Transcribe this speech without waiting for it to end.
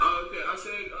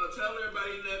tell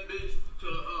everybody in that bitch to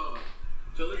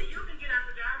listen. You can get out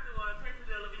the drive-thru or Texas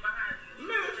will be behind you.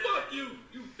 Man, fuck you,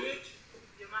 you bitch.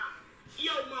 Your mama.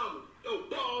 Yo, mama. Yo,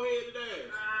 bald-headed ass.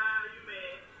 You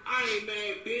mad. I ain't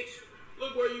mad, bitch.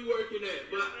 Look where you working at.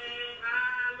 But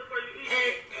Look where you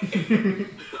eating.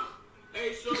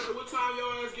 Hey, Shorty, what time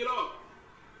your ass get off?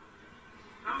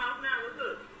 I'm off now. What's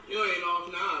up? You ain't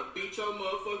off now. I beat your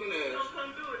motherfucking ass. Don't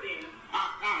come do it then.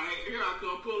 Alright, here I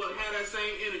come. Pull up. Have that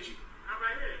same energy. I'm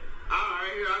right here.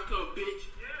 Alright, here I come, bitch.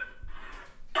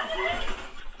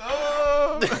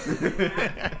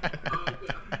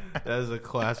 That is a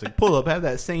classic. Pull up, have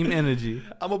that same energy.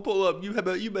 I'm gonna pull up. You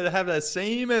better have that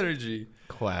same energy.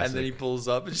 Classic. And then he pulls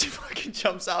up and she fucking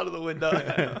jumps out of the window.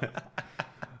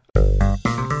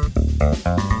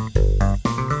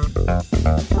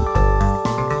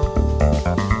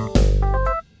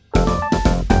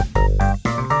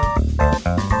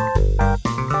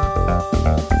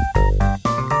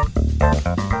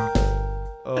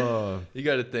 You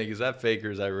got to think, is that fake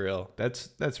or is that real? That's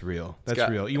real. That's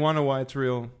real. You want to know why it's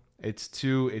real? It's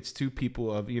two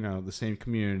people of, the same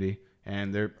community,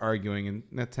 and they're arguing, and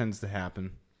that tends to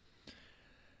happen.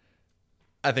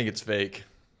 I think it's fake.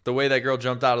 The way that girl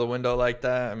jumped out of the window like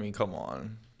that, I mean, come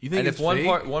on. You think and it's if one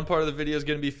fake? one part of the video is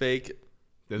going to be fake,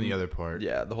 Then the other part.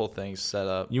 yeah, the whole thing's set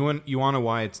up. You want to know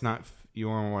why it's not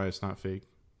fake?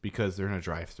 Because they're in a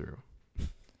drive-through.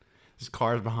 There's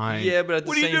cars behind. Yeah, but at the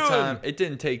What are you same doing? time, it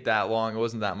didn't take that long. It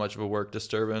wasn't that much of a work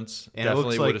disturbance. And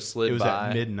Definitely would have slid it was by.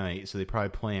 at midnight, so they probably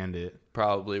planned it.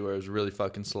 Probably where it was really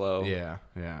fucking slow. Yeah.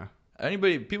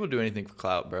 People do anything for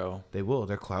clout, bro. They will.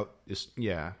 Their clout is.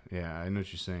 Yeah. I know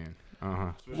what you're saying.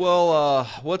 Well,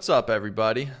 what's up,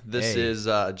 everybody? This Hey. is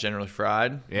Generally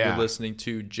Fried. Yeah. You're listening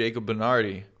to Jacob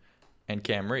Bernardi and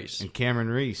Cam Reese. And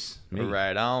Cameron Reese. Me.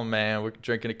 Right on, man. We're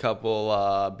drinking a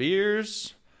couple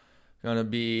beers. Gonna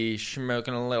be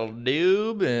smoking a little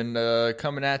doob and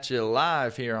coming at you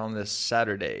live here on this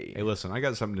Saturday. Hey, listen, I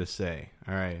got something to say.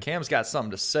 All right. Cam's got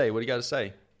something to say. What do you got to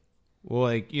say?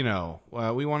 Well,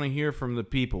 we want to hear from the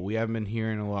people. We haven't been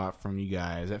hearing a lot from you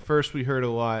guys. At first, we heard a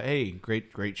lot. Hey,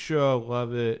 great show,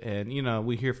 love it, and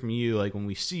we hear from you like when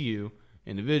we see you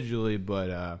individually. But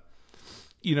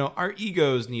our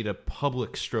egos need a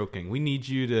public stroking. We need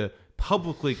you to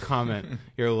publicly comment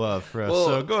your love for us. Well,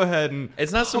 so go ahead and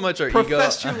it's not so much our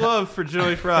profess ego. your love for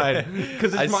Joey Fried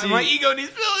because my ego needs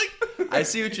filling. I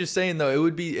see what you're saying, though. It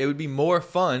would be more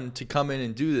fun to come in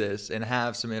and do this and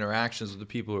have some interactions with the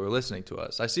people who are listening to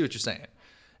us. I see what you're saying.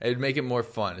 It'd make it more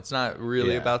fun. It's not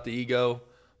really about the ego,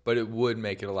 but it would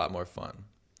make it a lot more fun.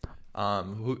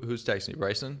 Who's texting you?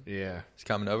 Bryson? Yeah. He's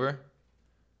coming over?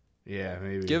 Yeah,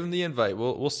 maybe. Give him the invite.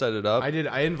 We'll set it up. I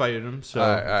invited him, so All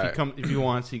right. if he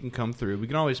wants, he can come through. We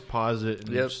can always pause it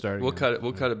and start again. We'll cut it.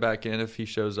 We'll cut it back in if he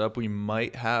shows up. We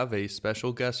might have a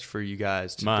special guest for you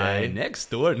guys today. My next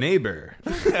door neighbor.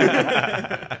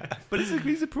 But he's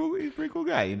a pretty cool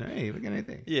guy, Hey, look at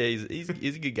anything. Yeah, he's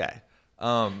a good guy.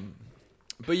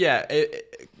 But yeah,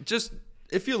 just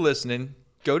if you're listening,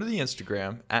 go to the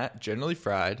Instagram at Generally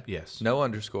Fried. Yes. No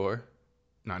underscore.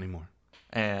 Not anymore.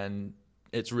 And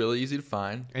it's really easy to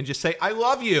find. And just say, I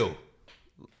love you.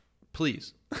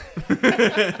 Please.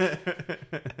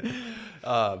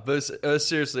 But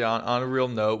seriously, on a real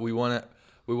note, we want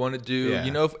to do,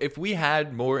 if we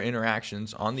had more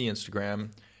interactions on the Instagram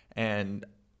and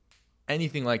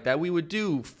anything like that, we would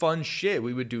do fun shit.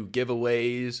 We would do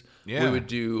giveaways. Yeah. We would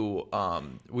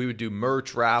do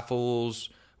merch raffles.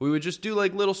 We would just do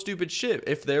like little stupid shit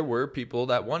if there were people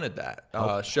that wanted that.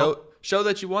 Show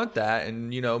that you want that, and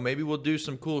maybe we'll do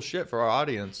some cool shit for our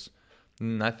audience.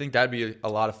 And I think that'd be a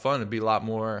lot of fun. It'd be a lot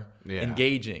more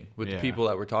engaging with the people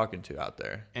that we're talking to out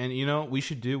there. And we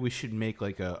should make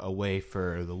like a way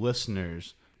for the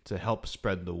listeners to help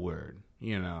spread the word.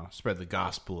 Spread the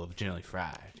gospel of Generally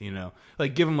Fried.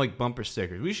 Like give them like bumper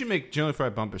stickers. We should make Generally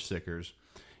Fried bumper stickers,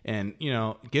 and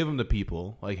give them to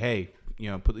people. Like, hey,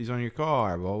 put these on your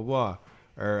car, blah blah blah.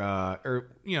 Or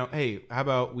hey, how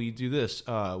about we do this?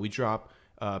 We drop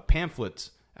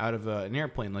pamphlets out of an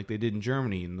airplane like they did in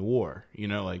Germany in the war.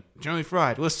 Like Generally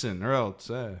Fried, listen, or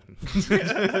else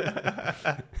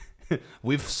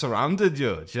we've surrounded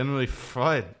you. Generally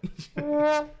Fried.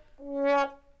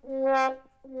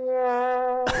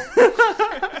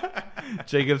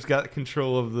 Jacob's got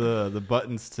control of the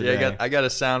buttons today. Yeah, I got a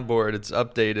soundboard. It's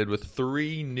updated with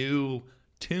 3 new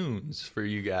tunes for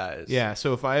you guys. Yeah,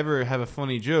 so if I ever have a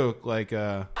funny joke, like,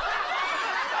 you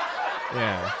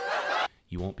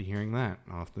won't be hearing that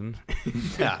often.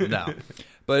 No.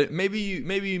 But maybe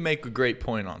you make a great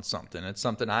point on something. It's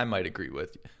something I might agree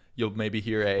with. you'll maybe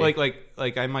hear a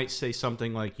like I might say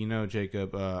something like,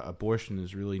 Jacob, abortion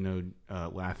is really no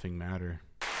laughing matter.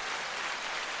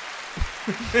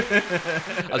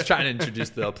 I was trying to introduce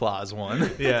the applause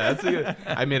one. Yeah, that's good.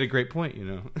 I made a great point.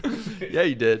 Yeah,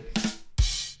 you did.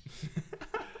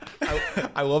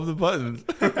 I love the buttons.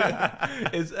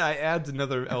 It adds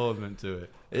another element to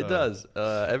it. It does.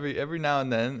 Every now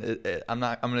and then, I'm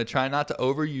gonna try not to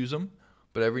overuse them,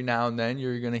 but every now and then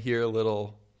you're gonna hear a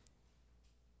little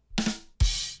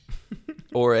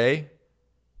or a.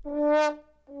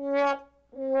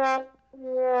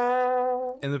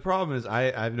 And the problem is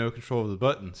I have no control of the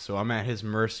buttons, so I'm at his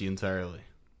mercy entirely.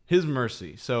 His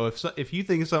mercy. So if you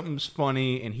think something's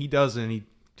funny and he doesn't, he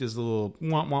does a little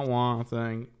wah wah wah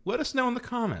thing, let us know in the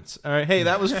comments. All right, hey,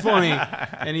 that was funny,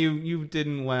 and you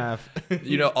didn't laugh.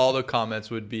 All the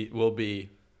comments will be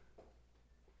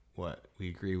what? We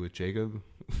agree with Jacob.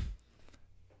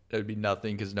 It would be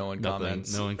nothing because no one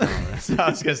comments. No one comments. I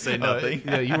was gonna say nothing.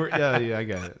 Yeah, you were. Yeah, I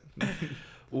got it.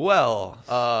 Well,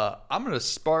 I'm gonna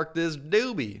spark this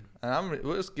doobie, and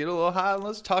let's get a little high and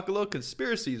let's talk a little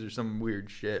conspiracies or some weird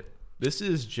shit. This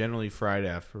is generally fried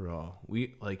after all.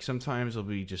 We sometimes we'll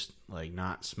be just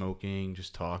not smoking,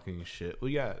 just talking shit. Well,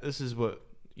 yeah, this is what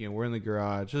we're in the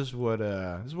garage. This is what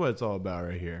it's all about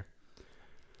right here.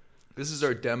 This is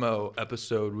our demo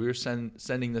episode. We're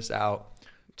sending this out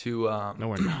to no,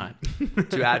 we're not.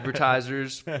 to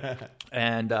advertisers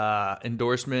and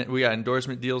endorsement. We got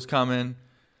endorsement deals coming.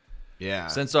 Yeah.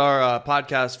 Since our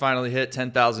podcast finally hit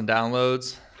 10,000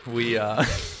 downloads, we're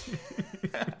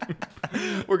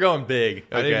going big.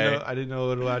 Okay? I didn't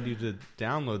know it allowed you to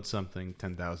download something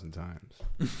 10,000 times.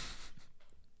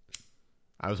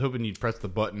 I was hoping you'd press the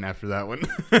button after that one.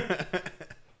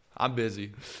 I'm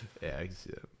busy. Yeah, I can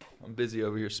see that. I'm busy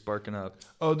over here sparking up.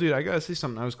 Oh, dude, I gotta say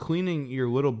something. I was cleaning your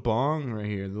little bong right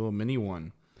here, the little mini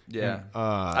one. Yeah. And,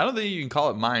 I don't think you can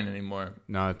call it mine anymore.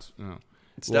 No.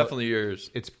 It's definitely yours.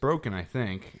 It's broken, I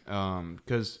think,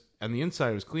 because on the inside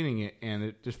I was cleaning it, and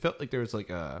it just felt like there was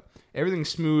everything's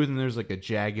smooth, and there's a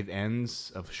jagged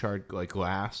ends of shard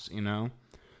glass, So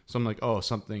I'm like, oh,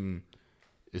 something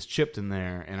is chipped in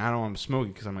there, and I don't want to smoke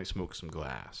it because I might smoke some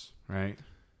glass, right?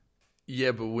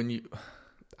 Yeah, but when you...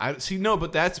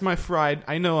 but that's my fried.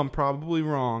 I know I'm probably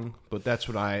wrong, but that's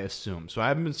what I assume. So I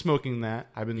haven't been smoking that.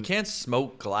 You can't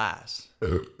smoke glass.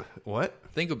 What?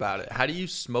 Think about it. How do you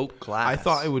smoke glass? I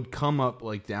thought it would come up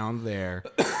down there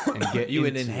and get. You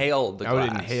would inhale the glass. I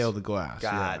would inhale the glass.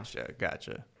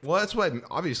 Gotcha. Well, that's what.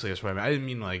 Obviously, that's what I meant. I didn't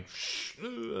mean I'm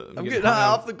getting high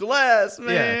off the glass,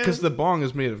 man. Yeah, because the bong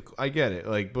is made of. I get it.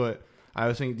 But I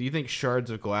was thinking, do you think shards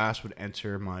of glass would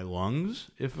enter my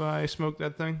lungs if I smoked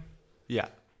that thing? Yeah.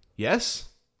 Yes?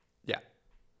 Yeah.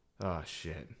 Oh,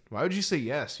 shit. Why would you say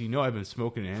yes? I've been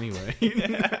smoking it anyway.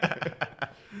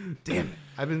 Damn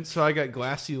it. I got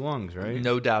glassy lungs, right?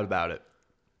 No doubt about it.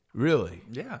 Really?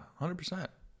 Yeah, 100%.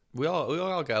 We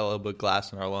all got a little bit of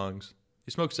glass in our lungs.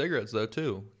 You smoke cigarettes, though,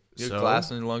 too. You get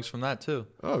glass in your lungs from that, too.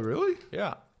 Oh, really?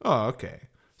 Yeah. Oh, okay.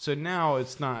 So now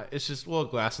it's not. It's just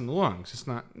glass in the lungs. It's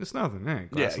not. It's nothing.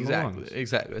 Glass in the lungs.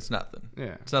 Exactly. It's nothing.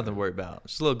 Yeah. It's nothing to worry about.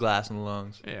 Just a little glass in the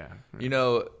lungs. Yeah.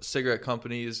 Cigarette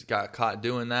companies got caught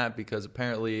doing that because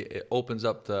apparently it opens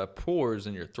up the pores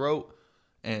in your throat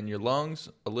and your lungs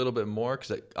a little bit more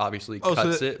because it obviously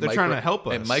cuts it. They're trying to help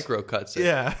us. And micro cuts it.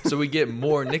 Yeah. So we get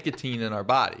more nicotine in our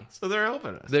body. So they're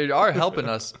helping us. They are helping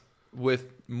us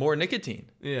with more nicotine.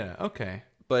 Yeah. Okay.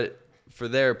 But for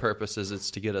their purposes,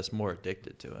 it's to get us more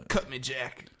addicted to it. Cut me,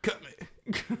 Jack. Cut me.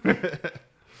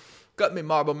 Cut me,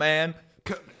 Marble Man.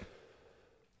 Cut me.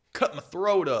 Cut my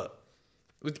throat up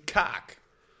with the cock.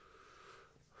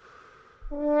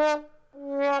 I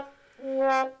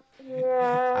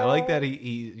like that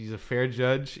he's a fair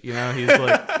judge. He's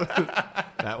like,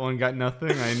 that one got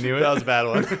nothing. I knew it. That was a bad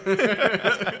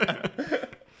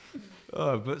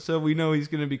one. But so we know he's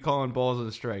going to be calling balls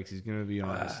and strikes. He's going to be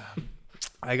honest.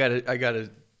 I gotta.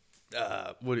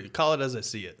 What do you call it as I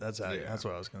see it? That's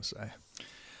what I was gonna say.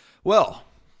 Well,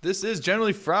 this is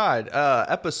Generally Fried,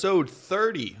 episode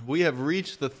 30. We have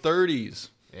reached the 30s.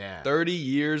 Yeah. 30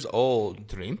 years old.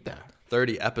 30.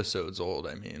 30 episodes old.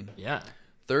 I mean. Yeah.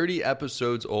 30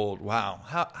 episodes old. Wow.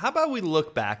 How about we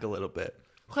look back a little bit?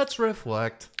 Let's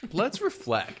reflect. Let's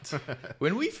reflect.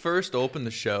 When we first opened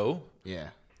the show, yeah,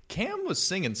 Cam was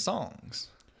singing songs.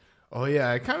 Oh,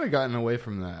 yeah. I kind of gotten away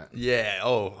from that. Yeah.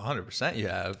 Oh, 100% you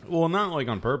have. Well, not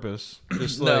on purpose.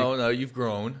 Just No, you've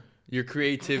grown. Your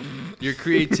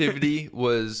creativity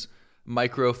was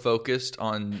micro-focused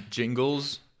on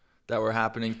jingles that were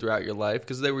happening throughout your life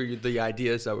because they were the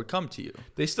ideas that would come to you.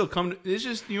 They still come. It's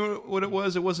just, what it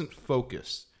was? It wasn't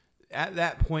focused. at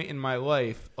that point in my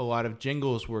life, a lot of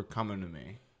jingles were coming to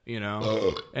me, and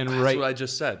That's right. what I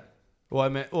just said. Well, I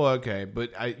meant, okay,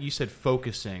 but you said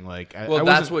focusing, like, I Well,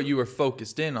 that's wasn't- what you were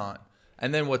focused in on.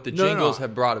 And then what the No, no, jingles no.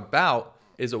 have brought about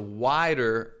is a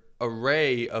wider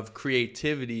array of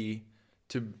creativity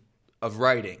of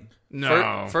writing.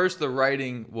 No. First, the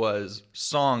writing was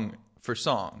song for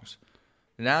songs.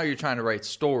 Now you're trying to write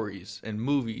stories and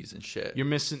movies and shit. You're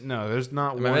missing. No, there's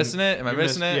not. Am I missing it? Am I you're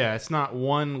missing it? Yeah, it's not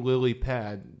one lily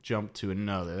pad jump to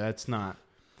another. That's not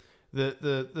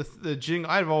the jingle.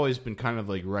 I've always been kind of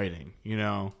like writing,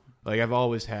 like I've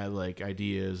always had like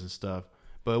ideas and stuff.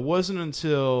 But it wasn't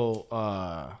until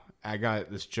I got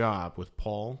this job with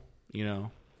Paul,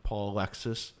 Paul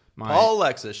Alexis. Paul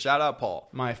Alexis, shout out Paul.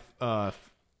 My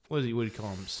what do you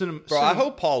call him? Bro, I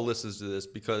hope Paul listens to this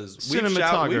because we've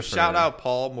Cinematographer. shout out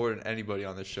Paul more than anybody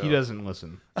on this show. He doesn't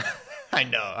listen. I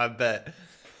know, I bet.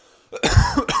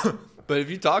 But if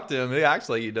you talk to him, he acts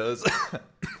like he does.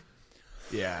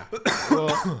 Yeah.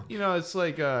 Well, it's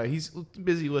like he's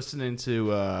busy listening to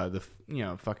the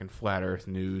fucking flat Earth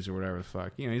news or whatever the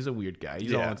fuck. He's a weird guy.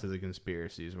 He's all into the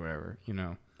conspiracies, or whatever.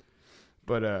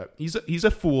 But he's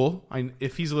a fool.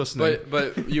 If he's listening.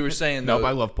 But you were saying No, though, but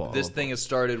I love Paul. This thing has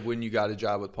started when you got a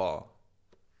job with Paul.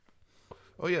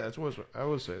 Oh yeah, that's what I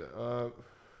would say that.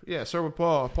 Yeah, start with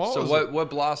Paul. Paul. So is what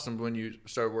blossomed when you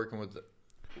started working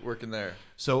there?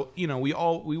 So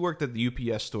we worked at the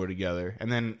UPS store together,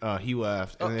 and then he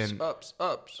left, and then ups,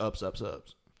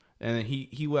 and then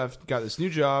he left, got this new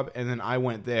job, and then I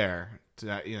went there.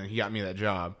 He got me that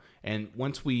job, and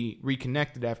once we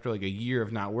reconnected after like a year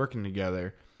of not working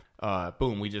together,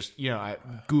 boom, we just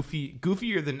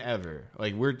goofier than ever.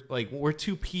 Like we're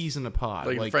two peas in a pod.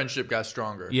 Like friendship got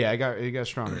stronger. Yeah, it got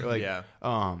stronger. Like Yeah.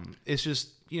 It's just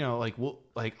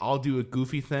I'll do a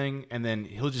goofy thing, and then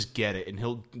he'll just get it, and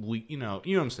he'll you know what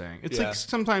I'm saying. It's Yeah. like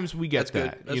sometimes we get That's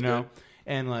good. that, That's good.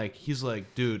 and like he's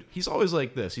like, dude, he's always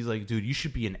like this. He's like, dude, you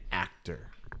should be an actor.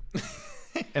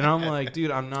 And I'm like, dude,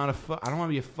 I'm not I don't want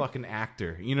to be a fucking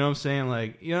actor. You know what I'm saying?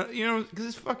 Like, because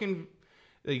it's fucking.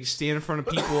 Like stand in front of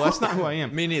people. That's not who I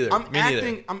am. Me neither. I'm Me acting.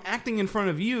 neither. I'm acting in front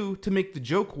of you to make the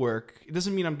joke work. It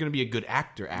doesn't mean I'm going to be a good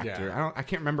actor. Yeah. I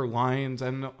can't remember lines. I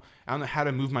don't know how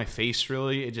to move my face.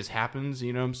 Really, it just happens.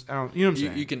 You know what I'm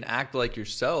saying? You can act like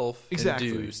yourself Exactly.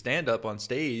 and do stand up on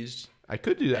stage. I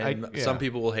could do that. And some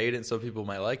people will hate it and some people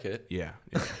might like it. Yeah.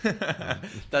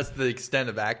 That's the extent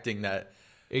of acting that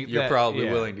It- you're that- probably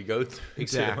yeah. willing to go through.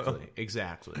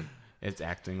 Exactly. It's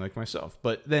acting like myself.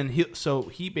 But then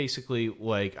he basically,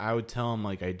 like, I would tell him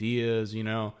like ideas,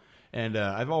 and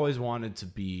I've always wanted to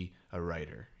be a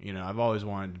writer. I've always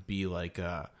wanted to be like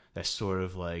that sort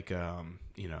of like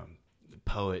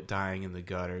poet dying in the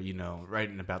gutter,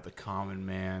 writing about the common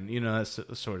man, that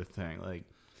sort of thing. Like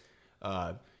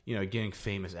getting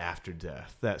famous after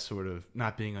death, that sort of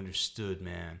not being understood,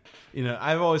 man.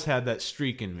 I've always had that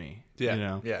streak in me.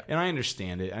 Yeah, yeah. And I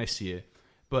understand it. I see it.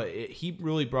 But he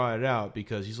really brought it out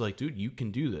because he's like, dude, you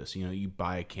can do this. You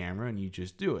buy a camera and you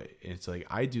just do it. And it's like,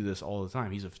 I do this all the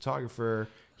time. He's a photographer.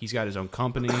 He's got his own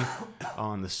company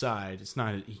on the side. It's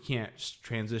not, he can't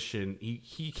transition.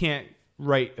 He can't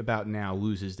right about now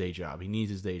lose his day job. He needs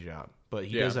his day job. But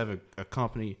he does have a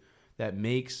company that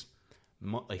makes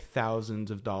like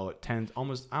thousands of dollars, tens of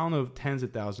thousands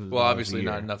of dollars. Well, obviously a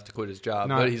year. not enough to quit his job,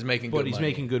 but he's making good money.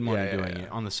 Making good money Yeah, doing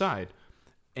it on the side.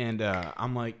 And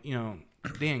I'm like,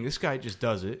 dang, this guy just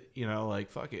does it, like,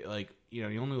 fuck it. Like, you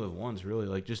only live once, really.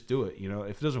 Like, just do it.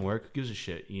 If it doesn't work, who gives a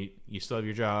shit? You still have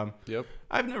your job. Yep.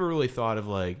 I've never really thought of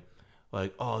like,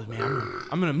 oh, man,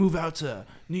 I'm going to move out to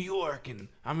New York and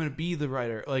I'm going to be the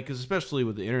writer. Like, 'cause especially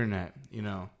with the internet,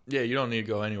 Yeah, you don't need to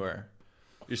go anywhere.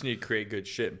 You just need to create good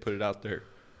shit and put it out there.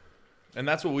 And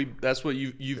that's what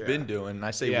you've been doing. And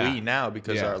I say we now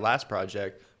because our last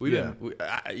project,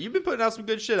 you've been putting out some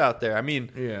good shit out there. I mean,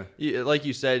 like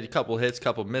you said, a couple hits,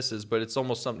 couple misses, but it's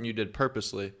almost something you did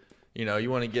purposely. You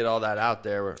want to get all that out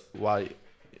there while you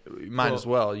might as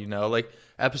well, like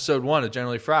episode 1 of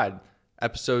Generally Fried,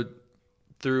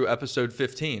 through episode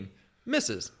 15,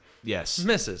 misses. Yes.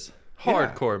 Misses.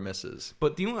 Hardcore misses.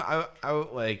 But the only,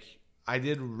 I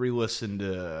did re-listen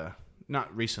to,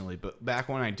 not recently, but back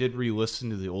when I did re-listen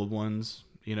to the old ones,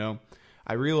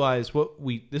 I realized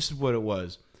this is what it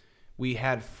was. We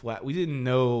didn't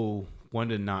know when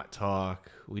to not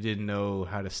talk. We didn't know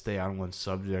how to stay on one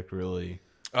subject, really.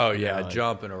 Oh, yeah,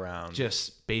 jumping around.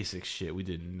 Just basic shit we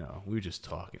didn't know. We were just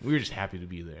talking. We were just happy to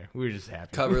be there. We were just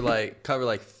happy. Cover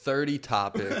like 30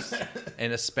 topics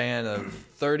in a span of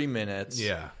 30 minutes.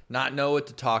 Yeah. Not know what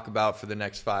to talk about for the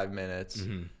next 5 minutes.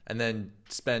 Mm-hmm. And then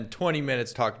spend 20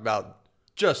 minutes talking about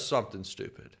just something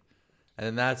stupid. And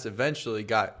then that's eventually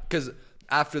got, because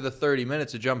after the 30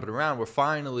 minutes of jumping around, we're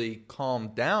finally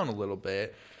calmed down a little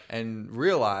bit and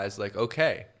realized, like,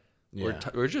 okay,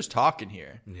 we're just talking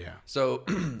here. Yeah. So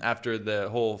after the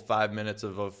whole 5 minutes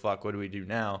of, oh, fuck, what do we do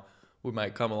now? We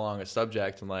might come along a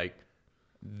subject and, like,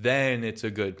 then it's a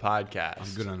good podcast.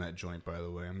 I'm good on that joint, by the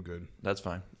way. I'm good. That's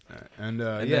fine. And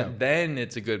And then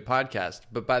it's a good podcast.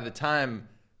 But by the time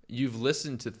you've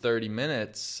listened to 30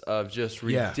 minutes of just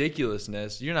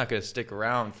ridiculousness, you're not going to stick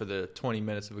around for the 20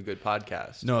 minutes of a good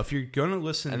podcast. No, if you're going to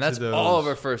listen And that's to those, all of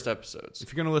our first episodes.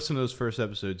 if you're going to listen to those first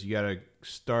episodes, you got to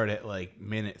start at like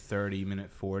minute 30,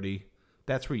 minute 40.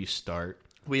 That's where you start.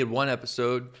 We had one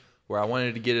episode where I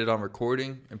wanted to get it on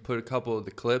recording and put a couple of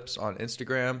the clips on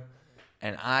Instagram.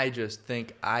 And I just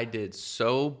think I did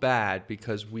so bad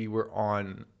because we were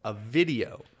on a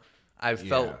video. I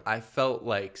felt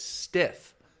like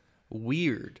stiff,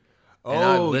 weird. And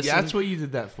I Oh, listened- that's what you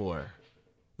did that for.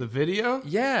 The video?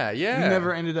 Yeah. You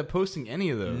never ended up posting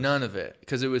any of those. None of it,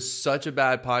 because it was such a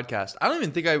bad podcast. I don't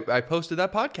even think I posted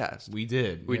that podcast. We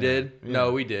did. We yeah. did? Yeah.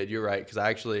 No, we did. You're right. Because I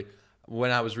actually,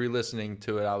 when I was re-listening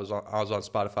to it, I was on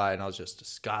Spotify and I was just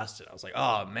disgusted. I was like,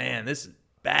 oh man, this is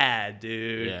bad,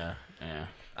 dude. Yeah.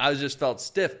 I just felt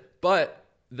stiff. But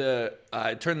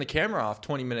I turned the camera off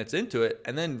 20 minutes into it,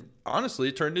 and then honestly,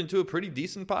 it turned into a pretty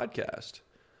decent podcast.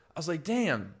 I was like,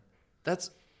 damn,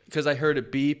 that's because I heard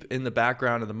it beep in the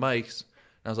background of the mics.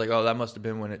 And I was like, oh, that must have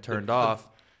been when it turned off.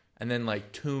 And then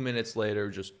like 2 minutes later,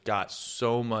 just got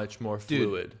so much more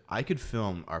fluid. Dude, I could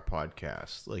film our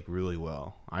podcast like really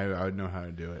well. I would know how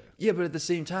to do it. Yeah, but at the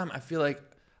same time, I feel like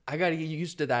I got to get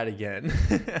used to that again.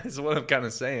 That's what I'm kind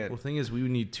of saying. Well, the thing is, we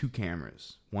would need 2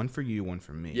 cameras. One for you, one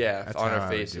for me. Yeah, That's on how our I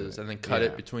would do faces, it. and then cut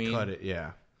it between. Cut it,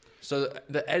 yeah. So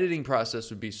the editing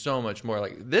process would be so much more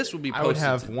like this would be I would posted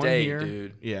have today, one here.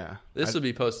 dude. Yeah. This will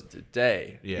be posted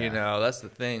today. Yeah. You know, that's the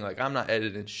thing. Like, I'm not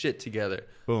editing shit together.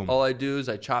 Boom. All I do is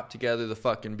I chop together the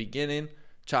fucking beginning,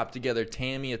 chop together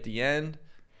Tammy at the end,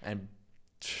 and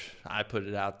I put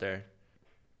it out there.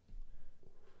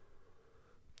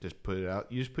 Just put it out.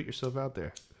 You just put yourself out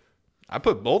there. I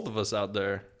put both of us out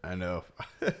there. I know.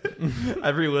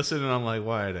 I've re-listened and I'm like,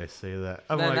 why did I say that?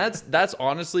 I'm Man, like, that's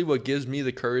honestly what gives me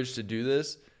the courage to do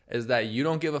this, is that you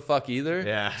don't give a fuck either.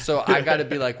 Yeah. So I got to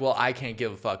be like, well, I can't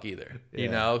give a fuck either. You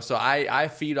Yeah. know? So I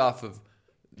feed off of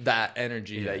that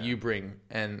energy that you bring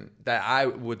and that I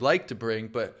would like to bring,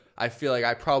 but I feel like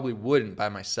I probably wouldn't by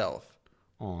myself.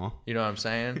 aw. You know what I'm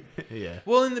saying? Yeah.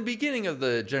 Well, in the beginning of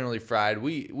the Generally Fried,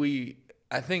 we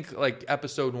I think like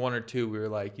episode 1 or 2, we were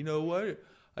like, you know what?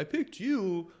 I picked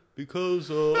you because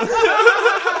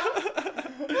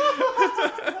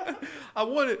I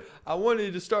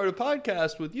wanted to start a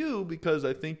podcast with you because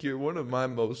I think you're one of my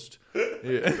most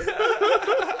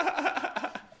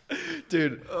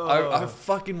Dude, our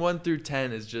fucking 1 through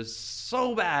 10 is just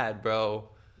so bad, bro.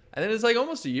 And then it's like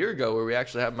almost a year ago where we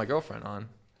actually had my girlfriend on.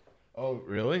 Oh,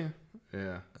 really?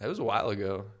 Yeah. It was a while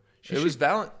ago. She It was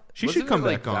she wasn't should come it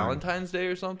like back on. Valentine's Day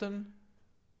or something.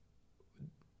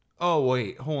 Oh,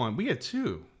 wait. Hold on. We had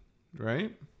 2,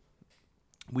 right?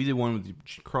 We did one with the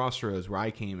Crossroads where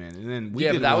I came in. And then we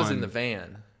Yeah, did but that was one- in the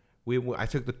van. I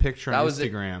took the picture That on was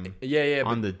it. Instagram Yeah,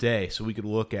 on but the day so we could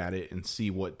look at it and see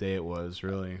what day it was,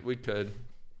 really. we could.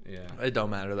 Yeah. It don't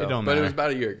matter though. don't But it was matter.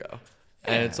 about a year ago,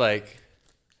 and it's like,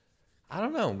 I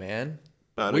don't know, man.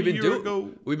 About We've a been year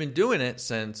ago. We've been doing it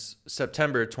since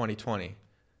September 2020.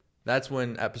 That's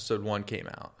when episode 1 came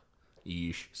out.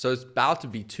 Yeesh. So it's about to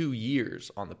be 2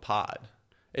 years on the pod.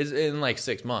 It's in like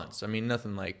 6 months. I mean,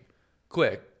 nothing like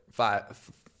quick. 4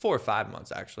 or 5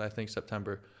 months actually. I think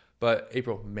September, but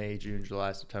April, May, June,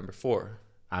 July, September 4.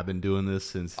 I've been doing this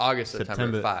since August,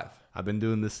 September 5. I've been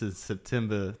doing this since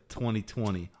September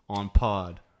 2020 on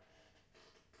pod.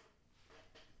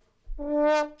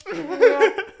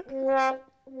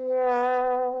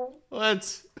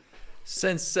 Let's.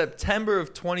 Since September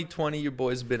of 2020, your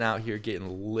boy's been out here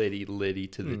getting litty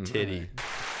to the titty.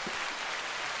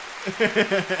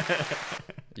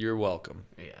 You're welcome.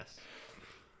 Yes.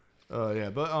 Oh yeah,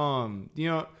 but you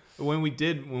know, when we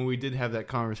did have that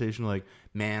conversation, like,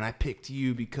 man, I picked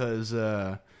you because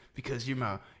you're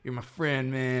my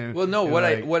friend, man. Well, no,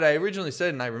 You're what I originally said,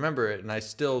 and I remember it, and I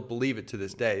still believe it to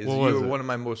this day, is What you was were it? one of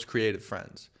my most creative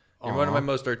friends. You're one of my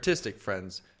most artistic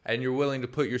friends, and you're willing to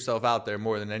put yourself out there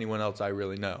more than anyone else I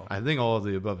really know. I think all of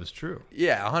the above is true.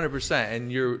 Yeah, 100%.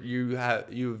 And you have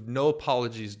no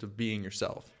apologies to being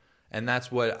yourself, and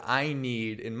that's what I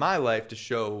need in my life to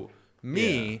show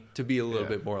me to be a little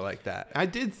bit more like that. I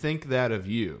did think that of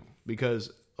you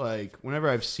because, like, whenever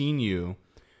I've seen you,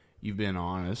 you've been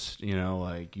honest. You know,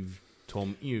 like you've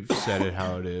said it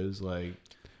how it is. Like,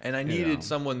 And I You needed know.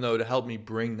 someone, though, to help me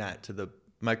bring that to the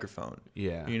microphone.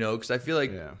 Yeah. You know, because I feel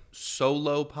like Yeah.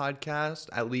 solo podcast,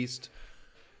 at least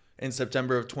in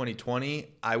September of 2020,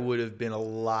 I would have been a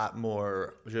lot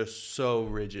more just so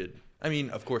rigid. I mean,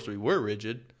 of course we were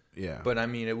rigid, Yeah. but I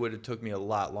mean, it would have took me a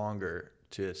lot longer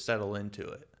to settle into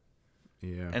it.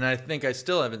 yeah. And I think I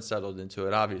still haven't settled into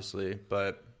it, obviously,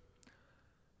 but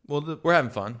Well, the we're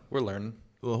having fun. We're learning.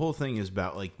 whole thing is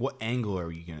about like what angle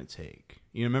are you gonna take?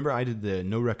 You remember I did the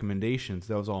no recommendations.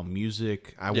 That was all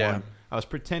music. I was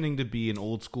pretending to be an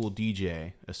old school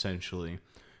DJ essentially,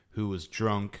 who was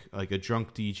drunk, like a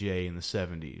drunk DJ in the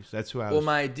 70s. That's who I was. Well,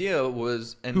 my idea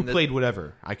was, and who played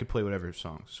whatever. I could play whatever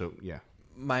song. So yeah.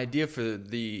 my idea for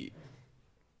the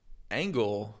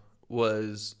angle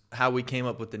was how we came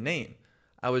up with the name.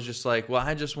 I was just like, well,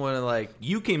 I just want to like,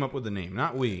 You came up with the name,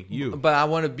 not we. You. but I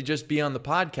want to just be on the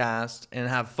podcast and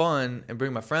have fun and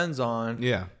bring my friends on.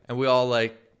 Yeah. And we all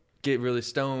like get really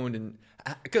stoned, and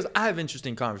because I have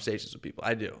interesting conversations with people,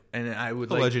 I do, and I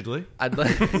would like, Allegedly. I'd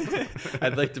like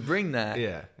I'd like to bring that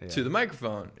Yeah. to the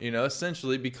microphone, you know,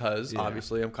 essentially because Yeah.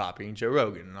 obviously I'm copying Joe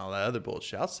Rogan and all that other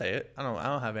bullshit. I'll say it. I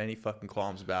don't have any fucking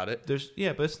qualms about it.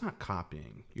 But it's not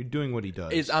copying. You're doing what he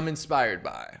does. I'm inspired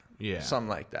by Yeah. something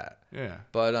like that. Yeah.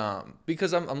 But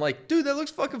because I'm like, dude, that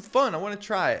looks fucking fun. I want to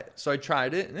try it. So I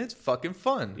tried it, and it's fucking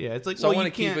fun. Yeah, it's like, so well, I you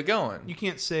want to keep can't- it going. You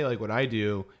can't say like what I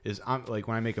do is I'm like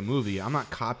when I make a movie, I'm not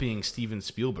copying Steven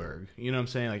Spielberg. You know what I'm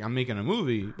saying? Like I'm making a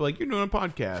movie, but like you're doing a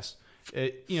podcast.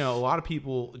 You know, a lot of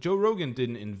people. Joe Rogan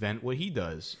didn't invent what he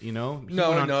does. You know, He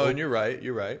went on and you're right.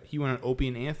 You're right. he went on Opie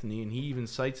and Anthony, and he even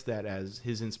cites that as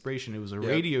his inspiration. It was a Yep.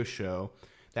 radio show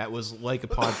that was like a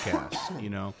podcast. You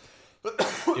know,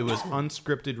 it was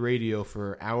unscripted radio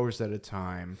for hours at a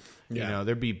time. You Yeah. know,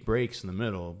 there'd be breaks in the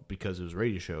middle because it was a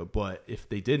radio show. But if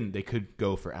they didn't, they could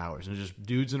go for hours. And just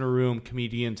dudes in a room,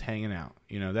 comedians hanging out.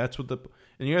 You know, that's what the.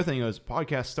 And the other thing was,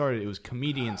 podcast started. It was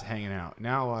comedians hanging out.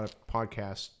 Now a lot of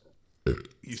podcasts,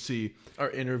 you see, Our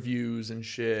interviews and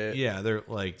shit. yeah, they're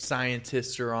like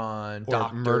Scientists are on. or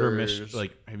Doctors. murder mysteries.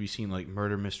 Like, have you seen like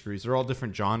murder mysteries? They're all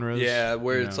different genres. Yeah,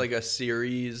 where you it's know. like a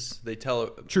series. They tell.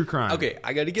 True crime. Okay,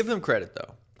 I got to give them credit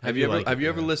though. Have do you ever like it, have you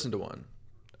ever yeah. listened to one?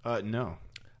 No.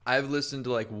 I've listened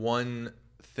to like one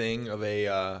thing of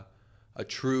a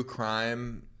true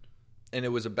crime, and it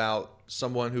was about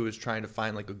someone who was trying to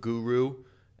find like a guru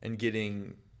and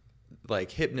getting like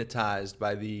hypnotized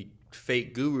by the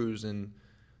fake gurus in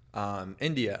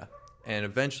India, and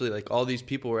eventually like all these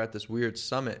people were at this weird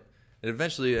summit. It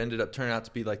eventually ended up turning out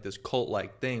to be like this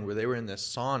cult-like thing where they were in this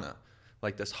sauna,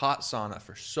 like this hot sauna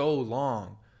for so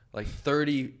long, like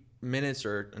 30 minutes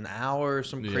or an hour or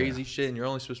some Yeah. crazy shit, and you're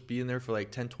only supposed to be in there for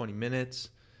like 10, 20 minutes.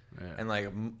 Yeah. And like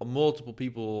multiple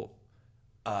people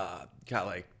got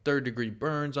like third-degree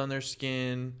burns on their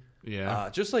skin. Yeah.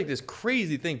 Just like this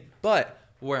crazy thing. But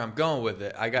where I'm going with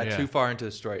it, I got Yeah. too far into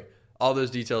the story. All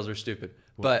those details are stupid.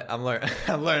 But I'm learning.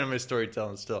 I'm learning my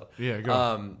storytelling still. Yeah,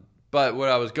 go. But what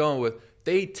I was going with,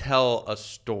 they tell a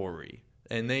story,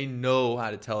 and they know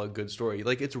how to tell a good story.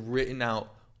 Like it's written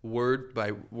out word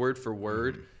by word for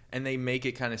word, and they make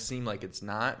it kind of seem like it's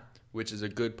not, which is a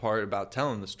good part about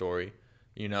telling the story.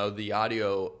 You know, the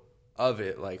audio of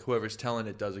it, like whoever's telling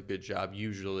it does a good job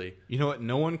usually. You know what?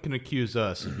 No one can accuse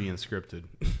us of being scripted.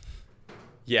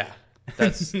 Yeah,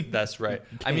 that's right.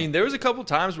 I mean, there was a couple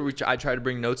times where I tried to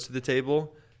bring notes to the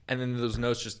table, and then those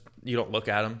notes just you don't look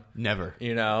at them, Never.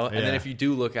 you know. And then Yeah. if you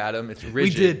do look at them, it's We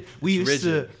rigid. did. We It's used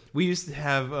rigid. to. We used to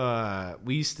have.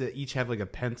 We used to each have like a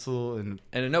pencil and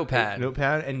And a notepad.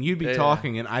 and you'd be Yeah.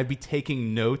 talking, and I'd be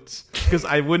taking notes because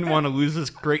I wouldn't want to lose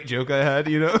this great joke I had.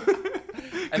 You know.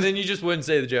 And then you just wouldn't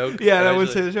say the joke. Yeah, and I would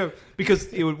eventually. say the joke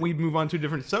because we'd move on to a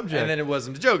different subject. And then it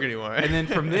wasn't a joke anymore. And then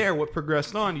from there, what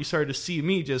progressed on, you started to see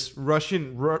me just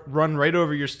run right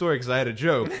over your story because I had a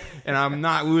joke, and I'm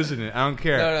not losing it. I don't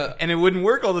care. No. And it wouldn't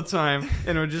work all the time,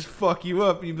 and it would just fuck you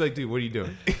up. And you'd be like, "Dude, what are you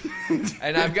doing?"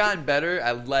 And I've gotten better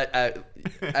at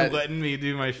Letting me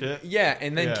do my shit. yeah,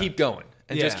 and then Yeah. keep going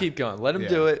and just Yeah. keep going. Let them Yeah.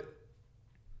 do it.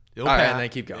 It'll All right, pass. and then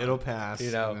keep going. It'll pass.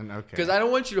 You know, and then, okay. because I don't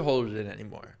want you to hold it in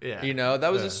anymore. Yeah. You know, that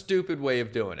was Yeah. a stupid way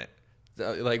of doing it.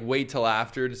 Like, wait till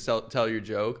after to tell your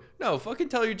joke. No, fucking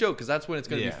tell your joke because that's when it's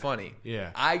going to Yeah. be funny. Yeah.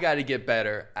 I got to get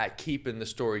better at keeping the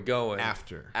story going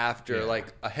After. After Yeah. like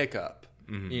a hiccup.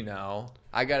 You know,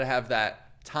 I got to have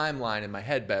that timeline in my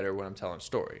head better when I'm telling a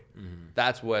story.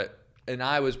 That's what, and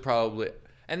I was probably,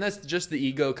 and that's just the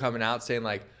ego coming out saying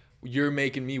like, you're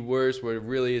making me worse. Where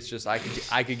really it's just I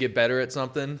could get better at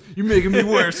something. You're making me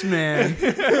worse, man.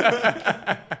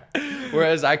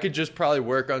 Whereas I could just probably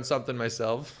work on something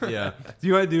myself. Yeah. Do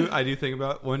you know what I do think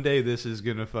about? One day this is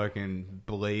gonna fucking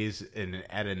blaze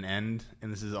at an end,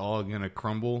 and this is all gonna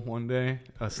crumble one day.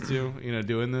 Us two,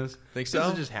 doing this. Think so?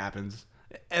 This just happens.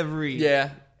 Every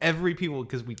people,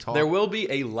 because we talk. There will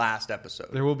be a last episode.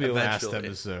 There will be eventually. a last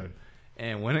episode.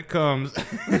 And when it comes,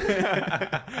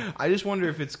 I just wonder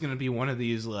if it's gonna be one of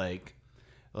these like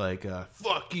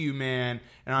fuck you, man,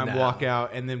 and I walk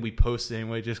out, and then we post it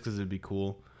anyway just because it'd be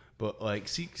cool. But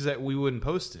because we wouldn't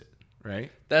post it,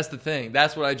 right? That's the thing.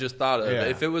 That's what I just thought of. Yeah.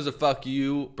 If it was a fuck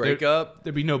you breakup,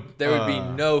 There would be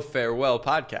no farewell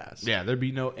podcast. Yeah, there'd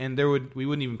be no, and we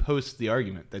wouldn't even post the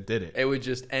argument that did it. It would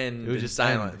just end in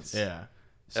silence. End. Yeah.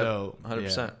 So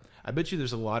 100%. yeah. I bet you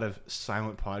there's a lot of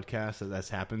silent podcasts that's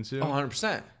happened to. Oh,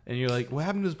 100%. And you're like, what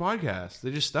happened to this podcast?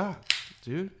 They just stopped,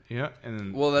 dude. Yeah. And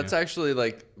then, Well, that's actually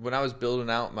like when I was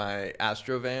building out my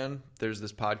Astro van, there's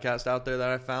this podcast out there that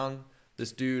I found.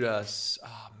 This dude,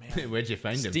 where'd you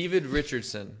find him? Steven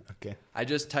Richardson. Okay. I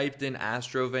just typed in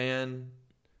Astro van,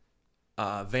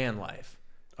 van life.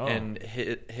 Oh. And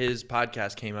his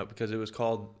podcast came up because it was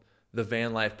called the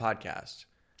Van Life Podcast.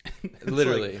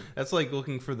 Literally. That's like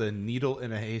looking for the needle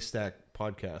in a haystack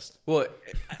podcast. Well,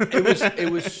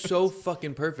 it was so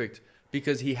fucking perfect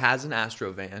because he has an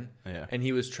Astro van, and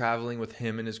he was traveling with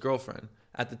him and his girlfriend.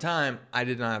 At the time, I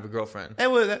did not have a girlfriend. Hey,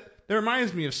 well, that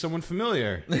reminds me of someone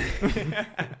familiar.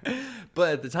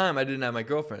 But at the time, I didn't have my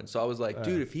girlfriend. So I was like,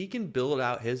 dude, if he can build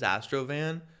out his Astro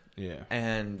van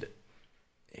and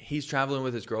he's traveling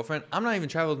with his girlfriend, I'm not even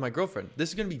traveling with my girlfriend. This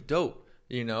is going to be dope,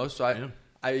 So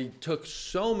I took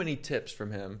so many tips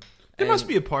from him. There must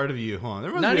be a part of you, huh?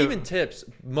 There must Not be even tips.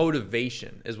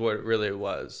 Motivation is what it really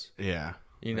was. Yeah.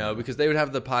 Because they would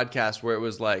have the podcast where it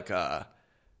was like,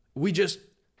 we just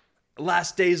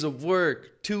last days of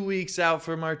work, 2 weeks out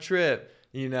from our trip,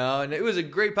 and it was a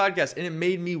great podcast. And it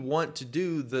made me want to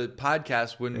do the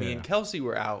podcast when me and Kelsey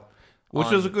were out. Which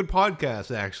was a good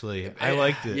podcast, actually. I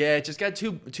liked it. Yeah, it just got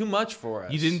too much for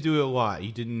us. You didn't do it a lot.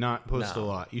 You did not post a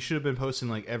lot. You should have been posting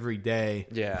like every day.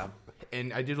 Yeah.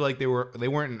 And I did like they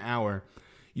weren't an hour.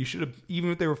 You should have,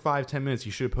 even if they were 5-10 minutes,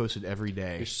 you should have posted every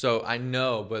day. So I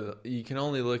know, but you can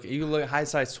only look. You can look.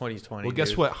 Hindsight's 2020. Well, guess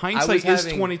dude. what? Hindsight is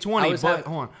 2020. But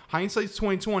hold on, hindsight's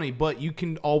 2020. But you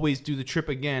can always do the trip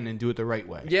again and do it the right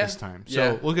way this time.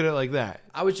 So look at it like that.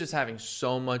 I was just having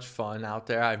so much fun out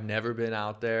there. I've never been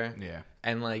out there. Yeah.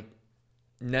 And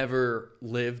never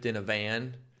lived in a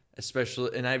van,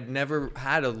 especially, and I've never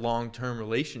had a long-term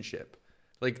relationship.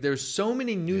 There's so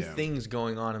many new things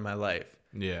going on in my life.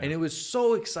 Yeah. And it was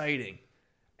so exciting.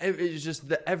 It was just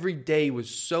every day was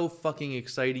so fucking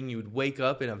exciting. You would wake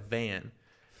up in a van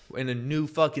in a new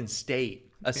fucking state,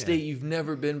 a state you've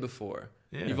never been before.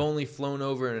 Yeah. You've only flown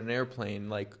over in an airplane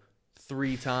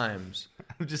 3 times.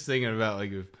 I'm just thinking about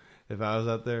if I was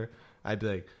out there, I'd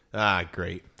be like,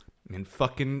 great. In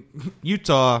fucking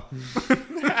Utah.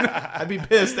 I'd be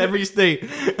pissed every state.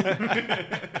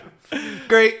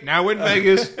 Great. Now we're in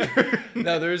Vegas.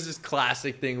 No, there's this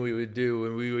classic thing we would do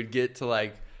when we would get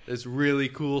to this really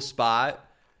cool spot.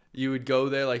 You would go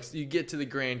there, you get to the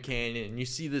Grand Canyon and you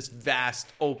see this vast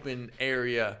open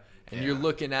area and you're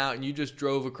looking out and you just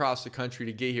drove across the country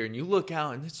to get here and you look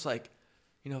out and it's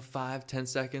 5-10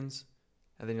 seconds.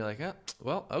 And then you're like, oh,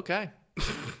 well, okay.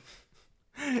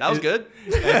 That was good.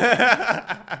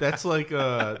 That's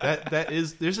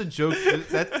there's a joke.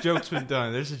 That joke's been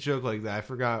done. There's a joke like that. I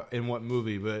forgot in what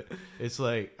movie, but it's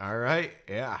all right,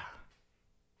 yeah.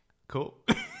 Cool.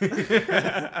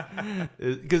 Because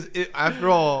after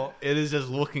all, it is just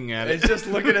looking at it. It's just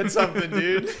looking at something,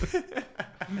 dude.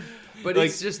 But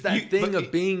it's just that thing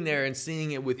of being there and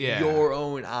seeing it with your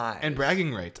own eyes. And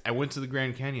bragging rights. I went to the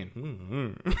Grand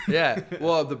Canyon. Yeah.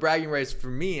 Well, the bragging rights for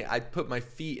me, I put my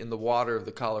feet in the water of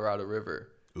the Colorado River.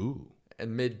 Ooh. At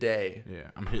midday. Yeah,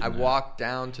 I walked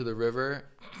down to the river,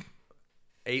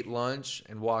 ate lunch,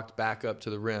 and walked back up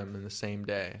to the rim in the same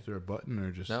day. Is there a button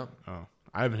or just... No. Oh.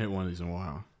 I haven't hit one of these in a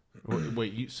while.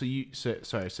 Wait, say...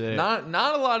 Not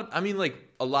a lot of... I mean,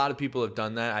 a lot of people have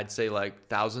done that. I'd say,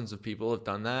 thousands of people have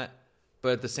done that.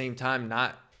 But at the same time,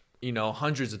 not,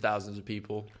 hundreds of thousands of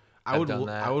people have done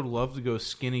that. I would love to go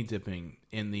skinny dipping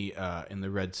in the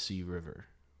Red Sea River.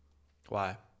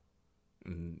 Why?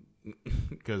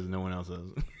 Because no one else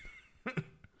does.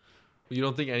 You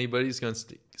don't think anybody's going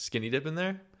to skinny dip in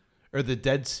there? Or the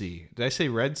Dead Sea. Did I say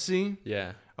Red Sea?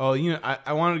 Yeah. Oh,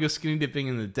 I wanted to go skinny dipping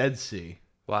in the Dead Sea.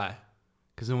 Why?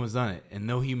 Because no one's done it, and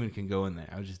no human can go in there.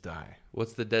 I would just die.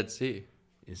 What's the Dead Sea?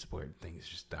 Is where things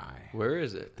just die. Where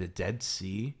is it? The Dead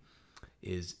Sea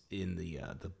is in the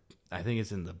I think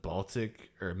it's in the Baltic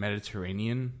or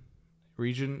Mediterranean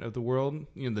region of the world.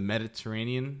 You know, the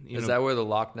Mediterranean. Is that where the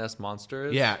Loch Ness Monster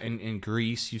is? Yeah, and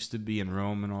Greece used to be in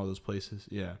Rome and all those places.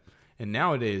 Yeah. And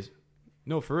nowadays,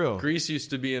 no, for real. Greece used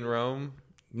to be in Rome.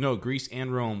 No, Greece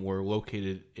and Rome were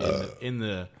located in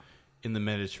the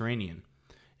Mediterranean.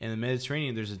 And the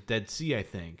Mediterranean, there's a Dead Sea, I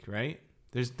think, right?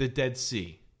 There's the Dead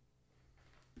Sea.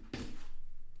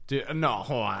 Dude, no,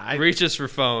 hold on. Reach us for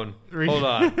phone. Hold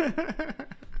on.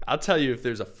 I'll tell you if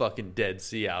there's a fucking Dead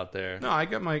Sea out there. No, I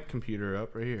got my computer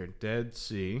up right here. Dead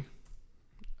Sea.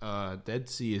 Dead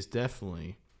Sea is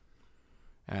definitely,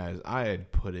 as I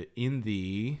had put it, in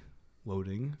the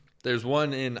loading. There's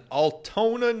one in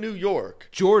Altona, New York.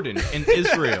 Jordan and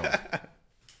Israel.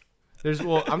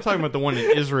 I'm talking about the one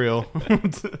in Israel.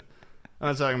 I'm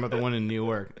not talking about the one in New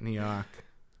York.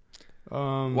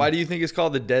 Why do you think it's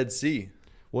called the Dead Sea?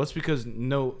 Well, it's because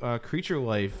no creature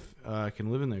life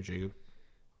can live in there, Jacob.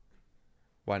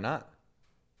 Why not?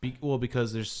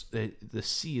 Because the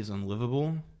sea is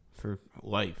unlivable for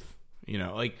life. You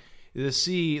know, like the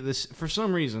sea. For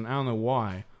some reason, I don't know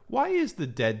why. Why is the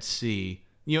Dead Sea?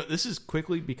 You know, this is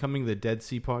quickly becoming the Dead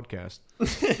Sea podcast.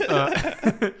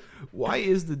 Why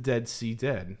is the Dead Sea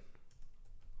dead?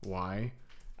 Why?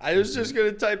 I was just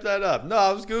gonna type that up. No,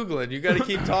 I was googling. You got to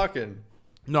keep talking.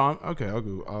 No, okay. I'll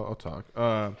go. I'll talk.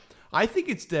 I think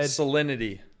it's dead.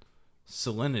 Salinity.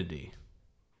 Salinity.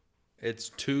 It's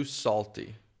too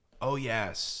salty. Oh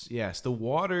yes. The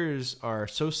waters are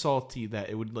so salty that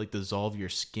it would like dissolve your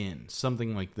skin.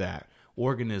 Something like that.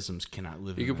 Organisms cannot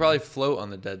live. You in could them. probably float on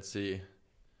the Dead Sea.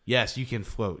 Yes, you can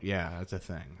float. Yeah, that's a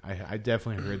thing. I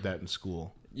definitely heard that in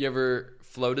school. You ever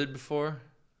floated before?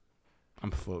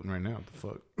 I'm floating right now.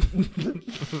 What the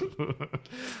fuck?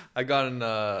 I got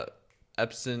an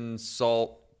Epsom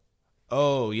salt.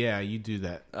 Oh yeah, you do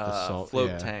that. The salt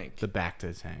float tank. The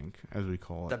Bacta tank, as we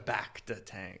call The it. Bacta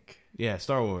tank. Yeah,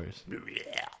 Star Wars.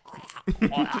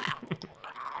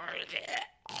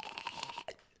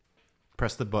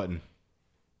 Press the button.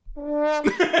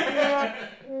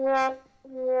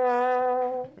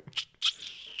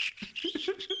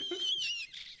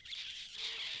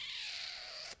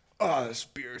 Oh, this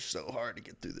beer is so hard to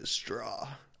get through this straw.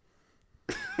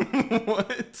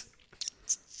 What?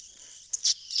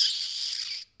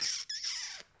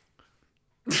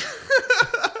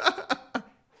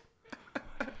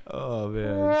 Oh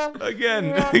man!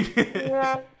 Again.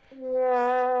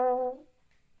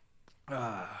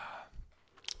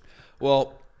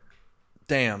 Well,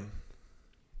 damn.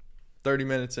 30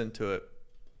 minutes into it.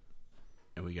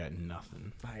 And we got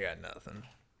nothing. I got nothing.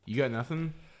 You got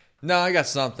nothing? No, I got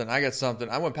something. I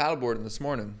went paddleboarding this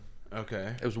morning.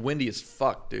 Okay. It was windy as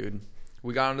fuck, dude.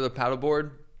 We got onto the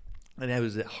paddleboard, and it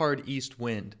was a hard east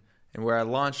wind. And where I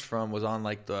launched from was on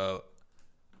like the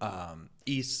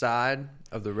east side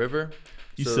of the river.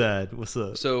 You said, what's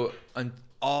up? So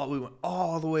we went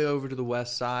all the way over to the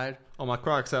west side, Oh, my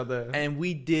Crocs out there. and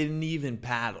we didn't even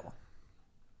paddle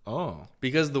Oh.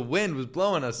 because the wind was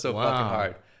blowing us so Wow. fucking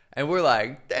hard. And we're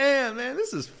like, damn, man,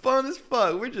 this is fun as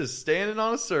fuck. We're just standing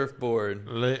on a surfboard.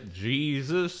 Let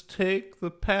Jesus take the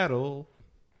paddle.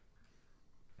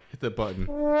 Hit the button.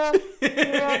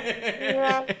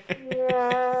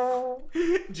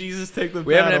 Jesus take the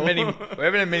We haven't paddle.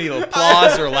 had many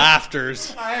applause or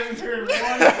laughters. I haven't heard one.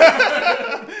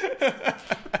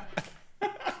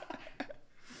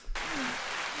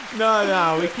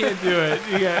 No, we can't do it.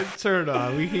 You got turn it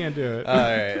on. We can't do it. All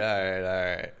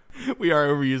right. We are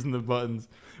overusing the buttons.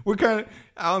 We're kind of,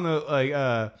 I don't know, like,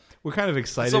 we're kind of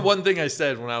excited. So one thing I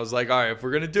said when I was like, all right, if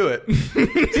we're going to do it.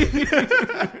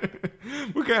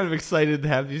 We're kind of excited to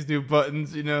have these new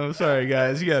buttons, you know. Sorry,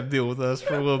 guys. You got to deal with us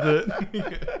for a little bit.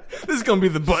 This is going to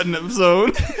be the button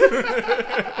episode.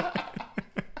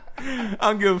 I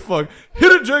don't give a fuck.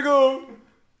 Hit it, Jacob.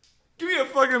 Give me a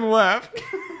fucking laugh.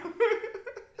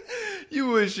 You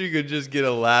wish you could just get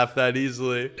a laugh that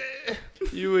easily.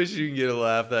 You wish you could get a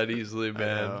laugh that easily,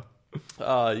 man.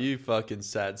 Oh, you fucking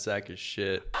sad sack of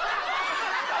shit.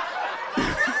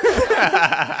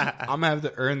 I'm going to have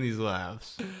to earn these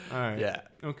laughs. All right. Yeah.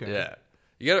 Okay. Yeah.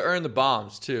 You got to earn the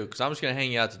bombs too, because I'm just gonna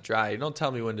hang you out to dry. Don't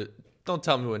tell me when to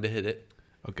hit it.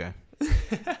 Okay.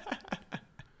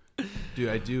 Dude,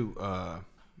 I do. Oh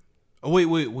wait.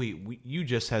 You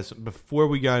just had some, before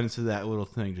we got into that little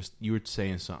thing. Just you were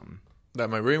saying something. That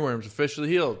my ringworm's officially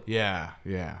healed Yeah.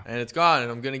 and it's gone,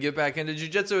 and I'm gonna get back into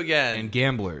jiu-jitsu again. And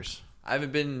gamblers. I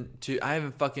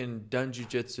haven't fucking done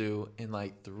jiu-jitsu in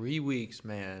like 3 weeks,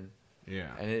 man. Yeah.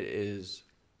 And it is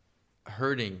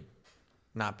hurting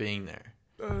not being there.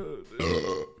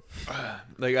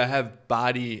 Like I have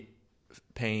body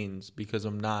pains because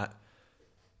I'm not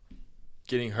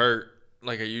getting hurt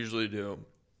like I usually do.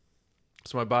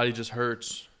 So my body just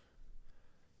hurts.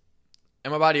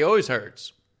 And my body always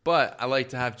hurts. But I like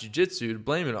to have jiu-jitsu to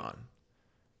blame it on.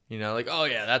 You know, like, oh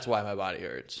yeah, that's why my body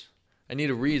hurts. I need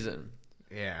a reason.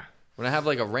 Yeah. When I have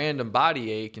like a random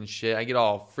body ache and shit, I get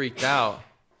all freaked out.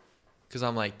 Because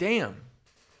I'm like, damn,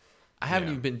 I haven't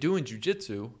even been doing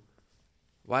jiu-jitsu.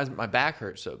 Why does my back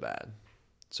hurt so bad?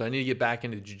 So I need to get back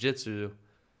into jiu-jitsu.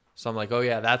 So I'm like, oh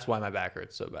yeah, that's why my back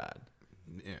hurts so bad.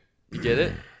 Yeah. You get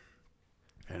it?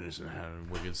 Henderson had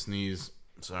a wicked sneeze.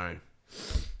 Sorry.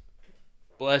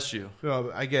 Bless you.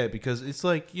 No, I get it because it's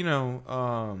like, you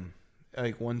know,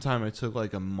 like one time I took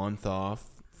like a month off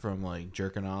from like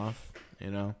jerking off,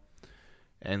 you know,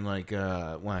 and like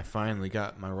when I finally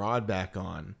got my rod back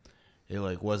on, it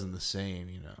like wasn't the same,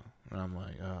 you know, and I'm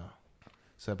like, oh.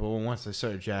 So, but once I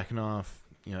started jacking off,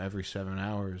 you know, every 7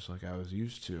 hours like I was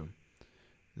used to,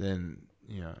 then,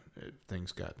 you know,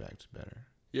 things got back to better.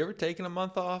 You ever taken a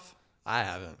month off? I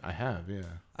haven't. I have, yeah.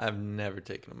 I've never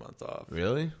taken a month off.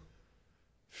 Really?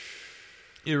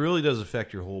 It really does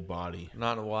affect your whole body.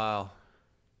 Not in a while.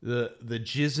 The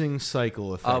jizzing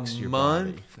cycle affects your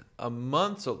body. A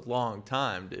month's a long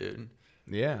time, dude.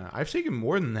 Yeah, I've taken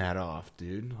more than that off,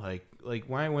 dude. Like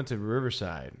when I went to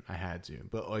Riverside, I had to.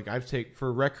 But like I've taken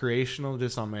for recreational,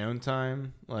 just on my own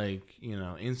time, like, you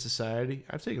know, in society,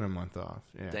 I've taken a month off.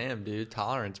 Yeah. Damn, dude,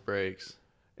 tolerance breaks.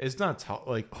 It's not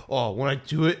like, oh, when I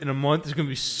do it in a month, it's gonna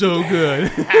be so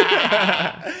good.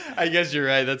 I guess you're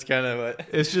right. That's kind of what.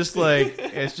 It's just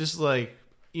like,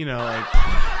 you know, like,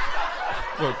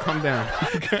 well, calm down.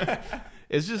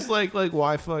 It's just like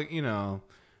why fuck, you know,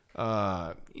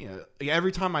 like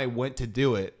every time I went to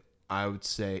do it, I would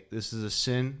say, this is a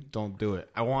sin, don't do it.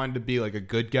 I wanted to be like a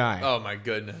good guy. Oh my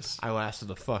goodness. I lasted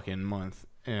a fucking month.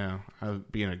 You know, I was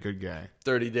being a good guy.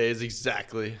 30 days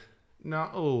exactly. No,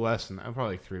 a little less than that.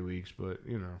 Probably like 3 weeks, but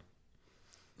you know.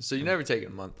 So you never taken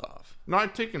a month off? No,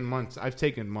 I've taken months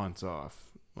off.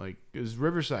 Like, it's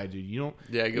Riverside, dude. You don't.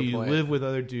 Yeah, good you point. live with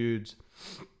other dudes.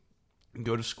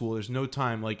 Go to school. There's no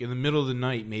time. Like in the middle of the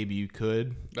night, maybe you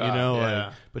could. You know. yeah.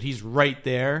 Like, but he's right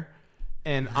there,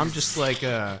 and I'm just like,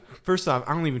 first off,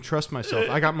 I don't even trust myself.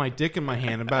 I got my dick in my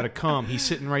hand, about to come. He's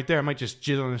sitting right there. I might just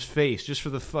jizz on his face just for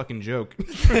the fucking joke.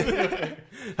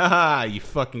 Haha, you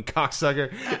fucking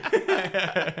cocksucker.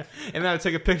 And then I would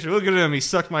take a picture. Look at him. He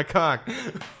sucked my cock.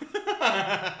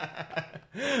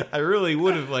 I really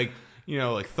would have, like, you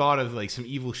know, like thought of like some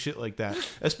evil shit like that.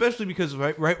 Especially because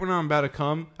right when I'm about to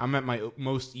come, I'm at my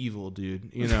most evil,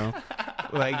 dude. You know?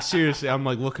 Like, seriously, I'm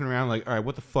like looking around like, all right,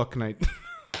 what the fuck can I...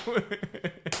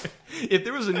 If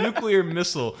there was a nuclear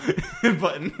missile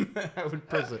button, I would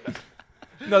press it.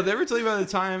 No, did I ever tell you about the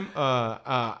time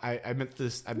I met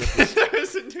this? There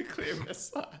was a nuclear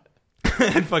missile.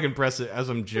 I'd fucking press it as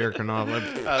I'm jerking off.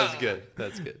 That was good.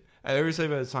 That's good. I ever tell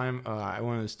you about the time I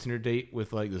went on this Tinder date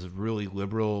with like this really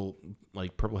liberal,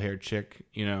 like purple haired chick?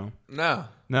 You know? No.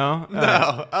 No.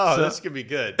 No. Oh, so- this could be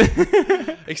good.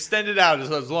 Extend it out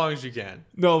as long as you can.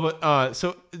 No, but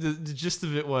so the gist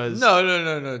of it was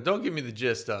No. Don't give me the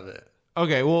gist of it.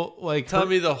 Okay, well, like Tell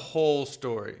me the whole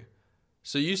story.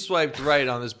 So you swiped right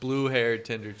on this blue-haired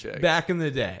Tinder chick. back in the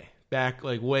day, back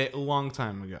like way a long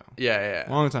time ago. Yeah.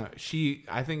 Long time.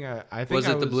 I think Was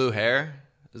it the blue hair?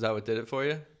 Is that what did it for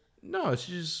you? No,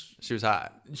 she She was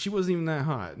hot. wasn't even that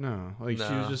hot. No, like she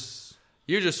No. was just.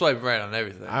 You just swiped right on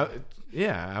everything.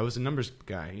 I was a numbers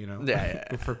guy, you know.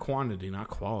 Yeah. For quantity, not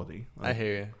quality. I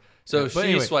hear you. So But she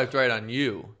anyway. swiped right on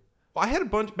you. Well, I had a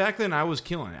bunch back then. I was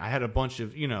killing it. I had a bunch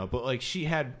of, you know, but like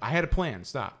I had a plan.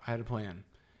 I had a plan.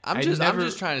 I'm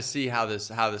just trying to see how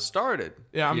this started.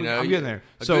 Yeah, I'm getting there.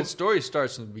 A So- good story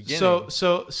starts in the beginning.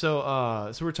 So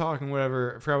we're talking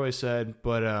whatever. I forgot what I said,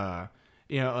 but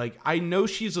you know, like I know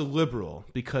she's a liberal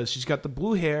because she's got the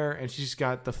blue hair and she's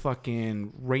got the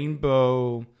fucking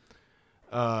rainbow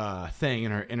thing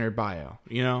in her bio,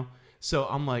 you know. So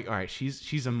I'm like, all right,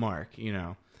 she's a mark, you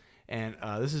know. And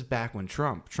this is back when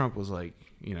Trump was like,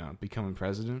 you know, becoming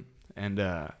president, and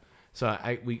so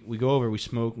we go over, we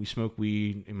smoke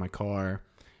weed in my car,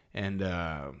 and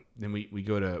then we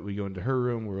go into her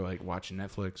room. We're like watching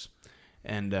Netflix,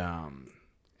 and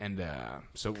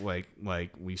so like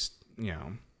we, you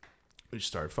know, we just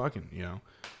started fucking, you know,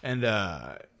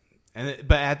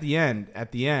 but at the end,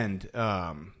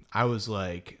 I was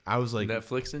like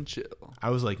Netflix and chill. I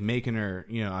was like making her,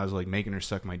 you know,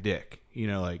 suck my dick, you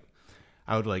know, like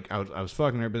I was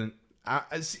fucking her, but then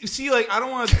I see, like I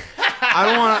don't want to,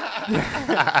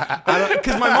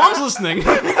 because my mom's listening.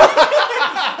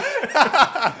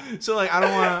 So like I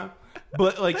don't want to,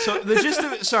 but like so the gist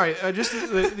of it. Sorry, just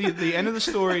the end of the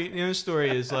story. The end of the story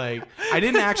is like I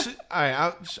didn't actually. All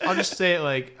right, I'll just say it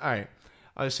like all right.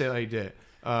 I'll just say it like I did.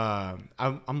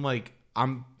 I'm like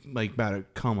about to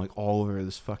come like all over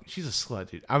this fucking. She's a slut,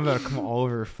 dude. I'm about to come all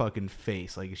over her fucking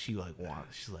face. Like she like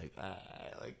wants. She's like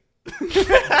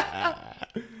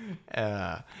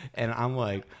and I'm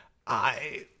like,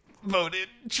 I voted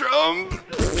Trump.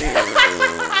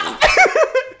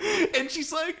 And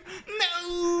she's like,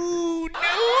 no.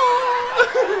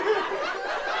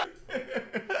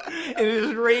 And it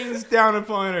just rains down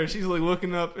upon her. She's like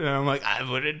looking up, and I'm like, I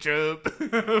voted Trump.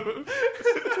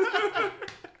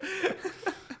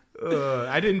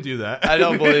 I didn't do that. I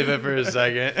don't believe it for a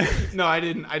second. No, I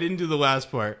didn't do the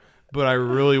last part, but I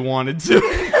really wanted to.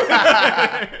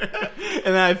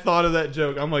 And then I thought of that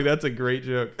joke. I'm like, that's a great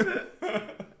joke.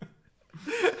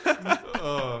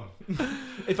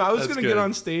 If I was That's gonna good. get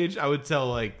on stage, I would tell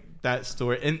like that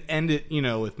story and end it,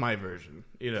 with my version.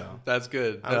 That's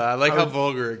good. I I like I how was-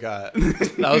 vulgar it got.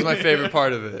 That was my favorite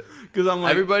part of it. Because I'm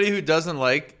like, Everybody who doesn't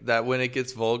like that when it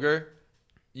gets vulgar,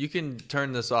 you can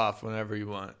turn this off whenever you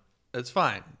want. It's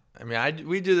fine. I mean,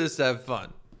 we do this to have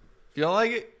fun. If you don't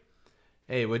like it,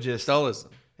 hey, we're just don't listen.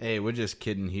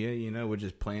 kidding here. We're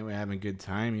just playing. We're having a good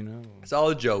time. It's all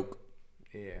a joke.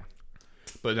 Yeah.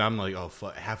 But I'm like, oh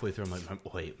fuck. Halfway through, I'm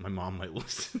like, wait, my mom might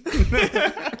listen. I've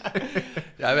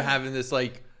been having this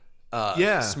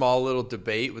small little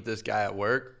debate with this guy at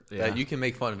work that you can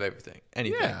make fun of everything.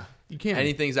 Anything. Yeah, you can.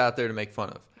 Anything's out there to make fun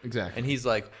of. Exactly. And he's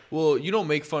like, well, you don't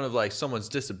make fun of like someone's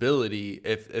disability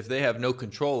if they have no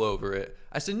control over it.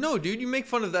 I said, no, dude, you make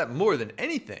fun of that more than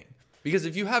anything. Because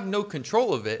if you have no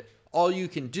control of it, all you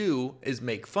can do is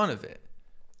make fun of it.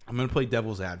 I'm gonna play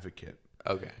devil's advocate.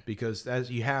 Okay. Because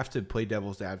you have to play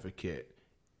devil's advocate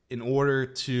in order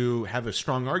to have a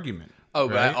strong argument. Oh,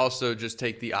 but I right? also just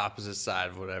take the opposite side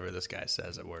of whatever this guy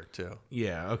says at work too.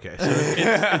 Yeah, okay. So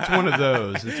it's one of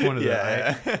those. It's one of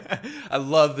those. Right? I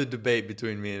love the debate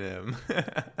between me and him.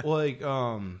 Like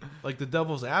the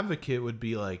devil's advocate would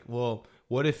be like, well,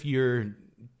 what if you're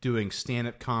doing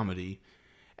stand-up comedy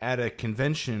at a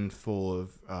convention full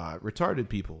of retarded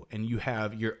people, and you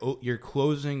have your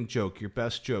closing joke, your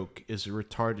best joke is a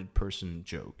retarded person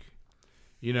joke.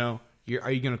 Are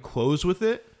you going to close with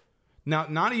it? Now,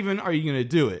 not even are you going to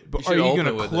do it, but are you going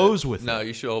to close with it? No,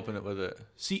 you should open it with it.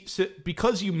 See, so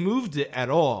because you moved it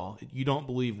at all, you don't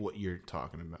believe what you're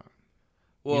talking about.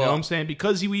 Well, You know what I'm saying?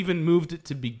 Because you even moved it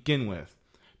to begin with.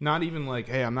 Not even like,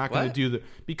 hey, I'm not going to What? do the...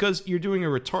 Because you're doing a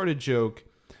retarded joke.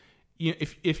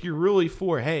 If you're really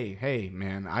for, hey,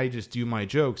 man, I just do my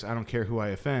jokes. I don't care who I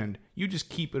offend. You just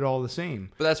keep it all the same.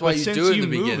 But that's why you since do it in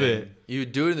the move beginning. You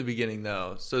would do it in the beginning,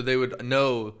 though, so they would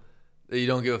know that you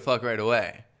don't give a fuck right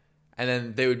away. And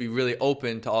then they would be really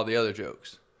open to all the other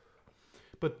jokes.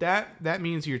 But that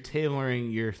means you're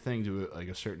tailoring your thing to like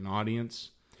a certain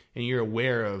audience, and you're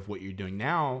aware of what you're doing.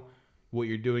 Now, what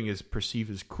you're doing is perceived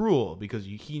as cruel because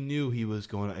he knew he was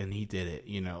going and he did it.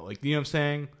 You know what I'm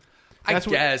saying? I guess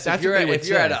if you're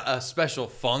say. at a special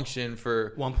function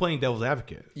for... Well, I'm playing devil's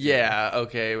advocate. Yeah,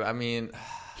 okay. I mean...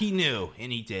 He knew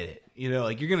and he did it. You're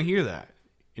going to hear that.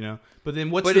 But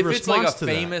then what's But the if it's like response a to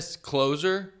that? famous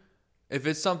closer, if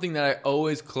it's something that I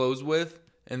always close with,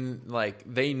 and like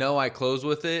they know I close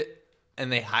with it,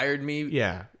 and they hired me,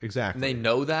 Yeah, exactly. and they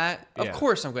know that, Yeah. of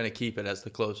course I'm going to keep it as the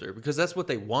closer because that's what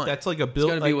they want. That's like a It's Bill.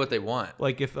 going to be what they want.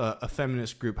 Like if a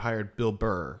feminist group hired Bill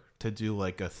Burr to do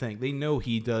like a thing, they know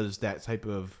he does that type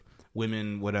of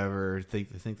women, whatever. They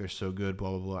think they're so good,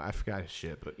 blah blah blah. I forgot his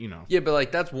shit, but Yeah, but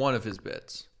like that's one of his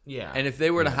bits. Yeah. And if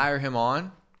they were to hire him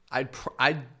on, I'd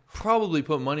probably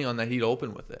put money on that he'd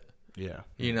open with it. Yeah.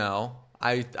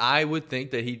 I would think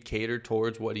that he'd cater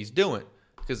towards what he's doing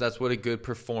because that's what a good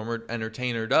performer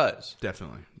entertainer does.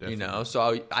 Definitely.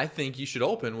 So I think you should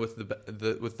open with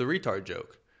the retard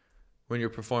joke when you're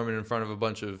performing in front of a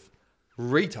bunch of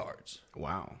retards.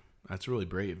 Wow. That's really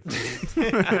brave.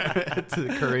 That's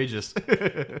courageous.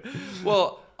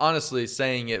 Well, honestly,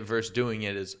 saying it versus doing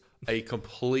it is a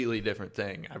completely different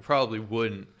thing. I probably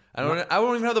wouldn't. I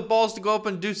don't even have the balls to go up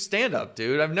and do stand up,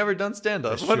 dude. I've never done stand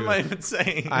up. That's What true. am I even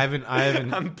saying? I haven't.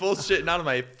 I'm bullshitting out of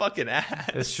my fucking ass.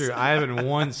 That's true. I haven't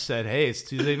once said, "Hey, it's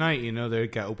Tuesday night. They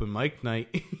got open mic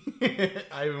night." I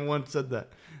haven't once said that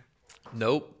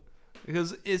Nope.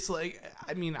 because it's like,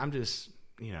 I'm just,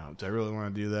 do I really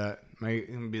want to do that? Am I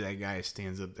gonna be that guy who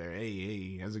stands up there?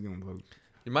 Hey, how's it going, folks?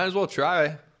 You might as well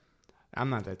try. I'm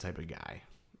not that type of guy.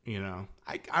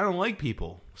 I don't like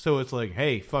people, so it's like,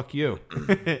 hey, fuck you.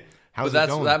 How's But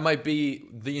it going? that might be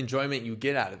the enjoyment you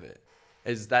get out of it.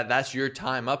 Is that's your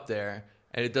time up there,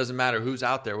 and it doesn't matter who's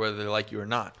out there, whether they like you or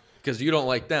not, because you don't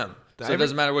like them. So it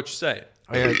doesn't matter what you say.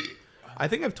 I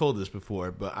think I've told this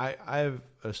before, but I have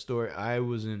a story. I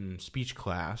was in speech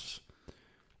class,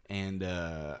 and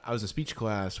I was in speech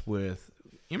class with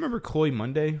You remember Chloe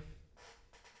Monday?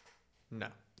 No.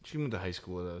 She went to high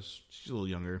school with us. She's a little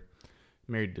younger.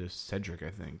 Married to Cedric, I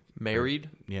think. Married?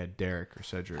 Yeah, Derek or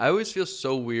Cedric. I always feel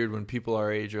so weird when people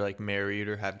our age are like married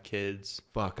or have kids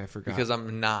Fuck, I forgot. because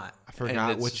I'm not. I forgot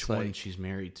And it's which just one like- she's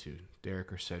married to.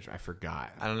 Derek or Cedric. I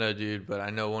forgot. I don't know, dude, but I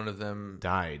know one of them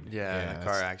Died. Yeah, in a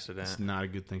car accident. It's not a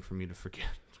good thing for me to forget.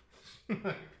 I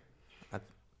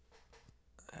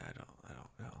don't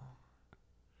know.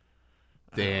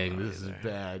 Dang, know this is either.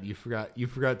 bad. You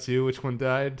forgot too which one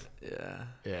died? Yeah.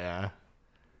 Yeah.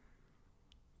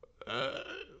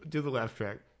 Do the laugh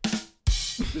track.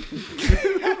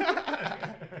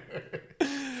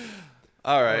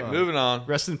 All right, moving on.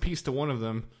 Rest in peace to one of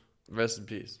them. Rest in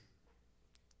peace.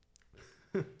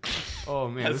 Oh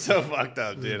man. That's this so fucked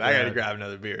up, dude. is I gotta bad. grab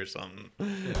another beer or something.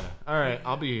 Yeah. All right,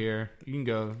 I'll be here. You can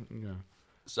go. You can go.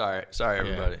 Sorry,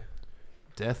 everybody.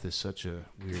 Death is such a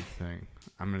weird thing.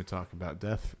 I'm going to talk about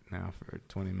death now for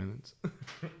 20 minutes.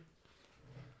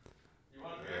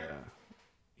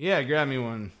 Yeah, grab me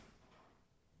one.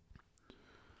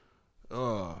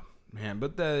 Oh, man.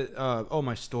 But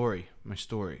my story.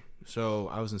 So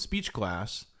I was in speech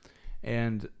class,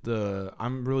 and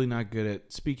I'm really not good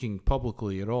at speaking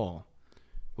publicly at all,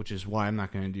 which is why I'm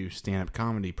not going to do stand-up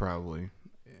comedy probably.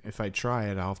 If I try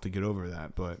it, I'll have to get over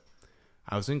that. But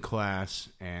I was in class,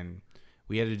 and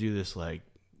we had to do this, like,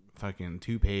 fucking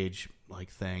 2-page, like,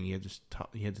 thing. You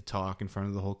had to talk in front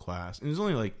of the whole class. And it was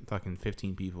only, like, fucking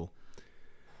 15 people.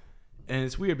 And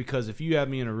it's weird because if you have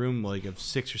me in a room, like, of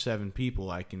 6 or 7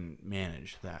 people, I can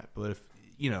manage that. But if,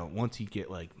 once you get,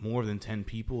 like, more than 10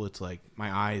 people, it's like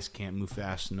my eyes can't move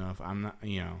fast enough. I'm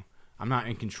not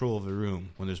in control of the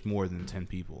room when there's more than 10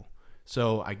 people.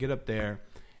 So I get up there,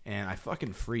 and I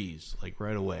fucking freeze, like,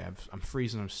 right away. I'm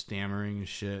freezing, I'm stammering and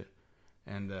shit.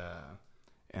 And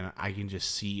I can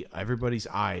just see everybody's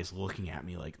eyes looking at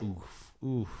me like,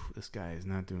 oof, this guy is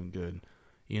not doing good.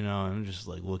 And I'm just,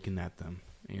 like, looking at them.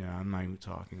 I'm not even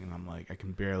talking, and I'm like, I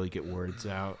can barely get words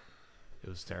out. It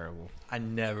was terrible. I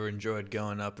never enjoyed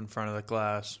going up in front of the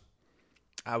class.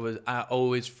 I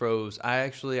always froze. I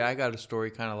got a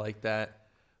story kind of like that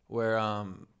where I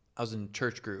was in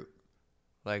church group,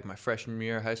 like my freshman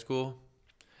year of high school,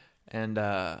 and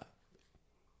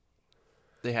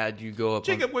they had you go up.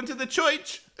 Jacob went to the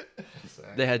church.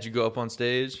 They had you go up on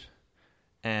stage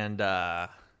and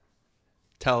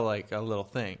tell, like, a little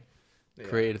thing.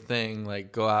 Create a thing,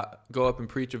 like go up and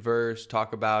preach a verse,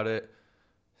 talk about it,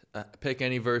 pick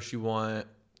any verse you want,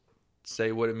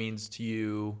 say what it means to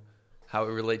you, how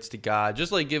it relates to God,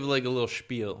 just like give like a little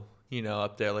spiel,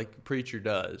 up there like a preacher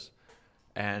does.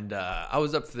 And I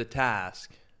was up for the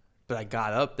task, but I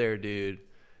got up there, dude,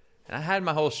 and I had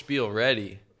my whole spiel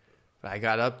ready, but I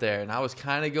got up there and I was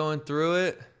kind of going through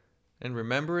it and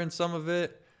remembering some of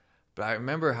it, but I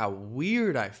remember how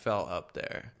weird I felt up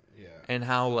there. Yeah. And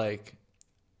how, like,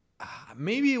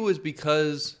 maybe it was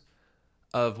because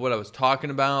of what I was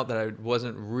talking about that I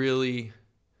wasn't really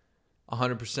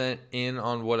 100% in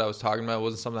on what I was talking about. It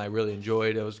wasn't something I really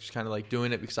enjoyed. I was just kind of like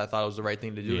doing it because I thought it was the right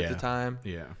thing to do at the time.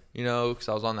 Yeah. Because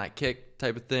I was on that kick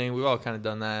type of thing. We've all kind of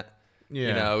done that.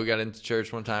 Yeah. We got into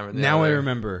church one time. Now I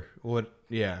remember what.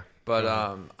 Yeah. But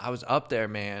I was up there,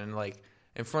 man, like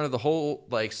in front of the whole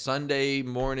like Sunday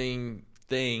morning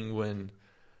thing when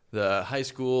the high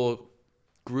school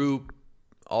group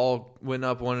all went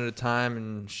up one at a time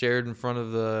and shared in front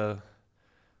of the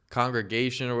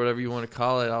congregation or whatever you want to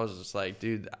call it. I was just like,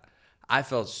 dude, I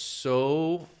felt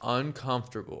so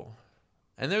uncomfortable.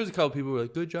 And there was a couple people who were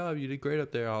like, good job, you did great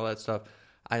up there, all that stuff.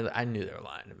 I knew they were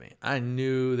lying to me. I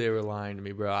knew they were lying to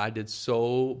me, bro. I did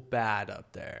so bad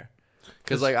up there.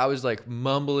 Because, like, I was, like,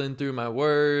 mumbling through my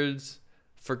words,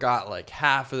 forgot, like,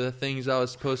 half of the things I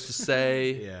was supposed to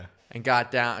say. Yeah. And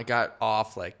I got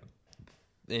off, like,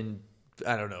 in,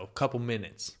 I don't know, a couple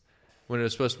minutes. When it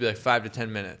was supposed to be, like, 5 to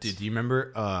 10 minutes. Dude, do you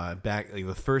remember back, like,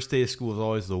 the first day of school was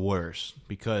always the worst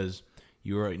because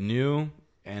you were new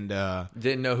and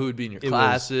didn't know who would be in your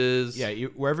classes.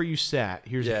 Wherever you sat,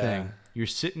 here's the Yeah. thing. You're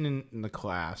sitting in the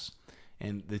class,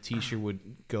 and the teacher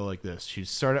would go like this. She'd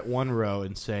start at one row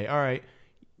and say, all right,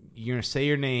 you're going to say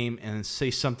your name and then say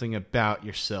something about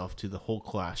yourself to the whole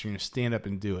class. You're going to stand up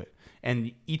and do it.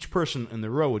 And each person in the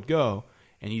row would go,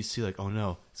 and you'd see like, oh,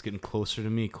 no, it's getting closer to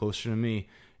me.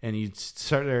 And you'd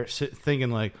start there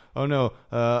thinking like, oh, no,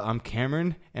 I'm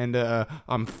Cameron, and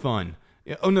I'm fun.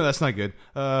 Yeah, oh, no, that's not good.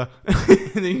 And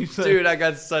then you say, Dude, I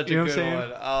got such You know a what good I'm one.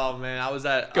 saying? Oh, man.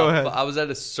 I was at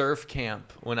a surf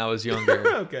camp when I was younger.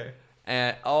 okay.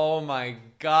 And, oh, my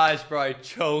gosh, bro. I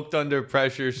choked under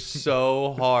pressure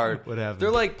so hard. What happened? They're,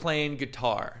 like, playing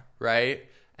guitar, right?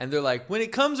 And they're like, when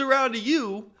it comes around to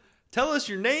you, Tell us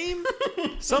your name,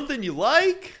 something you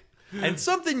like, and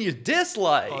something you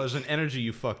dislike. Oh, there's an energy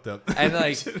you fucked up. And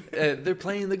like they're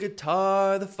playing the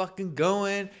guitar, the fucking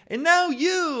going, and now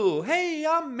you. Hey,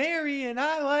 I'm Mary, and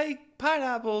I like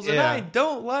pineapples, and Yeah. I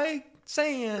don't like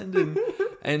sand.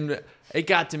 And it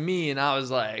got to me, and I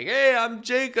was like, hey, I'm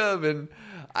Jacob, and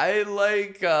I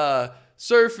like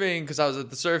surfing because I was at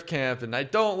the surf camp, and I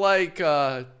don't like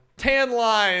tan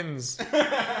lines.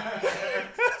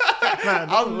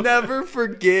 I'll never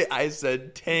forget I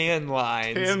said tan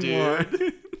lines,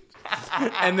 dude.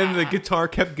 And then the guitar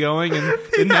kept going, and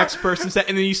the next person said,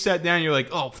 and then you sat down. And you're like,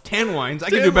 "Oh, tan lines! I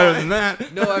can do better than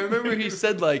that." No, I remember he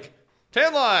said like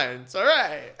tan lines. All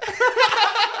right.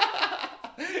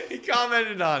 He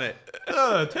commented on it,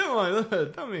 Tan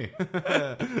lines, tell me.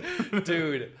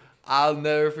 dude. I'll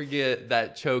never forget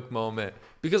that choke moment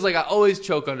because like I always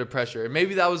choke under pressure, and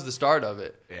maybe that was the start of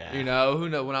it. Yeah. You know, who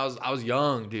knows? When I was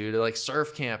young, dude, like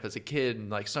surf camp as a kid and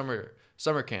like summer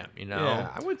camp. You know, Yeah,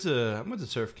 I went to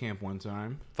surf camp one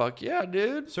time. fuck yeah,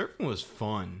 dude. Surfing was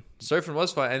fun. Surfing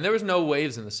was fun, and there was no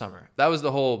waves in the summer. That was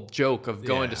the whole joke of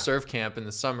going to Yeah. surf camp in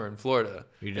the summer in Florida.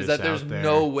 You're Is just that there's out there.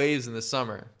 no waves in the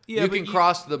summer. Yeah, you but can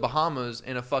cross to the Bahamas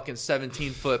in a fucking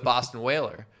 17-foot Boston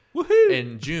whaler Woohoo!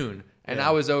 in June, and Yeah.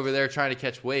 I was over there trying to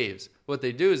catch waves. What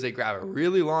they do is they grab a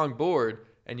really long board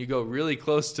and you go really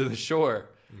close to the shore,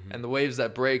 Mm-hmm. and the waves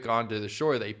that break onto the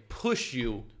shore, they push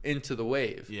you into the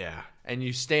wave. Yeah, And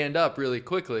you stand up really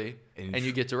quickly, And and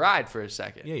you get to ride for a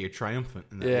second. yeah, you're triumphant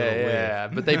in that Yeah, little wave. yeah,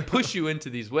 but they push you into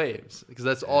these waves because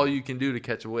that's all you can do to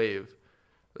catch a wave.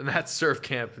 And that's surf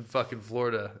camp in fucking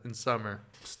Florida in summer.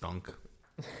 Stunk.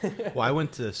 Well, I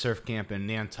went to surf camp in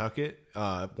Nantucket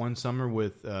one summer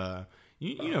with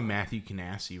you know Matthew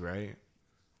Canassi, right?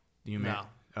 You No.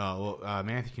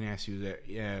 Matthew Canassi was there.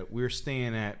 Yeah, we were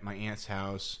staying at my aunt's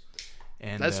house,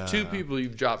 and That's two people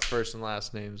you've dropped first and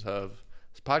last names of.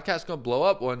 This podcast's gonna blow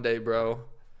up one day, bro.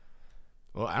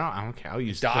 Well, I don't care. I'll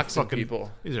use Doxing the fucking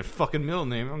people. These are fucking middle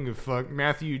name. I don't give a fuck.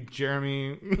 Matthew,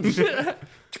 Jeremy.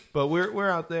 But we're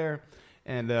out there,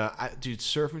 and dude,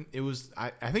 surfing. It was I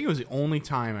think it was the only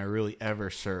time I really ever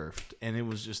surfed, and it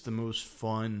was just the most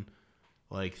fun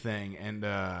like thing. And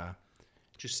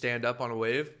Just stand up on a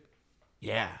wave.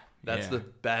 yeah, That's yeah. the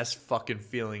best fucking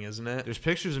feeling, isn't it? There's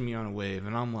pictures of me on a wave,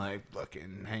 and I'm like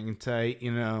fucking hanging tight,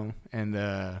 you know, and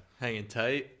Hanging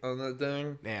tight on that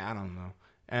thing. yeah, I don't know.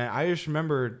 And I just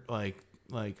remember like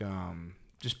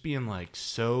just being like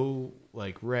so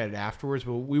like red afterwards.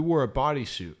 But we wore a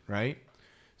bodysuit, right?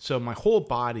 So my whole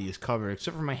body is covered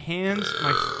except for my hands,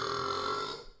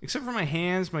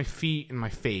 my feet, and my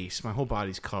face. My whole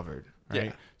body's covered, right?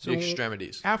 Yeah. So The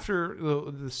extremities. after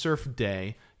the surf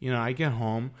day, you know, I get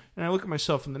home and I look at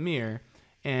myself in the mirror,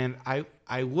 and I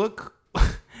look.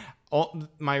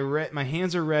 My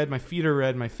hands are red, my feet are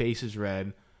red, my face is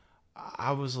red.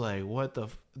 I was like, what the?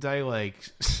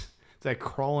 Did I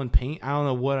crawl in paint? I don't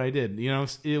know what I did. You know,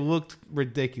 it looked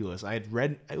ridiculous. It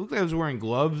looked like I was wearing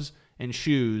gloves and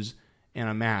shoes and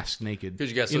a mask, naked. 'Cause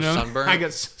you got so know? sunburned?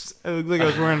 It looked like I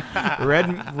was wearing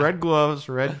red gloves,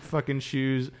 red fucking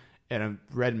shoes, and a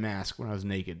red mask when I was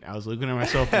naked. I was looking at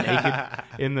myself naked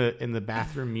in the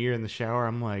bathroom mirror in the shower.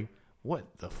 I'm like, what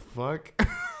the fuck?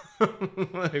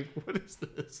 Like, what is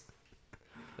this?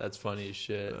 That's funny as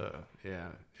shit. Yeah,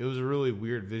 it was a really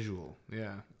weird visual.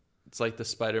 Yeah, It's like the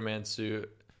Spider-Man suit.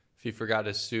 If he forgot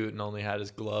his suit and only had his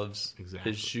gloves,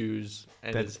 Exactly. his shoes,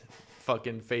 and That's- his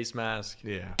fucking face mask.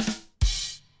 yeah.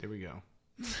 There we go.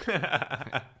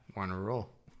 Want to roll?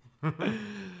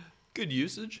 Good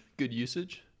usage. Good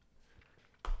usage.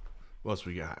 What else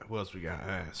we got?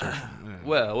 Surfing.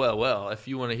 Well. If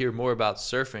you want to hear more about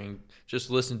surfing, just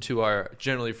listen to our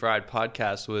Generally Fried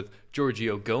podcast with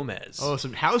Giorgio Gomez. Oh,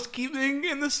 some housekeeping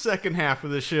in the second half of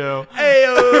the show.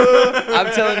 Heyo!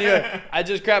 I'm telling you, I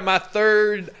just grabbed my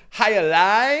third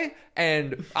highlight,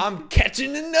 and I'm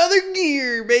catching another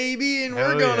gear, baby, and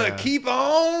we're Hell gonna yeah. keep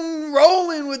on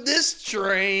rolling with this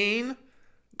train.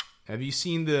 Have you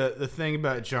seen the thing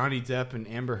about Johnny Depp and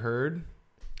Amber Heard?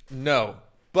 No,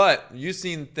 but you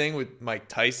seen the thing with Mike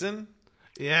Tyson?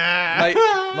 Yeah.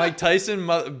 Mike Tyson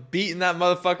beating that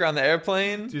motherfucker on the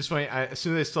airplane. Just funny. As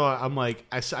soon as I saw it, I'm like,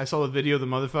 I saw the video of the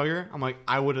motherfucker. I'm like,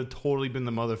 I would have totally been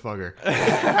the motherfucker.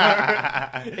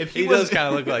 If He does wasn't- kind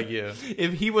of look like you.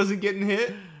 If he wasn't getting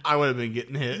hit, I would have been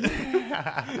getting hit.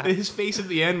 His face at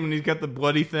the end when he's got the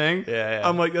bloody thing. Yeah.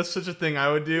 I'm like, that's such a thing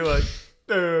I would do. Like,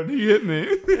 dude, he hit me.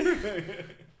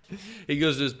 He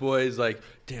goes to his boy, he's like,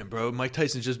 damn, bro, Mike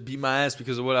Tyson just beat my ass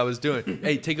because of what I was doing.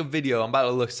 Hey, take a video. I'm about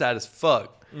to look sad as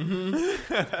fuck.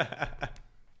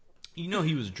 You know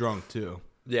he was drunk too.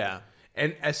 Yeah.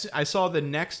 And as I saw the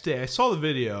next day, I saw the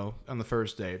video on the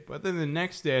first day, but then the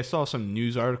next day I saw some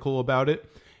news article about it,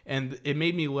 and it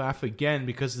made me laugh again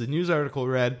because the news article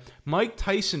read, Mike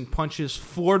Tyson punches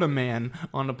Florida man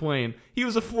on a plane. He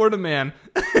was a Florida man.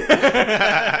 Of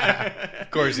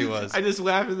course he was. I just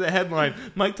laughed at the headline,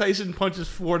 Mike Tyson punches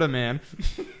Florida man.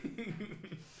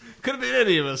 Could have been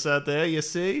any of us out there, you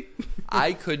see?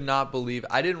 I could not believe.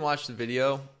 I didn't watch the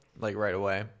video like right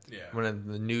away. Yeah. When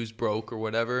the news broke or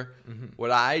whatever. Mm-hmm. What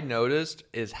I noticed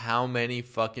is how many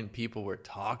fucking people were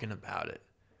talking about it.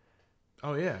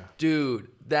 Oh, yeah. Dude,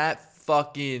 that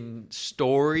fucking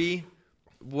story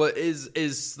what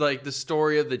is like the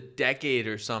story of the decade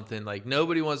or something. Like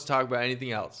nobody wants to talk about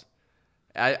anything else.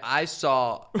 I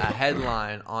saw a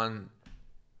headline on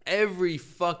every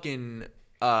fucking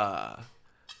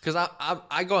because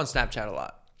I go on Snapchat a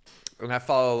lot and I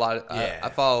follow a lot of I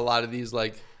follow a lot of these,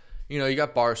 like, you know, you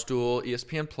got Barstool,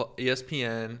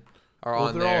 ESPN are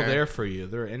on there. They're all there for you.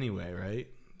 They're anyway, right?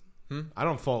 I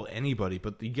don't follow anybody,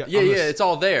 but you got it's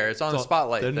all there. It's on the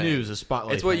spotlight. The thing. news, the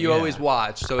spotlight. It's what thing, you always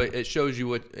watch, so it shows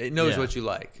you it knows what you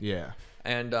like. Yeah,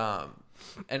 and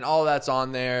all that's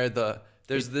on there.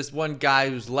 There's this one guy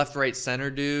who's left, right, center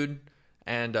dude,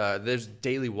 and there's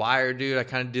Daily Wire dude. I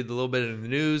kind of did a little bit of the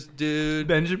news dude.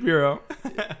 Ben Shapiro.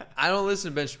 I don't listen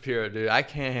to Ben Shapiro, dude. I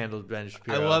can't handle Ben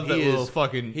Shapiro. I love that little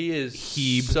fucking. He is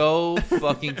Hebe. so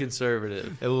fucking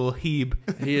conservative. A little Hebe.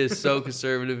 He is so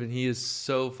conservative, and he is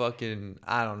so fucking.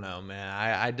 I don't know, man.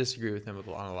 I disagree with him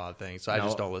on a lot of things, so I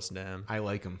just don't listen to him. I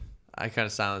like him. I kind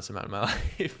of silence him out of my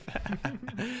life.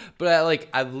 But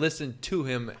I've listened to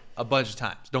him a bunch of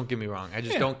times. Don't get me wrong. I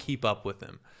just don't keep up with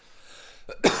him.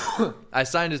 I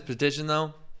signed his petition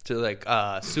though to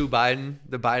sue Biden,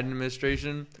 the Biden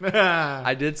administration.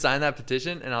 I did sign that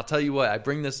petition, and I'll tell you what, I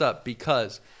bring this up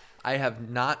because I have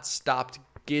not stopped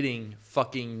getting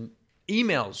fucking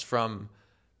emails from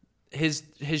his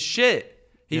shit.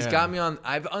 He's got me on.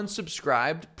 I've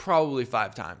unsubscribed probably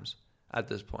 5 times at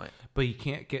this point. But you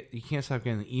can't stop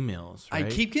getting the emails, right? I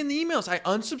keep getting the emails. I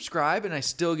unsubscribe and I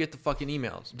still get the fucking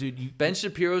emails. Dude, Ben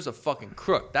Shapiro's a fucking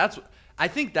crook. I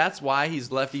think that's why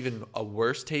he's left even a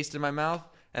worse taste in my mouth,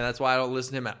 and that's why I don't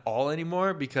listen to him at all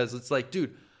anymore, because it's like,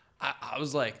 dude, I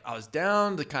was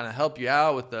down to kind of help you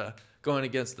out with the going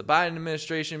against the Biden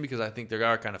administration because I think they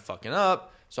are kind of fucking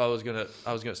up. So I was gonna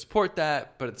support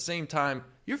that, but at the same time,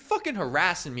 you're fucking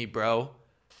harassing me, bro.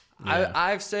 Yeah.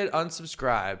 I've said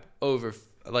unsubscribe over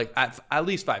at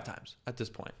least 5 times at this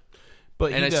point.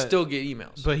 But I still get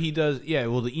emails. But he does, yeah.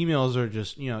 Well, the emails are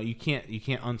just, you know, you can't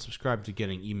unsubscribe to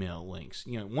getting email links.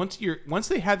 You know, once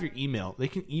they have your email, they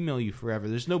can email you forever.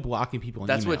 There's no blocking people.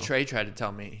 That's what Trey tried to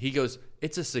tell me. He goes,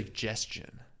 "It's a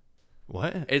suggestion."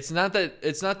 What? It's not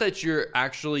that you're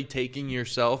actually taking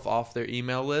yourself off their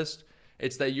email list.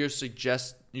 It's that you're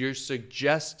suggesting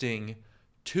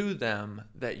to them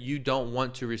that you don't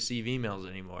want to receive emails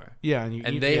anymore. Yeah,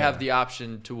 and they have the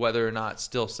option to whether or not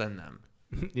still send them.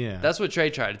 Yeah, that's what Trey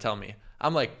tried to tell me.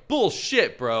 I'm like,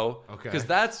 bullshit, bro. Okay, because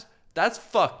that's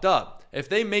fucked up. If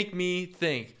they make me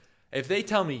think, if they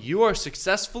tell me you are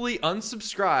successfully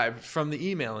unsubscribed from the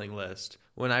emailing list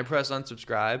when I press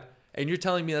unsubscribe, and you're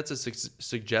telling me that's a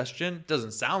suggestion,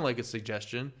 doesn't sound like a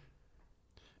suggestion.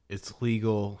 It's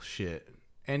legal shit.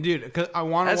 And dude, cause I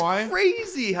want to why? That's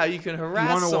crazy how you can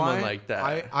harass someone like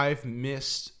that. I've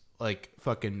missed like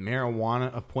fucking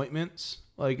marijuana appointments.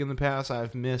 Like in the past,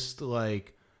 I've missed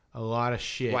like a lot of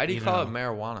shit. Why do you call it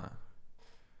marijuana?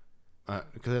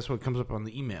 Because that's what comes up on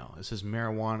the email. It says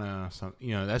marijuana.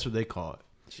 You know, that's what they call it.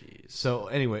 Jeez. So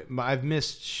anyway, I've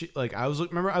missed shit. Like I was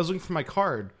looking for my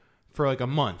card for like a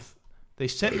month. They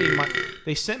sent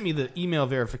me the email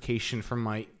verification from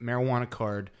my marijuana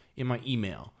card in my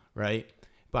email, right?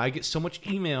 But I get so much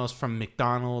emails from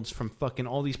McDonald's, from fucking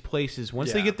all these places.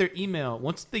 Once they get your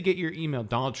email,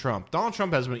 Donald Trump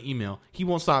has my email. He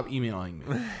won't stop emailing me.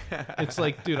 It's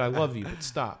like, dude, I love you, but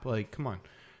stop. Like, come on.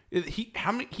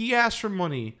 He asks for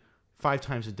money 5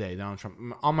 times a day, Donald Trump,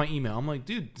 on my email. I'm like,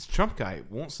 dude, this Trump guy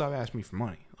won't stop asking me for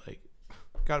money. Like,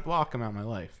 gotta block him out of my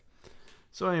life.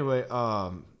 So anyway,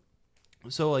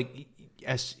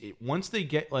 once they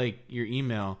get like your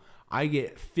email, I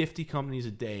get 50 companies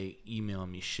a day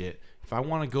emailing me shit. If I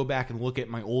want to go back and look at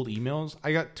my old emails,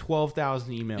 I got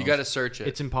 12,000 emails. You got to search it.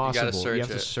 It's impossible. You have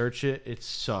to search it. It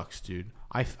sucks, dude.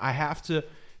 I have to.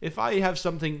 If I have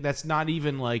something that's not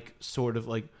even like sort of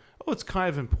like, oh, it's kind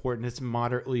of important, it's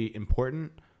moderately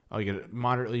important, I'll get a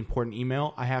moderately important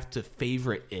email, I have to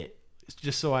favorite it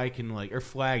just so I can like, or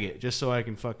flag it just so I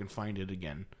can fucking find it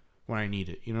again when I need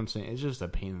it. You know what I'm saying? It's just a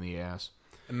pain in the ass.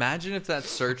 Imagine if that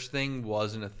search thing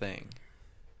wasn't a thing.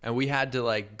 and we had to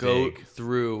like go Dig.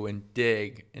 through and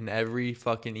dig in every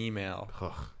fucking email.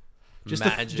 Ugh.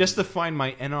 Imagine. Just to find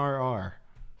my NRR.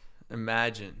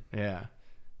 Imagine. Yeah.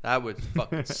 That would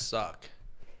fucking suck.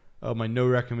 Oh, my no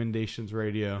recommendations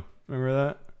radio. Remember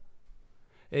that?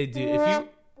 Hey, dude, if you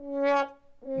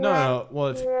no, well,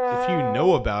 if you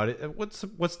know about it, what's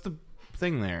the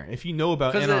thing there? If you know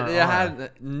about Because NRR, it had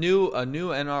a new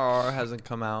NRR hasn't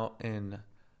come out in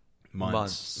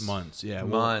months, yeah,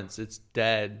 months. It's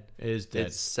dead. It is dead.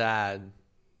 It's sad.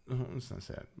 It's not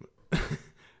sad.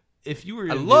 If you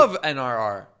were, I love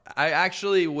NRR. I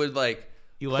actually would like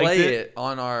You liked play it? it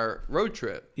on our road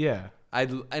trip. yeah, I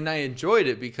enjoyed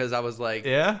it because I was like,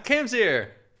 Yeah? Cam's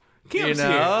here. Cam's you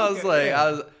know, here. I was Okay, like,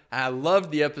 yeah. I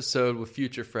loved the episode with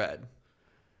Future Fred.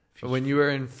 When you were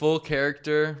in full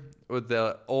character with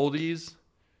the oldies,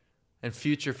 and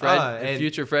Future Fred, and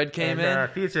Future Fred came in.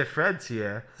 Future Fred's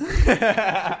here.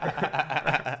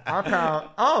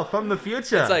 From the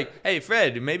future. It's like, hey,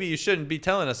 Fred, maybe you shouldn't be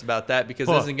telling us about that because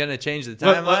Well, this isn't going to change the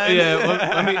timeline.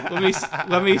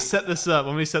 let me set this up.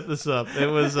 It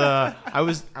was I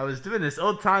was doing this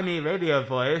old timey radio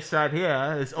voice right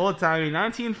here. This old timey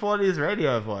 1940s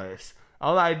radio voice.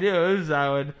 All I do is I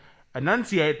would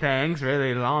enunciate things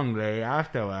really longly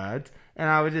afterwards, and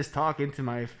I would just talk into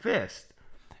my fist.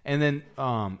 And then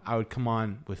I would come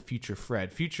on with Future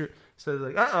Fred. So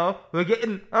like, we're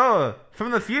getting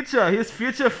from the future. Here's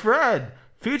Future Fred.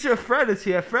 Future Fred is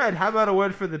here. Fred, how about a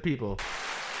word for the people?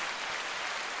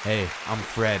 Hey, I'm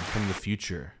Fred from the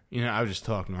future. You know, I would just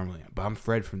talk normally, but I'm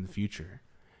Fred from the future,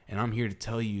 and I'm here to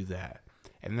tell you that.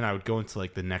 And then I would go into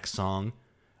like the next song.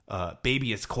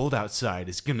 Baby It's Cold Outside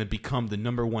is going to become the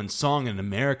 #1 song in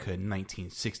America in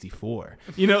 1964.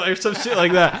 You know, or some shit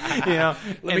like that. You know,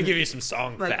 Let me give you some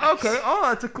song like, facts. okay,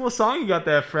 that's a cool song you got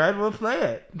there, Fred. We'll play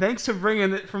it. Thanks for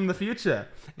bringing it from the future.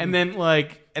 And then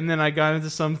I got into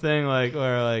something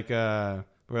Fred.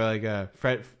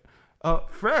 Oh,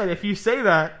 Fred, if you say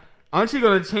that, aren't you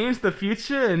going to change the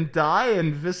future and die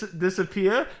and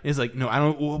disappear? And he's like, no, I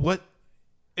don't. What?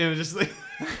 It was just like.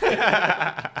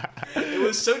 It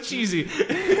was so cheesy.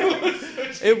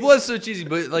 It was so cheesy,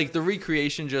 but like the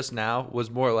recreation just now was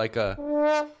more like a.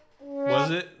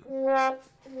 Was it? What?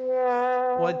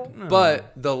 No.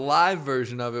 But the live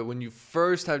version of it, when you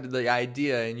first had the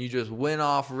idea and you just went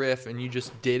off riff and you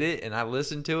just did it, and I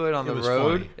listened to it on the was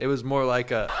road, funny. it was more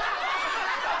like a.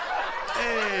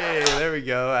 Hey, there we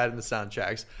go. Adding the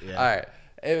soundtracks. Yeah. All right,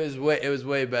 it was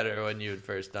way better when you had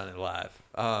first done it live.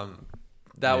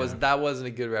 That wasn't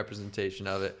a good representation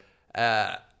of it.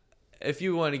 If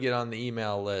you want to get on the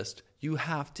email list, you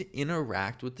have to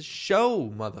interact with the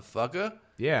show, motherfucker.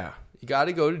 Yeah. You got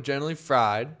to go to Generally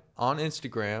Fried on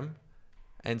Instagram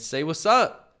and say what's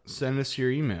up. Send us your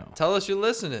email. Tell us you're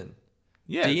listening.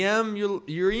 Yeah. DM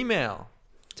your email.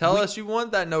 Tell us you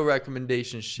want that no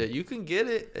recommendation shit. You can get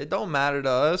it. It don't matter to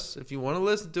us. If you want to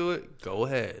listen to it, go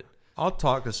ahead. I'll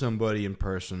talk to somebody in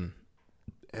person,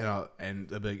 and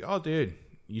they'll be like, "Oh, dude,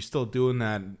 you still doing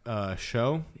that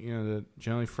show? You know, the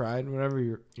Generally Fried, whatever.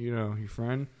 Your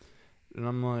friend." And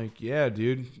I'm like, "Yeah,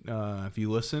 dude. If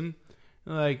you listen."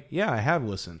 They're like, "Yeah, I have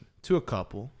listened to a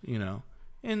couple, you know."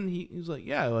 And he's like,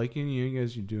 "Yeah, like you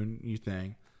guys are doing your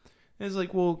thing." And it's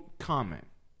like, "Well, comment.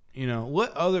 You know,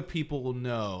 let other people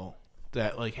know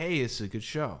that, like, hey, it's a good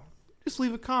show. Just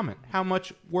leave a comment. How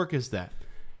much work is that?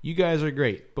 You guys are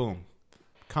great. Boom.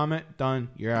 Comment, done.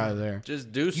 You're out of there.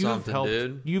 Just do something,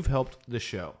 dude. You've helped the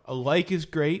show. A like is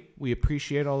great. We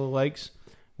appreciate all the likes.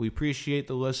 We appreciate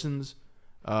the listens.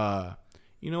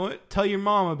 You know what? Tell your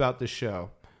mom about the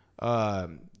show.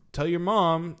 Tell your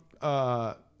mom.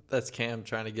 That's Cam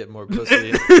trying to get more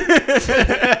pussy.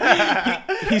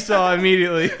 He saw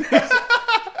immediately.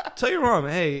 Tell your mom,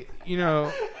 hey, you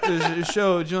know, there's a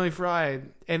show, Generally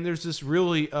Fried, and there's this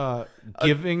really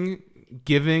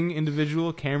giving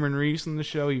individual, Cameron Reese, in the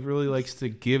show. He really likes to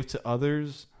give to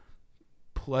others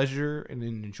pleasure and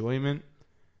enjoyment,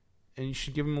 and you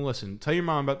should give him a listen. Tell your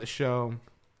mom about the show.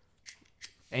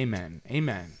 Amen.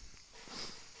 Amen.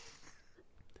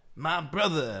 My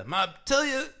brother,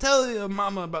 tell your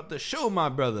mama about the show, my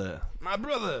brother.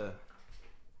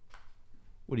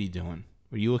 What are you doing?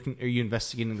 Are you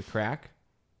investigating the crack?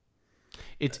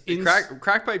 It's in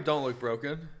Crack pipe don't look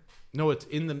broken. No, it's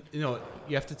in the. You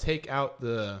have to take out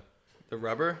the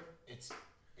rubber. It's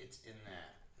in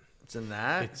that. It's in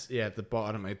that. It's at the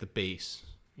bottom, at the base.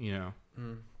 You know.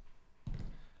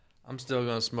 I'm still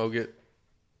gonna smoke it.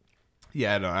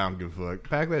 Yeah, no, I don't give a fuck.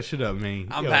 Pack that shit up, man.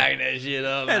 I'm packing that shit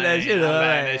up, man. That shit up,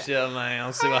 man. That shit up, man.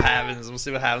 I'll see what happens.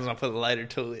 I'll put a lighter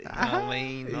to it. You know what I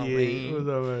mean? You know what I mean? What's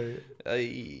up, man?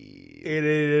 Hey.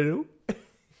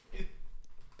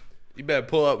 You better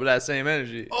pull up with that same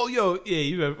energy. Oh, yo, yeah,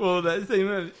 you better pull that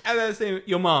same,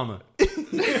 your mama.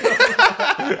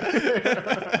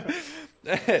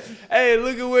 Hey,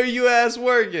 look at where you ass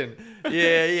working.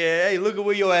 Yeah. Hey, look at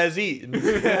where your ass eating.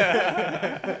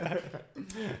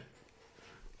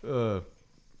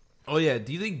 Oh yeah.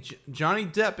 Do you think Johnny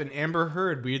Depp and Amber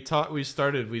Heard? We didn't really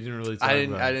talk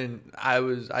about it.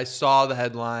 I saw the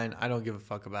headline. I don't give a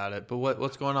fuck about it. But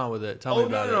what's going on with it? Tell me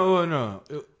about it. No.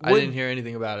 I didn't hear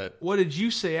anything about it. What did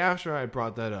you say after I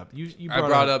brought that up? I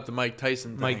brought up the Mike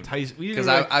Tyson thing. Mike Tyson. Because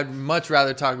I'd much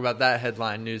rather talk about that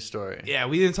headline news story. Yeah,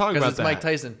 we didn't talk about that. Because it's Mike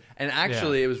Tyson. And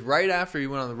actually, It was right after he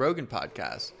went on the Rogan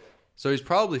podcast. So he's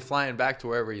probably flying back to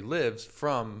wherever he lives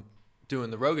from doing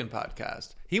the Rogan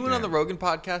podcast. He went on the Rogan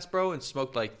podcast, bro, and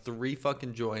smoked like 3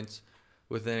 fucking joints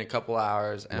within a couple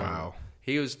hours. And wow.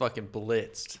 He was fucking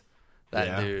blitzed.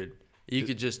 That dude. You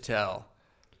could just tell.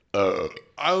 I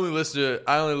only listened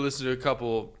to a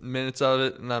couple minutes of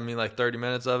it, and I mean like 30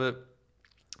 minutes of it.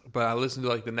 But I listened to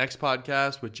like the next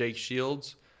podcast with Jake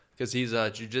Shields, because he's a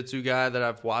jiu-jitsu guy that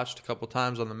I've watched a couple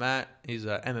times on the mat. He's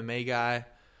an MMA guy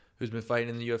who's been fighting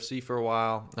in the UFC for a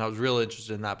while. And I was real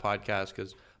interested in that podcast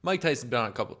because Mike Tyson's been on it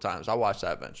a couple times. I watched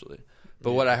that eventually.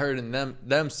 But what I heard in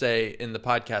them say in the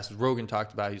podcast, Rogan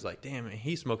talked about, he's like, damn, man,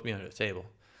 he smoked me under the table.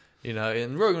 You know,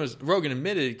 and Rogan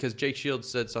admitted, because Jake Shields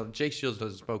said something. Jake Shields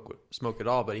doesn't smoke at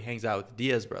all, but he hangs out with the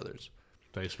Diaz brothers.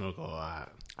 They smoke a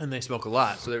lot. And they smoke a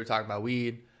lot. So they were talking about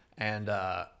weed. And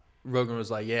Rogan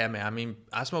was like, yeah, man, I mean,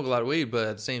 I smoke a lot of weed, but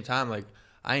at the same time, like,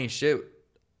 I ain't shit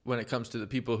when it comes to the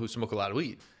people who smoke a lot of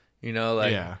weed. You know,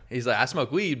 like, he's like, I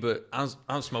smoke weed, but I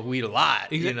don't smoke weed a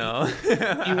lot, you know?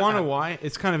 You want to know why?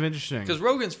 It's kind of interesting. Because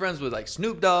Rogan's friends with, like,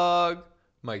 Snoop Dogg,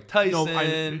 Mike Tyson.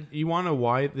 No, you want to know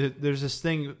why? There's this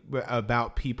thing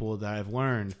about people that I've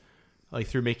learned, like,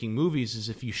 through making movies, is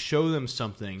if you show them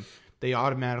something, they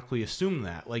automatically assume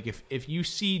that. Like, if you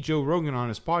see Joe Rogan on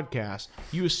his podcast,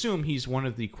 you assume he's one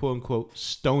of the quote-unquote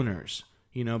stoners.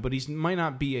 You know, but he might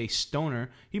not be a stoner.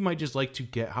 He might just like to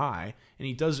get high, and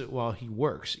he does it while he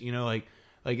works. You know, like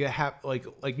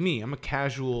me. I'm a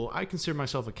casual. I consider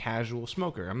myself a casual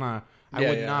smoker. I'm not. I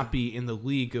would not be in the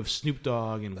league of Snoop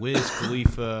Dogg and Wiz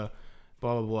Khalifa,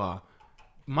 blah blah blah.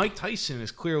 Mike Tyson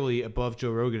is clearly above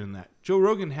Joe Rogan in that. Joe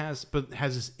Rogan has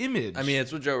this image. I mean,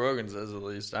 it's what Joe Rogan says, at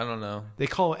least. I don't know. They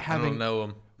call it having. I don't know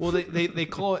him. Well, they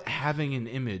call it having an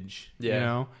image, you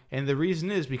know? And the reason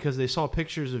is because they saw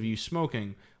pictures of you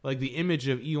smoking. Like, the image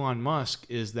of Elon Musk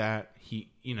is that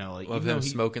he, you know, like... Of him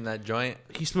smoking that joint?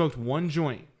 He smoked one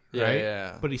joint, right?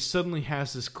 Yeah. But he suddenly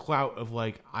has this clout of,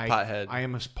 like, Pothead. I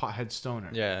am a pothead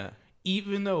stoner. Yeah.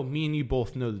 Even though me and you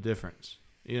both know the difference,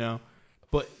 you know?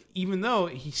 But even though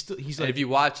he's like... If you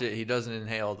watch it, he doesn't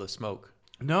inhale the smoke.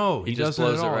 No, he just doesn't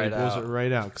blows at all. it right He blows out. it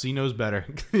right out because he knows better.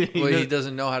 He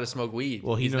doesn't know how to smoke weed.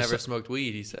 Well, he's never smoked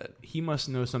weed, he said. He must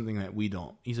know something that we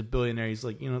don't. He's a billionaire. He's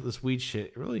like, you know, this weed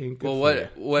shit really ain't good Well, for you.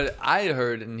 what I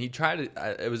heard, and he tried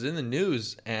to, it was in the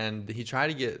news, and they tried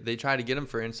to get him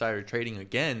for insider trading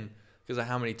again because of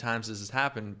how many times this has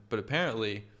happened. But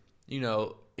apparently, you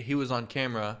know, he was on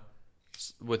camera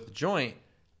with the joint,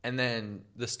 and then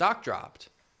the stock dropped.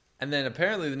 And then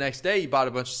apparently the next day he bought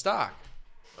a bunch of stock.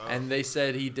 And they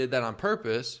said he did that on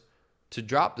purpose to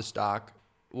drop the stock.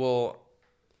 Well,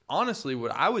 honestly, what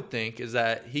I would think is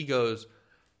that he goes,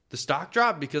 the stock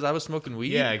dropped because I was smoking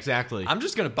weed? Yeah, exactly. I'm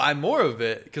just going to buy more of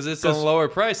it because it's on a lower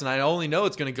price, and I only know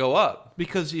it's going to go up.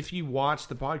 Because if you watch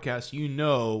the podcast, you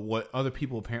know what other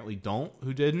people apparently don't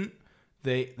who didn't.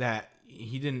 That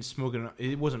he didn't smoke it.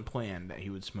 It wasn't planned that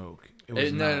he would smoke.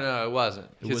 No, it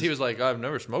wasn't. Because he was like, I've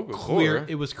never smoked before.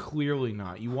 It was clearly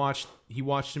not. He watched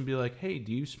him be like, hey,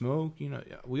 do you smoke? You know,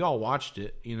 we all watched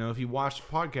it. You know, if you watched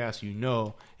the podcast, you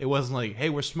know. It wasn't like, hey,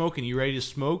 we're smoking. You ready to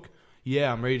smoke?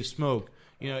 Yeah, I'm ready to smoke.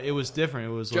 You know, it was different.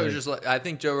 It was I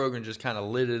think Joe Rogan just kind of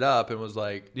lit it up and was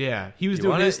like, yeah, he was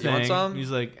doing his thing. You want some?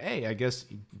 He's like, hey, I guess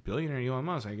billionaire Elon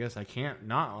Musk, I guess I can't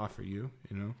not offer you,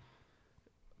 you know.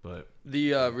 But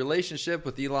the relationship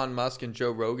with Elon Musk and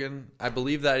Joe Rogan, I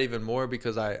believe that even more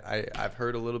because I've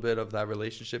heard a little bit of that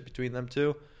relationship between them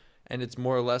two, and it's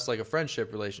more or less like a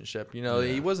friendship relationship. You know,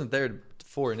 he wasn't there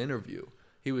for an interview.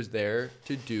 He was there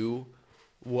to do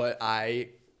what I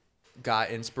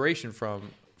got inspiration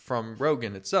from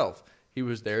Rogan itself. He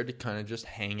was there to kind of just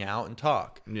hang out and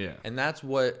talk. Yeah. And that's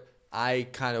what I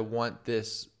kind of want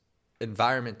this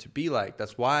environment to be like.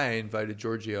 That's why I invited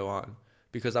Giorgio on.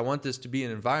 Because I want this to be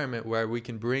an environment where we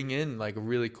can bring in like a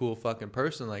really cool fucking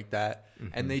person like that,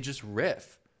 and they just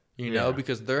riff, you know,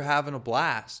 because they're having a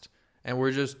blast and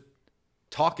we're just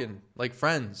talking like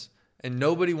friends, and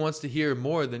nobody wants to hear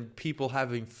more than people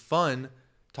having fun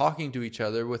talking to each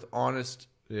other with honest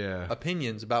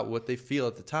opinions about what they feel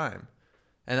at the time.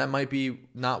 And that might be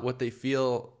not what they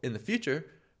feel in the future,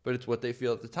 but it's what they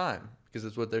feel at the time because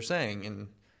it's what they're saying in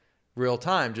real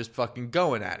time, just fucking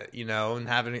going at it, and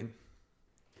having it.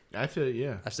 I feel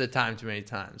yeah. I've said time too many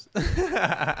times.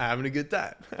 Having a good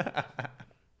time.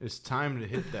 It's time to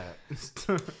hit that.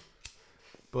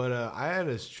 But I had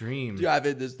this dream. Dude, I've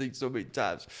hit this thing so many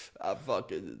times. I'm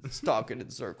fucking stalking in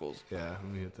circles. Yeah, let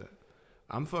me hit that.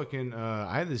 I'm fucking.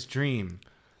 I had this dream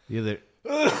the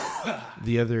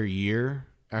other year.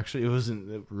 Actually, it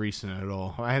wasn't recent at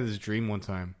all. I had this dream one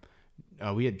time.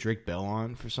 We had Drake Bell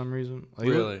on for some reason. Like,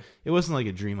 really? It wasn't like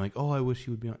a dream. Like, oh, I wish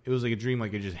he would be on. It was like a dream.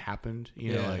 Like it just happened.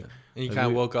 You know, like. And you like kind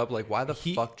of woke up like, why the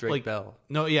fuck Drake Bell?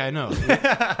 No, yeah, I know.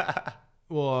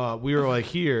 Well, we were like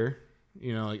here.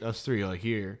 Like us three, like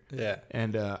here. Yeah.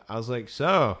 And I was like,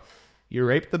 so, you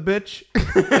raped the bitch?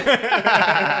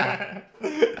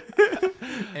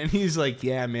 And he's like,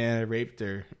 yeah, man, I raped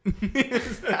her.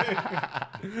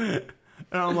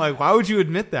 And I'm like, why would you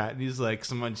admit that? And he's like,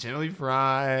 someone gently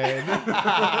fried.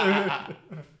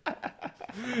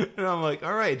 And I'm like,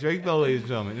 all right, Drake Bell, ladies and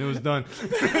gentlemen. And it was done.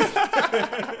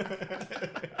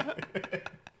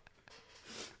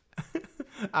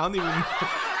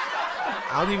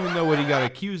 I don't even know what he got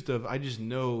accused of. I just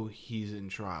know he's in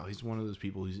trial. He's one of those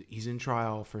people. He's in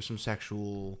trial for some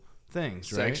sexual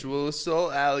things, right? Sexual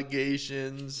assault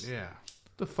allegations. Yeah.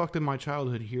 What the fuck did my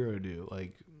childhood hero do?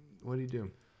 Like, what did he do?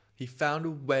 He found a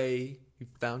way. He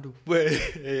found a way.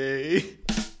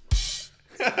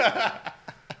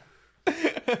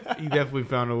 He definitely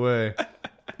found a way.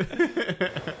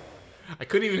 I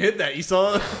couldn't even hit that. You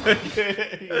saw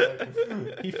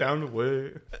it? He found a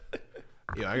way.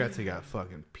 Yeah, I gotta take out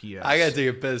fucking PS. I gotta take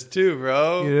a piss too,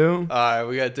 bro. You know? All right,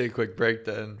 we gotta take a quick break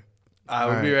then.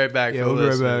 We'll be right back. Yeah, for we'll be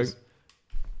right listeners.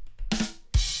 back.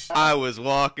 I was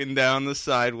walking down the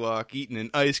sidewalk eating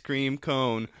an ice cream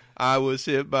cone. I was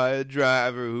hit by a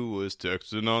driver who was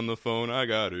texting on the phone. I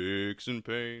got aches and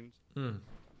pains.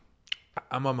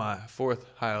 I'm on my fourth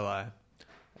high lie,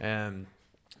 and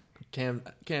Cam,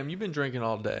 you've been drinking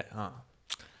all day, huh?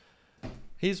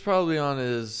 He's probably on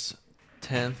his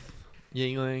 10th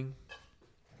Yingling.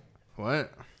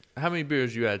 What? How many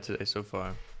beers you had today so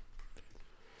far?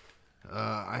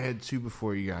 I had 2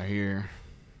 before you got here,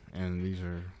 and these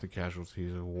are the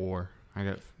casualties of war. I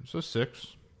got 6.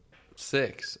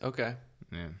 6. Okay.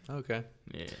 Yeah. Okay.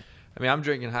 Yeah. I mean, I'm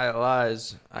drinking High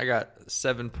Lies. I got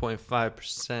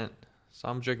 7.5%. So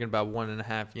I'm drinking about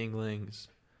 1.5 Yinglings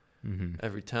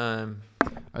every time.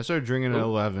 I started drinking at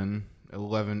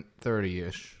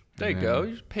 11:30ish. There you go.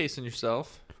 You're pacing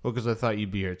yourself. Well, because I thought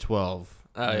you'd be here at 12.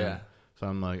 Oh, yeah. So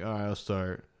I'm like, all right, I'll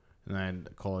start. And I had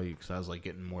to call you because I was like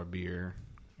getting more beer.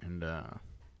 And,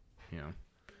 Yeah,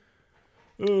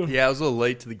 I was a little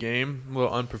late to the game. A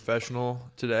little unprofessional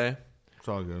today. it's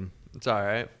all good. It's all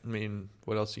right. I mean,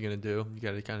 what else are you going to do? You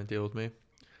got to kind of deal with me.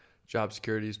 Job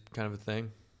security is kind of a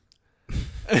thing.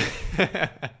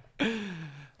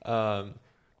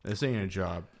 This ain't a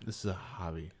job. This is a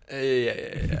hobby.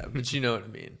 Yeah. But you know what I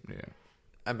mean. Yeah.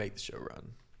 I make the show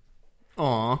run.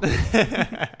 Aw.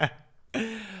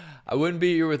 I wouldn't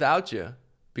be here without you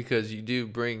because you do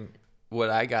bring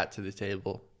what I got to the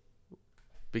table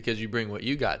because you bring what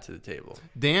you got to the table.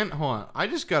 Dan, hold on. I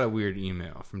just got a weird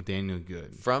email from Daniel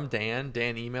Good. From Dan.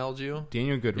 Dan emailed you.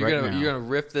 Daniel Good You're now. You're going to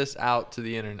riff this out to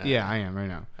the internet. Yeah, I am right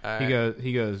now. All He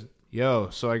right. goes, yo,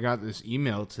 so I got this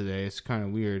email today. It's kind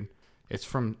of weird. It's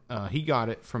from, he got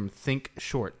it from Think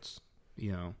Shorts,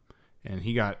 and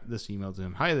he got this email to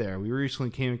him. Hi there. We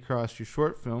recently came across your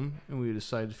short film, and we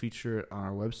decided to feature it on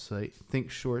our website.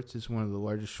 Think Shorts is one of the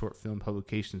largest short film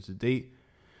publications to date.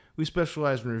 We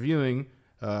specialize in reviewing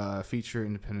feature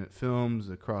independent films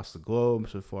across the globe.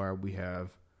 So far, we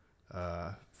have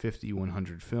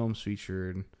 100 films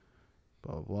featured,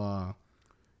 blah, blah,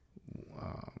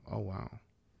 blah. Oh, wow.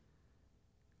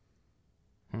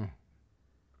 Huh.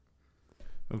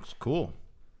 Looks cool.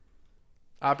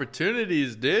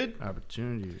 Opportunities, dude.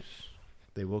 Opportunities.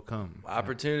 They will come.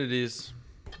 Opportunities.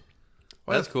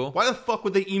 Why That's the- cool. Why the fuck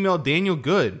would they email Daniel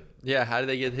Good? Yeah, how did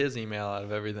they get his email out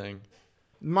of everything?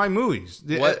 My movies.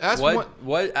 What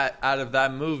out of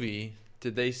that movie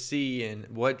did they see and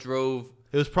what drove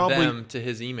It was probably them to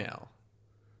his email?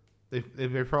 they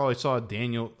probably saw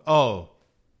Daniel. Oh,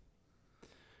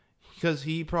 because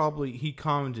he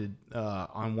commented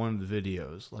on one of the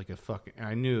videos like a fucking.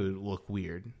 I knew it would look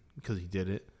weird because he did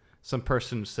it. Some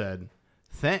person said,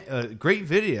 "Great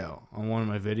video" on one of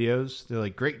my videos. They're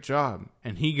like, "Great job,"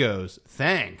 and he goes,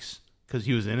 "Thanks," because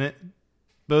he was in it.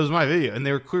 But it was my video, and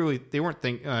they weren't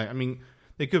thinking. I mean,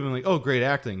 they could have been like, "Oh, great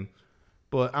acting,"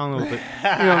 But I don't know what the, you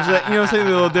know what I'm saying? You know what I'm saying?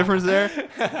 The little difference there?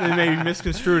 They maybe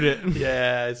misconstrued it.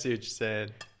 Yeah, I see what you're saying.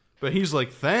 But he's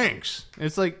like, thanks. And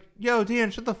it's like, yo, Dan,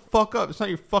 shut the fuck up. It's not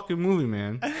your fucking movie,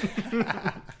 man.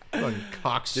 Fucking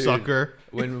cocksucker.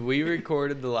 When we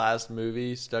recorded the last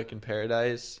movie, Stuck in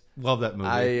Paradise, Love that movie.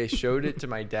 I showed it to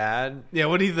my dad. Yeah,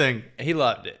 what do you think? He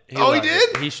loved it. He loved did?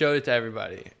 it. He showed it to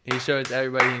everybody. He showed it to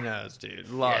everybody he knows, dude.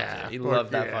 Loved Yeah, it. He fuck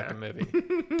loved that yeah. fucking movie.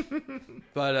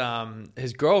 But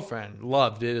his girlfriend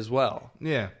loved it as well.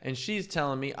 Yeah. And she's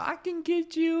telling me, I can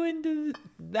get you into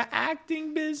the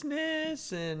acting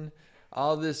business and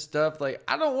all this stuff. Like,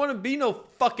 I don't want to be no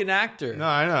fucking actor. No,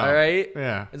 I know. All right?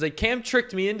 Yeah. It's like, Cam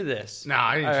tricked me into this. No,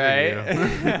 I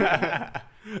didn't trick you.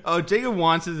 Oh, Jacob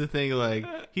wants it to think like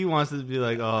he wants it to be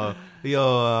like, oh,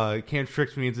 yo, Cam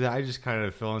tricked me into that. I just kind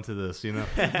of fell into this, you know.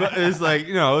 But it's like,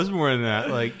 you know, it was more than that.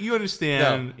 Like, you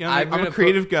understand? No, you know, I'm I'm a gonna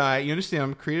creative guy. You understand?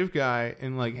 I'm a creative guy,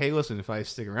 and like, hey, listen, if I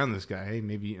stick around this guy, hey,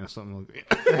 maybe you know something. Will...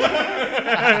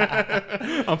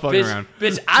 I'm fucking around.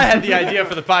 Bitch, I had the idea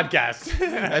for the podcast.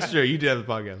 That's true. You did have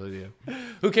the podcast idea.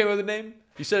 Who came up with the name?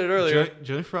 You said it earlier.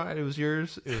 Johnny Fried, it was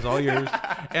yours. It was all yours.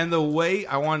 And the way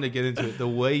I wanted to get into it, the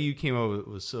way you came up with it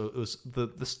was so. It was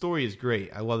the story is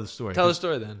great. I love the story. Tell the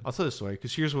story then. I'll tell the story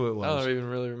because here's what it was. I don't even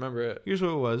really remember it. Here's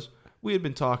what it was. We had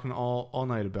been talking all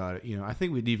night about it. You know, I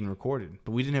think we'd even recorded,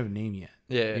 but we didn't have a name yet.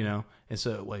 Yeah. You know, and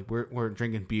so like we're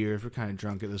drinking beers. We're kind of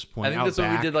drunk at this point. I think out that's when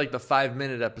back. we did like the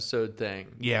 5-minute episode thing.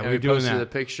 Yeah, and we were we doing posted that. a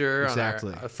picture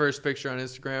Exactly. on our first picture on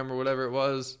Instagram or whatever it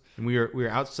was. And we were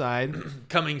outside.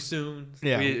 Coming soon.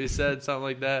 Yeah. We said something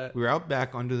like that. We were out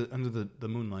back under the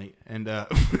moonlight and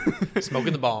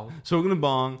Smoking the bong. smoking the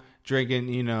bong, drinking,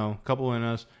 you know, a couple in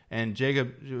us. And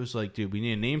Jacob was like, dude, we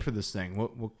need a name for this thing.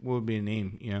 What would be a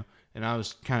name, you know? And I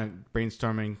was kind of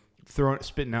brainstorming,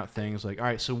 spitting out things like, all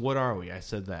right, so what are we? I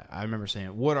said that. I remember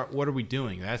saying, what are we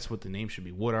doing? That's what the name should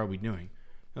be. What are we doing?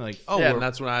 And like, oh, Yeah, and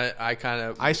that's when I kind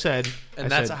of... I said...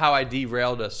 And that's how I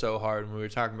derailed us so hard when we were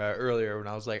talking about it earlier, when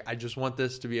I was like, I just want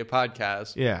this to be a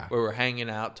podcast Yeah. where we're hanging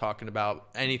out, talking about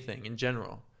anything in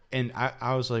general. And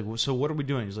I was like, well, so what are we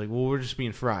doing? He's like, well, we're just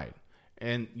being fried.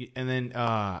 And then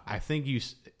I think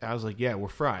I was like, yeah, we're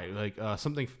fried. Like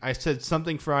something. I said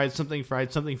something fried, something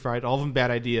fried, something fried. All of them bad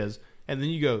ideas. And then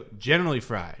you go, generally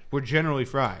fried. We're generally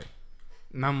fried.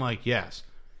 And I'm like, yes.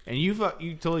 And you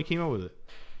totally came up with it.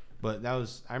 But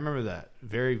I remember that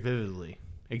very vividly.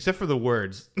 Except for the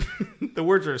words. The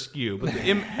words are askew, but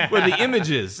the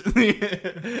images.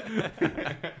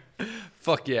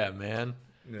 Fuck yeah, man.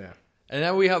 Yeah. And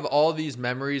now we have all these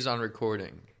memories on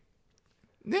recording.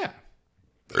 Yeah.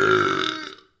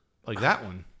 Like that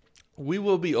one. We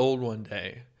will be old one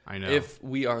day. I know. If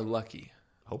we are lucky.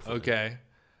 Hopefully. Okay.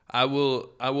 I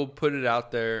will put it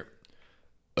out there.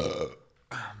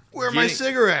 Where are my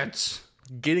cigarettes?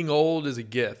 Getting old is a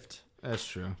gift. That's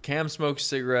true. Cam smokes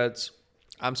cigarettes.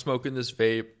 I'm smoking this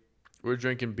vape. We're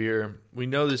drinking beer. We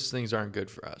know these things aren't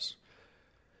good for us.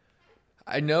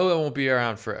 I know it won't be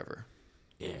around forever.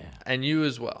 Yeah. And you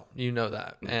as well. You know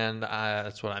that. And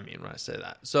that's what I mean when I say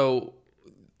that. So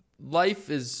life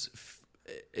is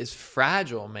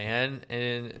fragile, man.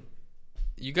 And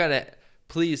you got to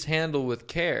please handle with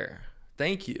care.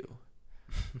 Thank you.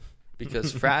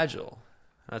 Because fragile.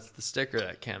 That's the sticker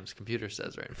that Cam's computer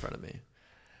says right in front of me.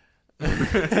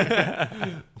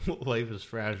 Life is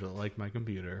fragile, like my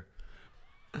computer.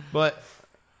 But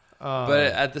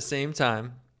at the same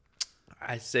time,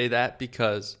 I say that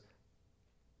because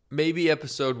maybe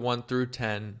episode 1 through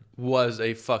 10 was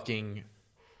a fucking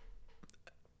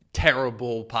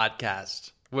terrible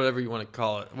podcast. Whatever you want to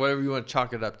call it. Whatever you want to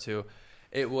chalk it up to.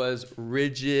 It was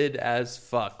rigid as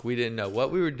fuck. We didn't know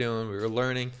what we were doing. We were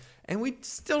learning. And we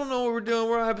still don't know what we're doing.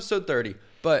 We're on episode 30.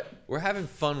 But we're having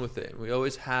fun with it. We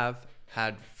always have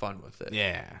had fun with it.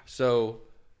 yeah. So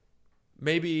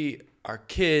maybe our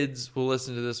kids will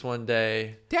listen to this one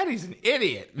day. Daddy's an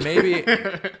idiot.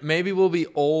 Maybe we'll be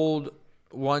old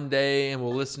one day and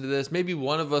we'll listen to this. Maybe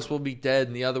one of us will be dead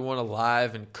and the other one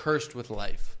alive and cursed with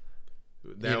life.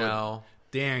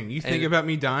 Dang, you think about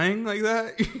me dying like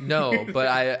that? No, but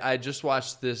I just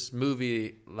watched this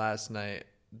movie last night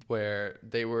where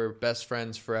they were best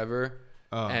friends forever,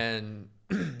 and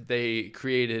they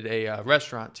created a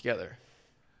restaurant together,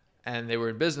 and they were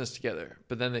in business together.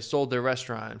 But then they sold their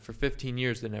restaurant, and for 15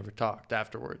 years they never talked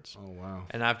afterwards. Oh wow!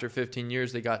 And after 15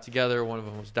 years, they got together. One of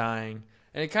them was dying,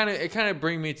 and it kind of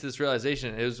bring me to this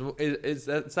realization. It's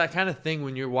that kind of thing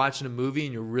when you're watching a movie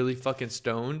and you're really fucking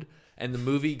stoned, and the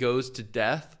movie goes to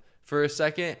death for a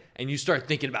second, and you start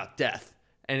thinking about death.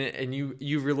 And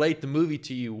you relate the movie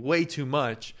to you way too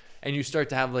much, and you start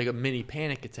to have like a mini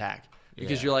panic attack.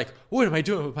 because Yeah. you're like, what am I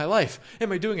doing with my life?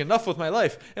 Am I doing enough with my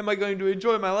life? Am I going to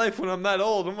enjoy my life when I'm that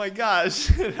old? Oh my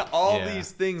gosh. All Yeah.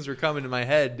 these things were coming to my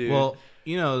head, dude. Well,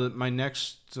 my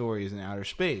next story is in outer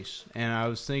space, and I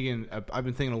was thinking, I've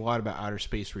been thinking a lot about outer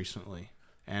space recently,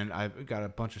 and I've got a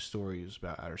bunch of stories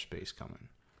about outer space coming,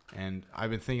 and I've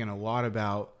been thinking a lot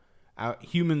about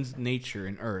humans' nature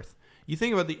and Earth. You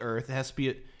think about the Earth, it has to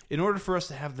be, in order for us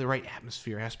to have the right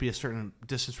atmosphere, it has to be a certain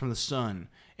distance from the sun,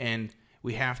 and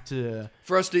we have to...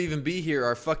 For us to even be here,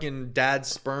 our fucking dad's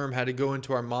sperm had to go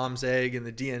into our mom's egg, and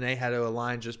the DNA had to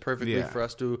align just perfectly Yeah. for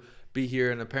us to be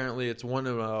here. And apparently, it's one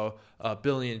of a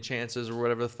billion chances, or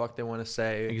whatever the fuck they want to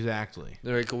say. Exactly.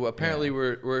 They're like, well, apparently,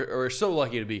 we're so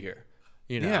lucky to be here.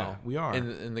 You know, Yeah, we are.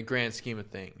 in the grand scheme of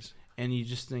things. And you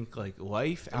just think, like,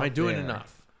 life Am out I doing there,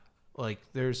 enough? Like,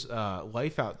 there's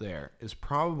life out there is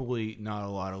probably not a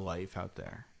lot of life out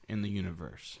there in the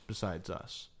universe besides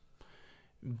us.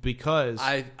 Because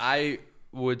I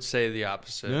would say the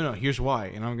opposite. no, here's why,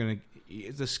 and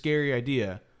it's a scary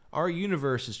idea. Our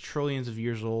universe is trillions of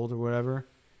years old or whatever.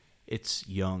 It's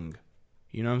young.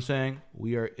 You know what I'm saying?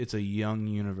 It's a young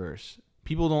universe.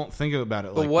 People don't think about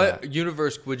it But like what that.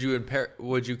 universe would you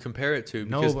compare it to?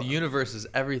 No, Because but- the universe is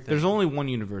everything. There's only one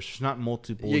universe. There's not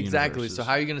multiple exactly. universes. So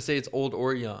how are you going to say it's old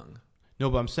or young? No,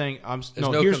 but I'm saying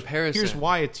no here's, comparison. Here's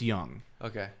why it's young.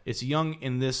 Okay. It's young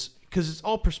in this because it's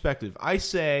all perspective. I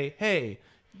say, hey,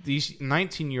 these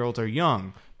 19-year-olds are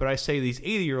young, but I say these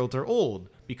 80-year-olds are old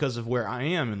because of where I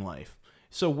am in life.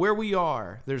 So where we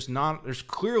are, there's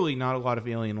clearly not a lot of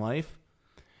alien life,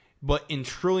 but in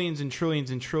trillions and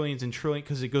trillions and trillions and trillions,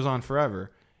 because it goes on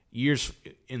forever, years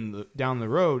down the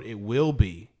road, it will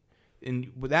be.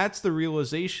 And that's the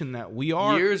realization that we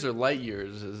are. Years or light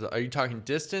years? Are you talking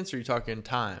distance or are you talking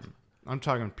time? I'm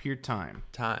talking pure time.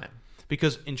 Time.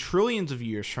 Because in trillions of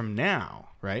years from now,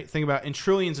 right? Think about in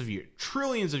trillions of years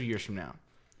from now,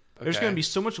 there's Okay. going to be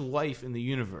so much life in the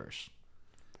universe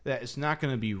that it's not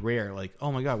going to be rare. Like,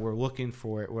 oh my God, we're looking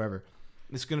for it, whatever.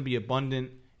 It's going to be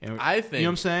abundant. And I think, you know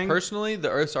what I'm saying? personally, the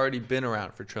Earth's already been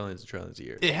around for trillions and trillions of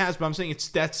years. It has, but I'm saying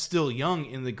that's still young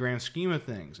in the grand scheme of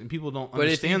things, and people don't But if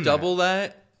understand you double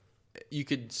that, you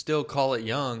could still call it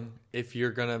young if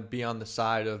you're going to be on the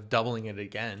side of doubling it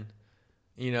again.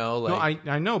 You know, like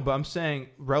No, I know, but I'm saying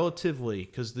relatively,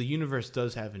 because the universe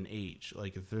does have an age.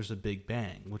 Like if there's a Big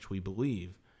Bang, which we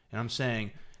believe, and I'm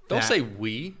saying, don't that- say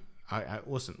we. I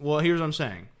listen. Well, here's what I'm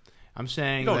saying. I'm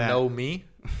saying You don't that know me.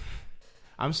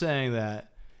 I'm saying that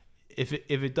if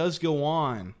it does go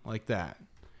on like that,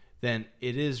 then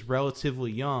it is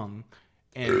relatively young,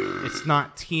 and it's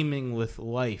not teeming with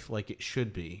life like it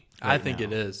should be. I right think now.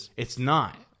 it is. It's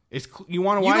not. You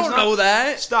want to? You why it's don't not? know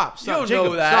that. Stop. You don't Jacob,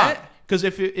 know that. Because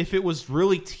if it was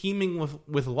really teeming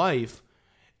with life,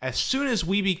 as soon as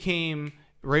we became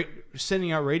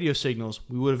sending out radio signals,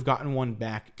 we would have gotten one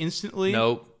back instantly.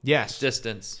 Nope. Yes.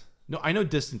 Distance. No, I know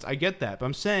distance. I get that. But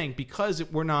I'm saying because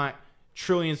we're not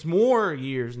trillions more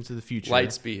years into the future.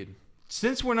 Light speed.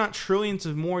 Since we're not trillions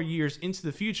of more years into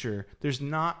the future, there's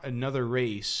not another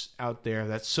race out there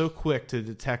that's so quick to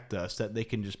detect us that they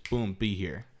can just, boom, be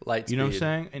here. Light speed. You know what I'm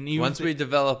saying? And even Once we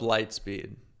develop light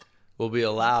speed, we'll be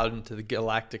allowed into the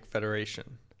Galactic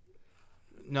Federation.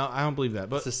 No, I don't believe that.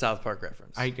 But It's a South Park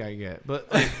reference. I get it.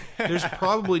 But like, there's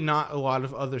probably not a lot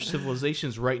of other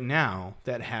civilizations right now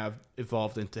that have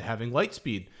evolved into having light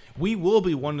speed. We will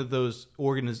be one of those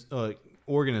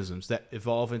organisms that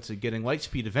evolve into getting light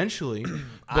speed eventually.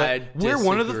 But I we're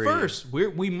one of the disagree. first.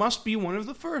 We must be one of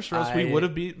the first, or else we would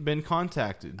have been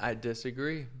contacted. I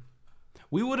disagree.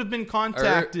 We would have been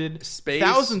contacted space-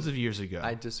 thousands of years ago.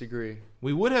 I disagree.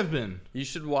 We would have been. You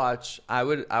should watch. I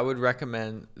would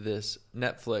recommend this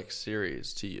Netflix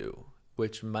series to you,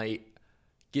 which might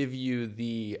give you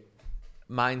the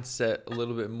mindset a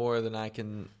little bit more than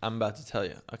I'm about to tell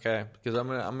you. Okay, because I'm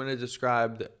gonna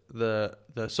describe the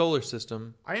solar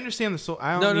system. I understand the soul.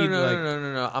 I No, don't need like.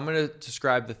 no. I'm gonna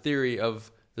describe the theory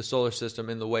of the solar system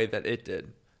in the way that it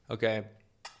did. Okay,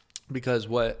 because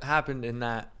what happened in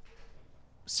that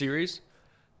series,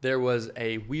 there was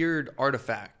a weird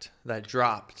artifact that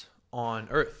dropped on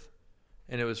Earth,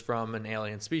 and it was from an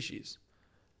alien species.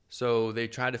 So they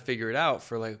tried to figure it out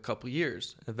for like a couple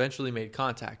years, and eventually made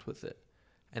contact with it.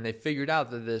 And they figured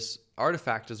out that this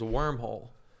artifact is a wormhole,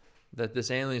 that this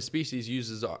alien species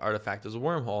uses the artifact as a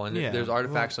wormhole, and Yeah, there's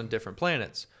artifacts on different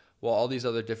planets. Well, all these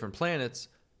other different planets,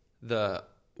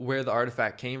 where the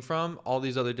artifact came from, all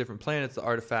these other different planets, the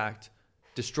artifact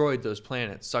destroyed those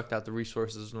planets, sucked out the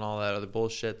resources and all that other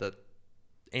bullshit that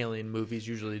alien movies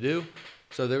usually do.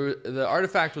 So the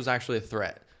artifact was actually a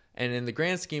threat. And in the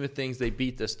grand scheme of things, they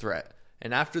beat this threat.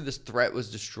 And after this threat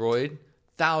was destroyed,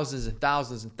 thousands and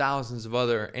thousands and thousands of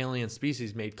other alien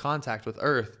species made contact with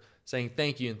Earth, saying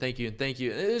thank you and thank you and thank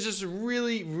you. And it was just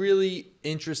really, really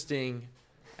interesting,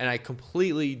 and I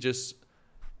completely just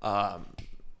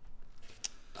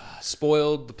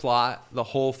spoiled the plot, the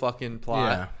whole fucking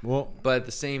plot. Yeah. Well, But at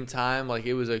the same time, like,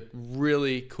 it was a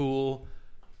really cool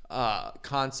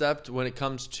concept when it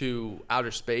comes to outer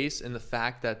space, and the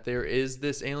fact that there is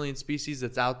this alien species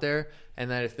that's out there, and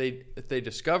that if they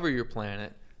discover your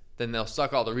planet, then they'll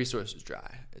suck all the resources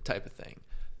dry, type of thing.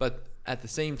 But at the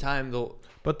same time,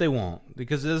 but they won't,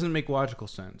 because it doesn't make logical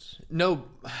sense.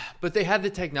 but they had the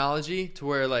technology to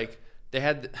where, like, they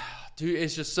had, dude,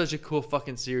 it's just such a cool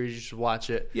fucking series. You should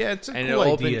watch it. Yeah, it's a and cool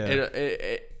it'll open,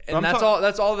 idea. and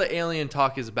that's all the alien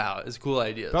talk is about, is cool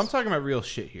ideas. But I'm talking about real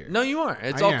shit here. No, you aren't.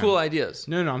 It's I all am. cool ideas.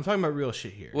 No, I'm talking about real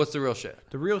shit here. What's the real shit?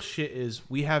 The real shit is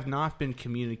we have not been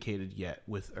communicated yet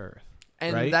with Earth.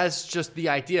 And right? that's just the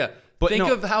idea. But think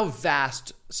no. of how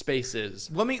vast space is.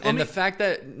 The fact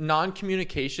that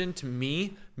non-communication, to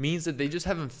me, means that they just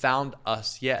haven't found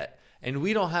us yet. And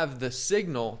we don't have the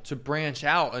signal to branch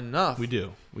out enough. We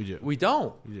do. We don't. We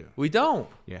do. We don't.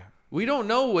 Yeah. We don't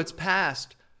know what's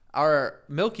past our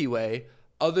Milky Way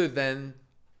other than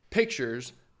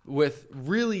pictures with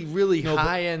really, really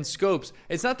high-end scopes.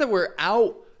 It's not that we're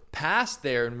out past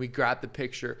there and we grab the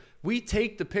picture. We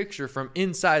take the picture from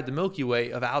inside the Milky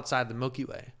Way of outside the Milky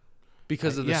Way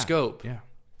because of the scope. Yeah.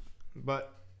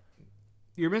 But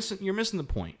you're missing the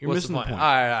point. You're What's missing the point? the point.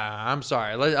 All right, I'm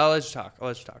sorry. I'll let you talk.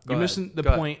 Go You're missing ahead. the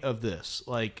Go point of this.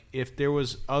 Like, if there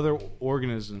was other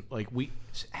organisms, like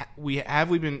you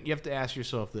have to ask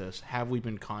yourself this: have we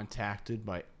been contacted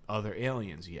by other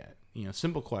aliens yet? You know,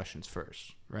 simple questions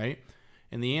first, right?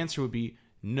 And the answer would be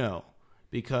no,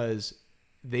 because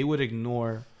they would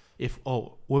ignore.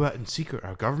 What about in secret?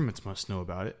 Our governments must know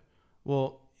about it.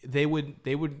 Well, they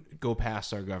would go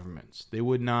past our governments. They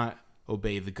would not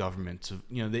obey the governments of,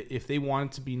 if they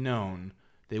wanted to be known,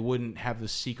 they wouldn't have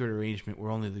this secret arrangement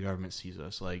where only the government sees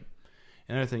us. Like,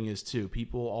 another thing is too,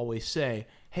 people always say,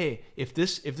 hey, if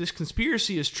this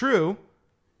conspiracy is true,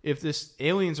 if this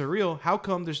aliens are real, how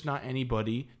come there's not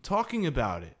anybody talking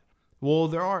about it? Well,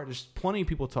 there's plenty of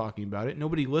people talking about it.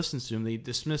 Nobody listens to them. They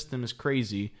dismiss them as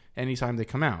crazy anytime they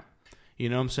come out. You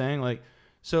know what I'm saying? Like,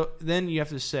 so then you have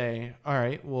to say, all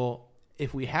right, well,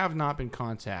 if we have not been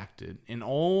contacted and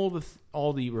all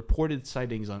the reported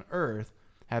sightings on Earth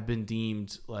have been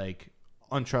deemed like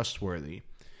untrustworthy,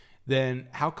 then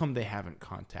how come they haven't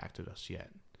contacted us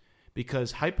yet?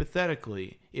 Because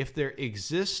hypothetically, if there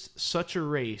exists such a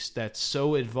race that's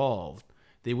so evolved,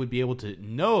 they would be able to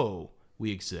know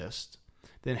we exist,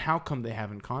 then how come they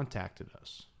haven't contacted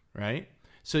us, right?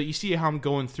 So you see how I'm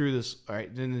going through this, all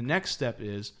right? Then the next step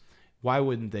is, why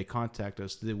wouldn't they contact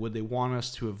us? Would they want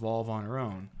us to evolve on our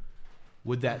own?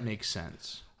 Would that make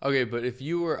sense? Okay, but if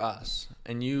you were us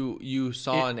and you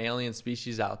saw an alien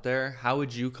species out there, how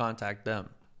would you contact them?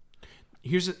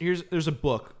 There's a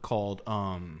book called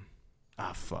No,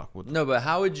 but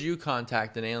how would you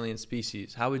contact an alien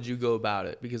species? How would you go about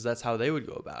it? Because that's how they would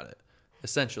go about it,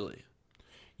 essentially.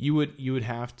 You would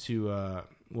have to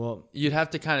you'd have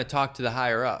to kind of talk to the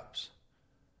higher ups.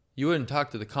 You wouldn't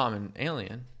talk to the common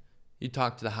alien. You'd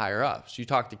talk to the higher ups. You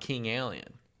talk to King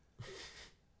Alien.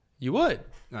 You would.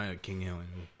 I know King Alien.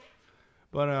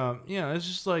 But it's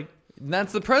just like, and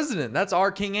that's the president. That's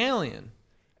our King Alien.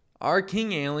 Our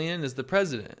King Alien is the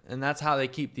president, and that's how they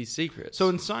keep these secrets. So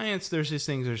in science, there's these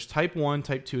things. There's type 1,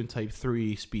 type 2, and type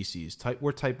 3 species.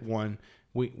 We're type 1.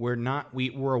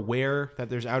 We're aware that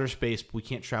there's outer space, but we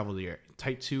can't travel the air.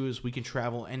 Type 2 is we can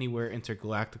travel anywhere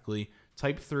intergalactically.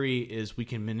 Type 3 is we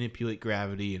can manipulate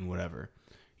gravity and whatever.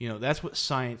 That's what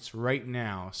science right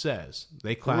now says.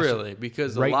 They classify really,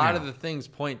 because a lot of the things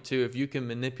point to, if you can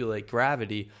manipulate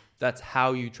gravity, that's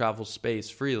how you travel space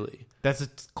freely. That's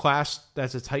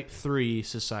a type 3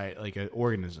 society, like an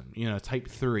organism. Type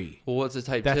 3. Well, what's a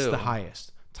type 2? That's the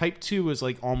highest. Type 2 is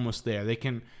like almost there. They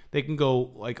can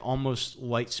go like almost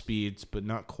light speeds, but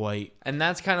not quite. And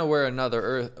that's kind of where another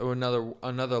Earth or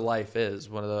another life is.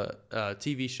 One of the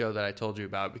TV show that I told you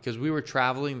about, because we were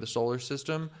traveling the solar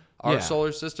system. Our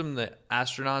solar system, the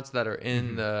astronauts that are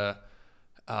in the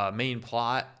main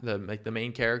plot, the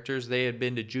main characters, they had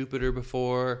been to Jupiter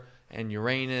before and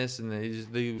Uranus, and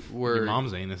they were Your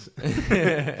mom's anus.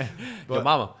 Your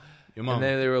mama. And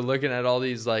then they were looking at all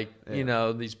these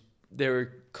they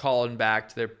were calling back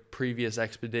to their previous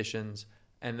expeditions,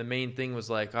 and the main thing was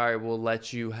like, all right, we'll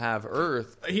let you have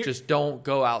Earth, just don't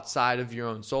go outside of your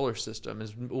own solar system,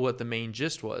 is what the main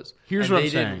gist was. Here's what I'm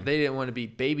saying. They didn't want to be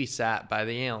babysat by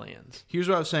the aliens. Here's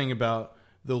what I was saying about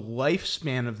the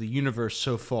lifespan of the universe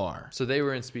so far. So they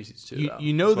were in species too. You, though.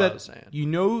 you know That's what I was that saying. you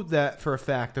know that for a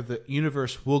fact that the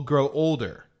universe will grow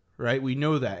older, right? We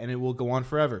know that, and it will go on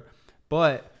forever.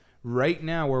 But right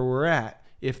now, where we're at,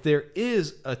 if there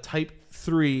is a Type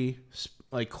 3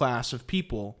 like class of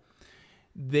people,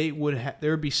 there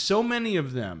would be so many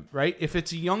of them, right? If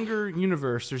it's a younger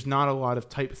universe, there's not a lot of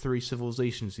Type 3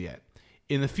 civilizations yet.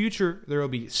 In the future, there will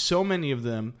be so many of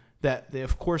them that,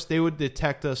 of course, they would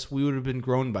detect us. We would have been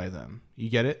grown by them. You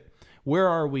get it? Where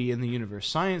are we in the universe?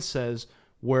 Science says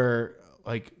we're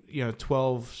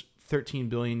 12, 13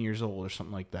 billion years old or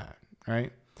something like that,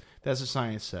 right? That's what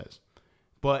science says.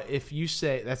 But if you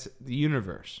say that's the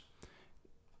universe,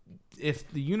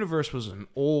 if the universe was an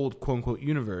old quote-unquote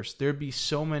universe, there'd be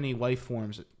so many life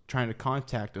forms trying to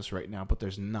contact us right now, but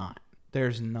there's not.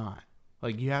 There's not.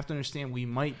 Like, you have to understand, we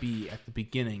might be at the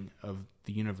beginning of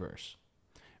the universe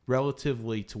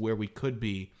relatively to where we could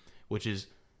be, which is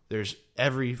there's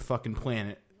every fucking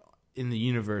planet in the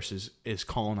universe is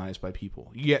colonized by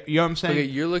people. You know what I'm saying? Okay,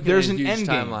 you're looking there's at a an huge end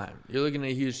game. timeline. You're looking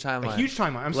at a huge timeline. A huge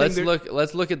timeline. I'm let's saying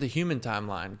let's look at the human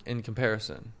timeline in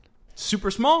comparison.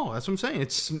 super small. That's what I'm saying.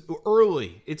 It's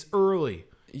early. It's early.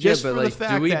 Yeah, Just but for the like,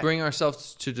 fact do we that- bring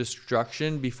ourselves to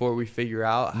destruction before we figure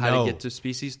out how No. to get to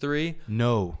species 3?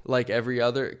 No. Like every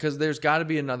other, because there's got to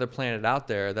be another planet out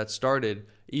there that started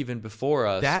even before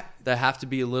us That have to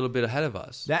be a little bit ahead of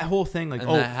us. That whole thing, like, and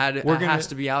oh, that we're gonna has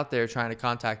to be out there trying to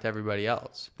contact everybody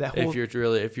else. That whole-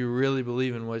 if you really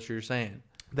believe in what you're saying.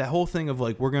 that whole thing of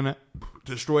like we're gonna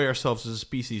destroy ourselves as a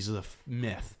species is a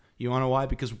myth. You want to know why?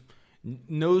 Because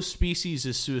no species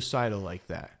is suicidal like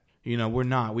that. You know, we're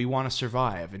not. We want to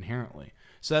survive inherently.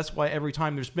 So that's why every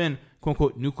time there's been quote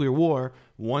unquote nuclear war,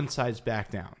 one side's back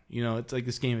down. You know, it's like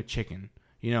this game of chicken.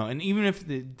 You know, and even if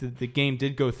the game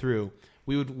did go through,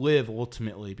 we would live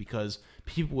ultimately because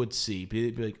people would see.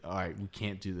 They'd be like, all right, we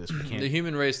can't do this. We can't. The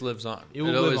human race lives on. It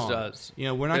will always live on. does. You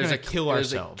know, we're not going to kill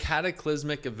There's ourselves. a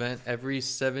cataclysmic event every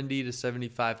 70 to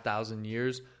 75,000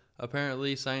 years.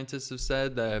 Apparently, scientists have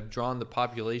said that have drawn the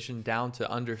population down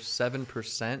to under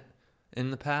 7% in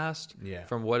the past Yeah.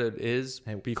 from what it is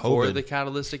Hey, before COVID. the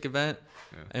catalytic event.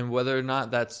 Yeah. And whether or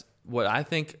not that's what I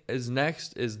think is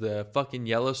next is the fucking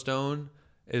Yellowstone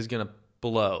is going to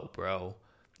blow, bro.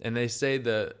 And they say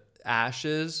the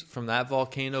ashes from that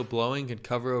volcano blowing could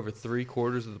cover over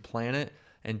 3/4 of the planet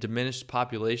and diminish the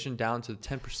population down to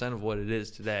 10% of what it is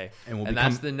today. And we'll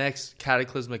that's become- the next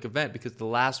cataclysmic event because the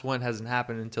last one hasn't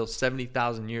happened until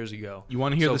 70,000 years ago. You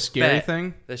want to hear So the scary bet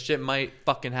thing? That shit might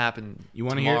fucking happen You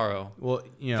want to tomorrow. hear? Well,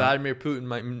 you know, Vladimir Putin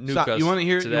might nuke stop. us You want to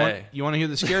hear? today. You want to hear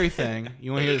the scary thing?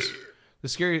 You want to hear the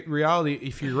scary reality?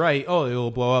 If you're right, oh, it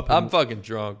will blow up. I'm fucking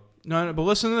drunk. No, but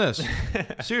listen to this.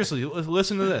 Seriously,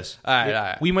 listen to this. All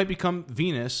right. We might become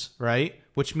Venus, right?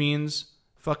 Which means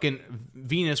fucking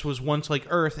Venus was once like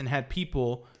Earth and had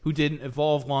people who didn't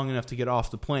evolve long enough to get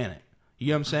off the planet. You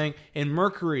know what I'm saying? And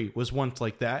Mercury was once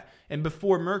like that. And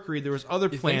before Mercury, there was other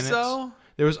planets. think so?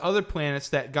 There was other planets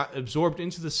that got absorbed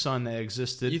into the sun that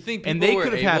existed. You think people and they were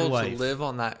could have had able life. to live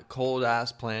on that cold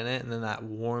ass planet and then that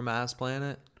warm ass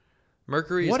planet?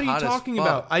 Mercury is What are you hot as talking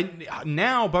fuck. about?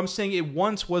 Now, but I'm saying it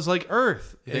once was like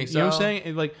Earth. You think know what I'm so? saying?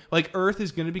 And like Earth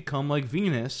is going to become like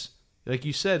Venus, like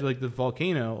you said, like the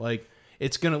volcano. Like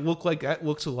it's going to look like that.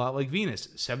 Looks a lot like Venus.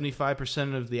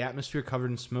 75% of the atmosphere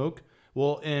covered in smoke.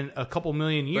 Well, in a couple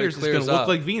million years, it's going clears to look up.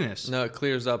 like Venus. No, it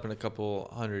clears up in a couple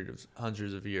hundreds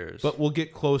of years. But we'll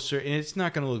get closer, and it's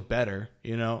not going to look better.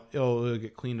 You know, it'll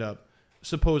get cleaned up,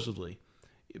 supposedly.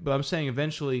 But I'm saying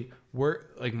eventually, we're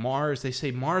like Mars. They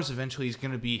say Mars eventually is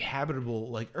going to be habitable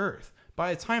like Earth.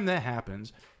 By the time that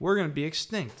happens, we're going to be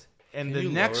extinct. And Can the you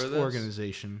next lower this?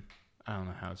 organization, I don't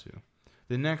know how to.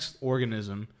 The next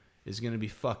organism is going to be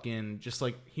fucking just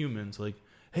like humans. Like,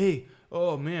 hey,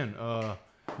 oh man,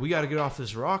 we got to get off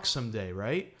this rock someday,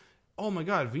 right? Oh my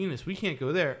God, Venus, we can't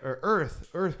go there. Or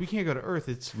Earth, we can't go to Earth.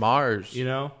 It's Mars. you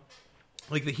know,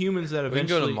 like the humans that we can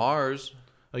eventually go to Mars.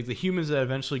 like the humans that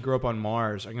eventually grow up on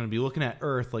Mars are going to be looking at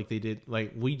Earth like they did,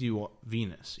 like we do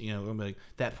Venus. You know, they're going to be like,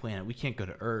 that planet, we can't go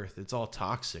to Earth. It's all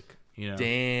toxic. You know.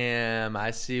 Damn,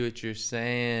 I see what you're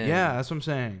saying. Yeah, that's what I'm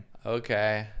saying.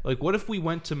 Okay. Like, what if we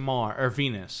went to Mars or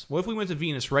Venus? What if we went to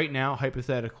Venus right now,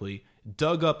 hypothetically,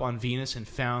 dug up on Venus and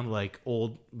found like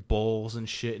old bowls and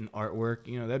shit and artwork?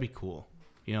 You know, that'd be cool.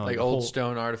 You know, Like the old whole-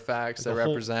 stone artifacts like that the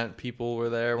whole- represent people were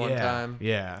there one time.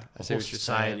 Yeah, I the see whole what you're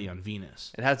society saying. on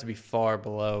Venus, It has to be far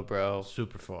below, bro.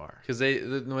 super far. Because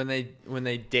when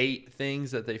they date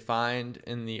things that they find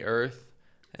in the earth,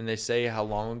 and they say how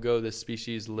long ago this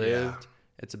species lived,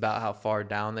 it's about how far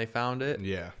down they found it.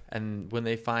 Yeah, And when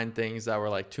they find things that were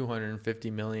like 250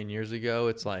 million years ago,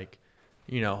 it's like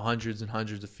hundreds and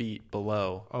hundreds of feet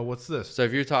below. Oh, what's this? So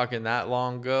if you're talking that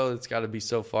long ago, it's got to be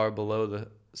so far below the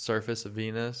surface of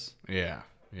Venus. Yeah.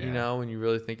 When you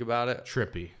really think about it.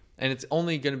 Trippy. And it's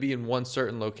only going to be in one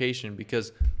certain location,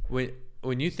 because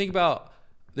when you think about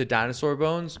the dinosaur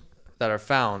bones that are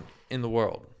found in the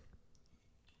world,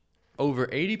 over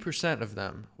 80% of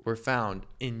them were found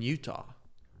in Utah,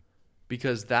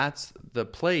 because that's the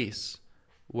place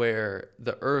where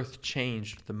the earth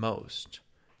changed the most,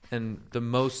 and the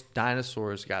most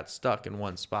dinosaurs got stuck in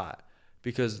one spot,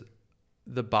 because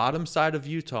the bottom side of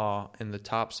Utah and the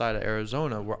top side of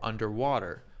Arizona were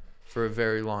underwater for a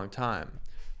very long time.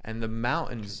 And the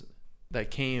mountains that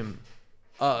came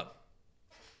up,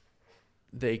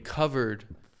 they covered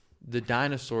the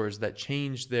dinosaurs that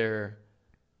changed their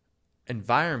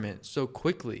environment so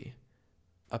quickly,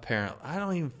 apparently. I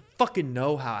don't even fucking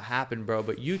know how it happened, bro,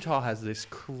 but Utah has this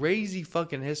crazy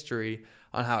fucking history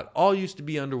on how it all used to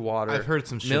be underwater. I've heard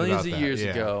some shit millions about of that, years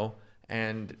yeah. ago,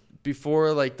 and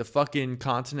before like the fucking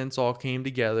continents all came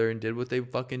together and did what they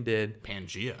fucking did.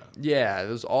 Pangea. Yeah, it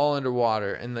was all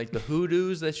underwater, and like the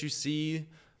hoodoos that you see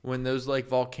when those like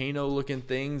volcano looking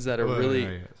things that are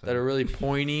really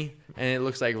pointy, and it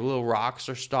looks like little rocks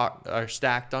are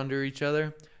stacked under each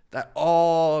other. That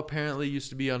all apparently used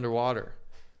to be underwater.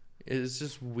 It's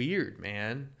just weird,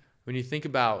 man. When you think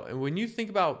about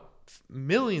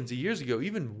millions of years ago,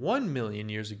 even 1 million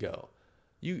years ago,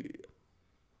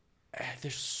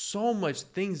 there's so much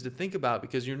things to think about,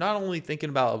 because you're not only thinking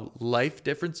about life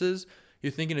differences,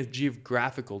 you're thinking of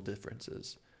geographical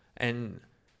differences and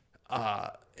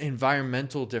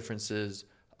environmental differences,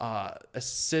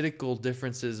 acidical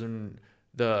differences in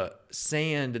the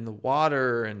sand and the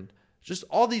water, and just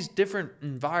all these different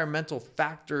environmental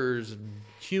factors and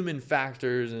human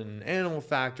factors and animal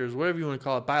factors, whatever you want to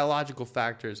call it, biological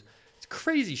factors. It's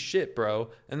crazy shit, bro.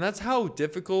 And that's how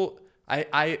difficult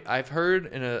I've heard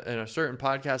in a certain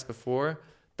podcast before.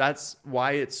 That's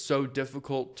why it's so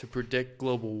difficult to predict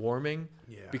global warming,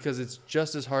 because it's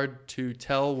just as hard to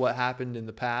tell what happened in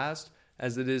the past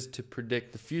as it is to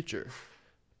predict the future.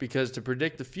 Because to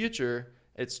predict the future,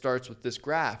 it starts with this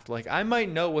graph. Like, I might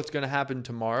know what's going to happen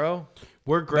tomorrow.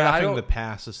 We're graphing the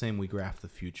past the same we graph the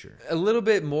future. A little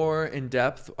bit more in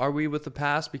depth are we with the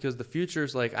past, because the future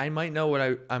is like, I might know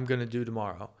what I'm going to do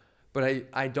tomorrow, but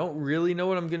I don't really know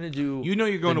what I'm going to do. You know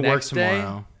you're going to work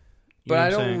tomorrow. But I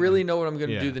don't really know what I'm going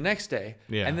to do the next day.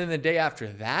 Yeah. And then the day after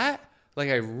that, like,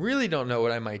 I really don't know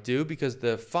what I might do, because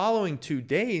the following 2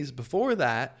 days before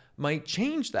that might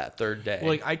change that third day.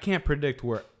 Like, I can't predict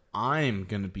where I'm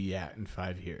going to be at in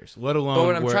 5 years, let alone But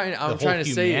what I'm where trying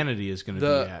to say, humanity is going to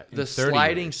be at in the 30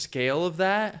 sliding years. scale of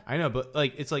that. I know, but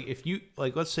like, it's like if you,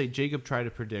 like, let's say Jacob tried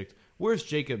to predict,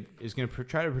 Jacob is going to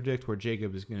try to predict where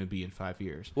Jacob is going to be in 5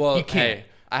 years. Well, you can't. hey,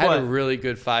 I had a really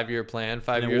good 5-year plan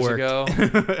 5 years worked. ago,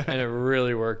 and it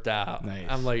really worked out. Nice.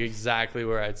 I'm like exactly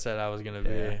where I'd said I was going to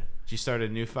be. Did you start a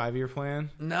new 5-year plan?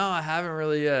 No, I haven't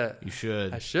really yet. You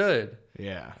should. I should.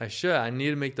 Yeah. I should. I need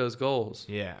to make those goals.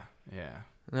 Yeah.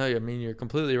 No, I mean, you're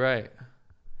completely right.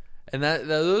 And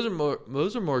those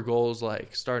are more goals,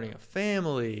 like starting a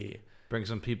family. Bring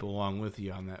some people along with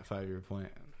you on that 5-year plan.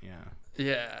 Yeah.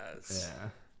 Yes. Yeah.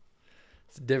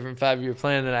 It's a different 5-year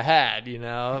plan than I had,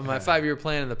 My 5-year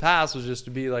plan in the past was just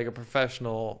to be like a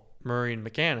professional marine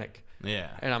mechanic. Yeah.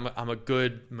 And I'm a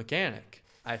good mechanic,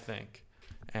 I think.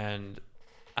 And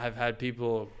I've had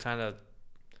people kind of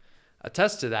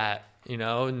attest to that,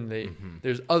 and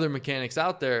there's other mechanics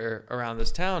out there around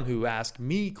this town who ask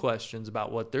me questions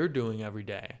about what they're doing every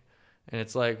day. And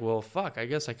it's like, well, fuck, I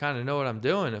guess I kind of know what I'm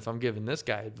doing if I'm giving this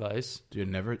guy advice.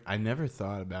 Dude, I never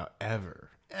thought about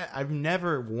I've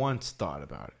never once thought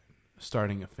about it,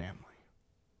 starting a family.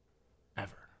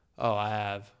 Ever. Oh, I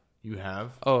have. You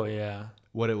have? Oh, yeah.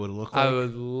 What it would look like? I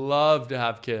would love to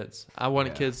have kids. I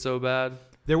wanted kids so bad.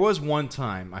 There was one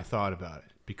time I thought about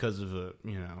it because of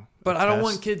But I don't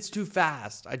want kids too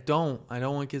fast. I don't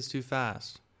want kids too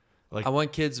fast. Like, I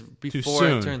want kids before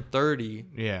I turn 30.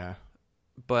 Yeah.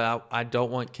 But I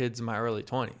don't want kids in my early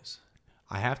 20s.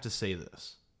 I have to say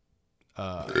this.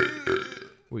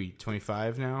 Were you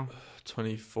 25 now?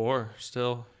 24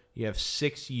 still. You have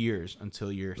 6 years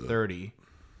until you're 30.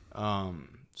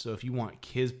 So if you want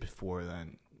kids before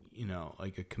then,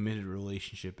 like a committed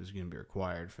relationship is going to be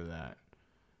required for that.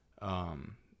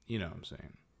 You know what I'm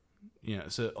saying?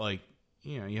 So like,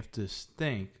 you have to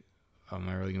think, am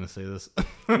I really going to say this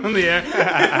on the air?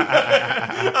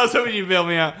 I was hoping you'd bail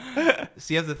me out.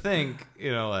 So you have to think,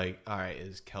 like, all right,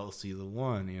 is Kelsey the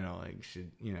one? Like,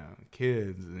 should,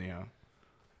 kids, and,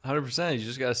 100%. You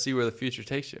just got to see where the future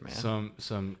takes you, man.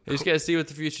 some. You just got to see what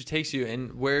the future takes you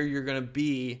and where you're going to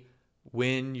be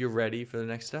when you're ready for the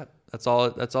next step. That's all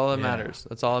that matters.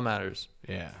 That's all that matters.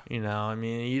 Yeah. You know, I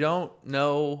mean, you don't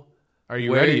know Are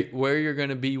you ready? where you're going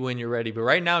to be when you're ready. But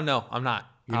right now, no, I'm not.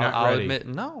 You're not I'll ready. admit,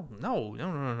 no. You No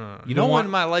don't one want-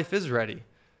 in my life is ready.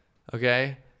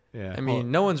 Okay? Yeah. I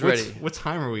mean, no one's ready. What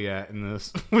time are we at in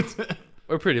this?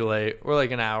 We're pretty late. We're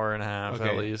like an hour and a half Okay.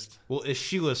 at least. Well, is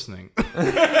she listening? That's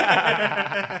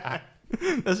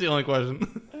the only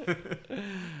question.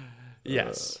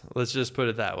 Yes. Let's just put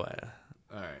it that way.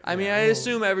 All right. I mean, I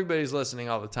assume everybody's listening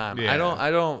all the time. Yeah.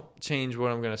 I don't change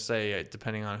what I'm going to say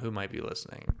depending on who might be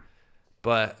listening.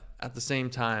 But at the same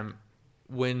time,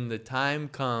 when the time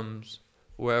comes,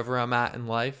 wherever I'm at in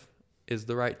life is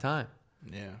the right time.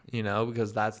 Yeah. You know,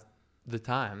 because that's the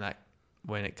time that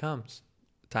when it comes,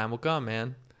 the time will come,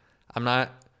 man. I'm not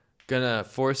going to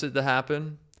force it to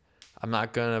happen. I'm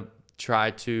not going to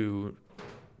try to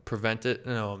prevent it.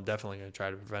 No, I'm definitely going to try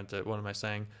to prevent it. What am I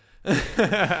saying?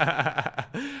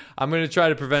 I'm going to try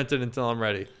to prevent it until I'm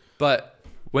ready. But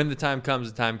when the time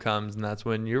comes, and that's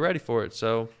when you're ready for it.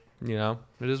 So, you know,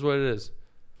 it is what it is.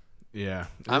 Yeah.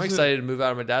 I'm excited to move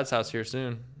out of my dad's house here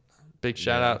soon. Big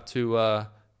shout out to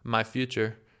my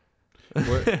future.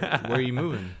 Where are you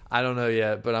moving? I don't know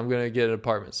yet, but I'm going to get an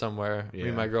apartment somewhere. Me Yeah.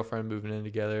 and my girlfriend moving in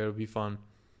together. It'll be fun.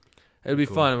 It'll be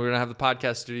Cool. fun. We're going to have the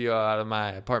podcast studio out of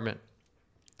my apartment.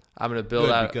 I'm going to build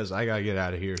Good, out because I gotta get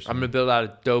out of here. I'm going to build out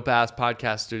a dope ass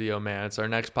podcast studio, man. It's our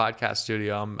next podcast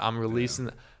studio. I'm releasing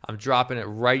I'm dropping it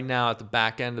right now at the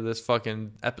back end of this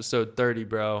fucking episode 30,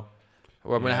 bro.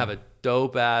 Where I'm going to Yeah. have a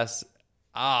dope ass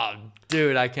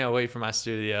dude, I can't wait for my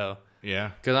studio.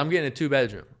 Yeah. Cuz I'm getting a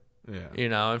 2-bedroom. Yeah. You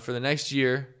know, and for the next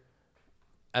year,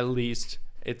 at least,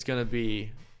 it's going to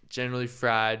be generally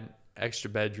fried, extra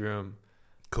bedroom.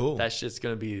 Cool. That shit's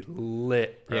going to be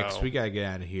lit, bro. Yeah, because we gotta get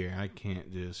out of here. I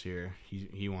can't do this here.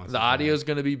 He wants The to audio's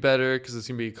going to be better because it's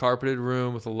going to be a carpeted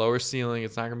room with a lower ceiling.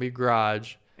 It's not going to be a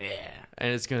garage. Yeah.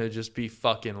 And it's going to just be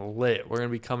fucking lit. We're going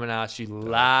to be coming at you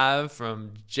live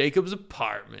from Jacob's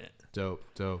apartment. Dope.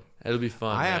 It'll be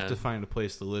fun, I man. have to find a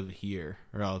place to live here,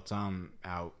 or else I'm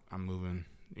out. I'm moving.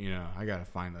 You know, I gotta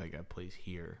find like a place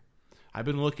here. I've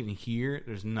been looking here.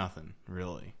 There's nothing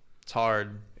really. It's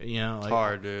hard. You know, It's like,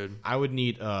 hard, dude. I would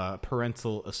need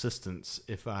parental assistance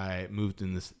if I moved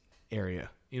in this area.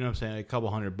 You know what I'm saying? Like a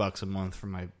couple $100 a month for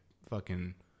my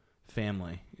fucking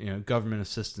family. You know, government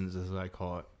assistance as I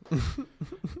call it.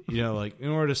 You know, like in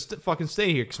order to fucking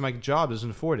stay here because my job doesn't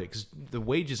afford it because the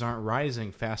wages aren't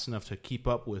rising fast enough to keep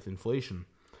up with inflation.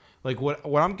 Like what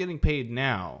I'm getting paid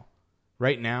now,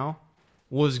 right now,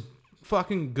 was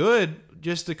fucking good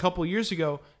just a couple years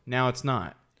ago. Now it's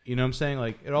not. You know what I'm saying?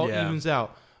 Like it all Yeah. evens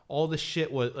out. All the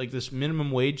shit was like this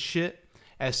minimum wage shit.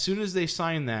 As soon as they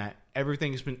sign that,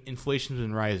 inflation's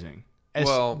been rising.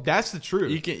 Well, That's the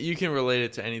truth. You can relate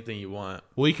it to anything you want.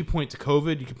 Well, you could point to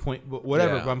COVID. You could point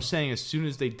whatever. Yeah. But I'm saying as soon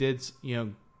as they did, you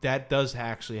know, that does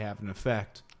actually have an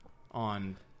effect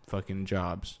on fucking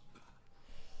jobs.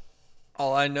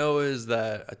 All I know is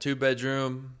that a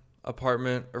 2-bedroom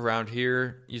apartment around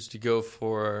here used to go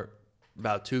for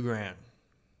about $2,000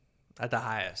 at the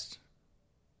highest,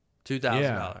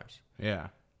 $2,000, Yeah.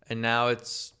 and now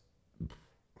it's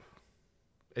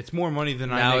It's more money than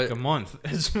Now I make it- a month.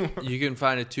 It's more. you can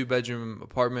find a 2-bedroom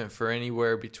apartment for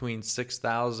anywhere between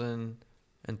 $6,000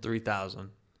 and $3,000.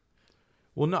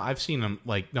 Well, no, I've seen them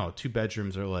like 2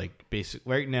 bedrooms are like basic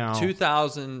right now.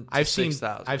 $2,000 to I've seen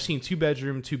 $6,000. I've seen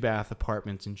 2-bedroom, 2-bath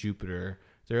apartments in Jupiter.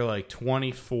 They're like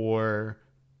 24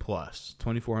 plus,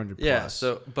 2,400 plus. Yeah,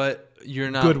 so but you're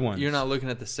not Good ones. You're not looking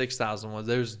at the 6,000 ones.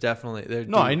 There's definitely there.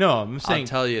 No, I know. I'm saying I'll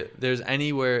tell you, there's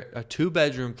anywhere a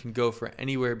 2-bedroom can go for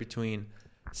anywhere between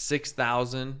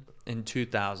 $6,000 and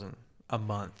 $2,000 a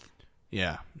month,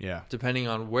 yeah. depending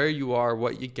on where you are,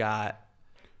 what you got,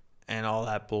 and all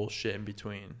that bullshit in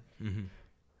between. Mm-hmm.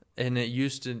 And it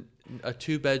used to a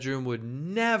 2-bedroom would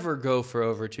never go for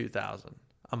over $2,000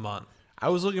 a month. I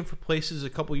was looking for places a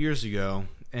couple years ago,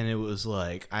 and it was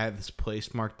like I had this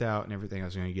place marked out and everything. I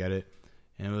was going to get it,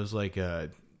 and it was like a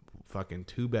fucking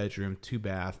 2-bedroom,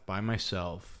 2-bath by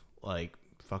myself, like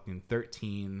fucking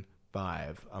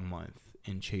 $13,500 a month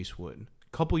in Chasewood. A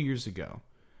couple years ago,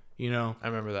 you know, I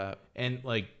remember that. and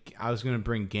like I was going to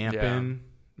bring Gamp Yeah. in.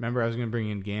 Remember, I was going to bring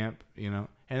in Gamp, you know,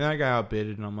 and then I got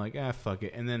outbidded, and I'm like, fuck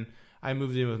it. And then I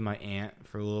moved in with my aunt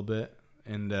for a little bit,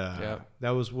 and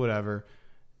that was whatever.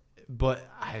 But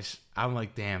I'm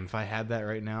like, damn, if I had that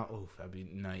right now, that'd be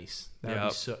nice. That'd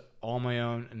be so all my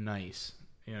own and nice,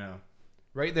 you know,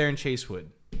 right there in Chasewood.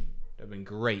 That'd been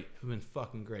great. It'd been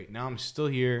fucking great. Now I'm still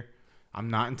here. I'm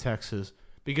not in Texas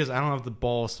because I don't have the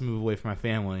balls to move away from my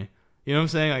family. You know what I'm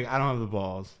saying? Like I don't have the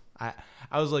balls.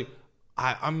 I was like,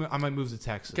 I might move to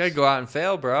Texas. Gotta go out and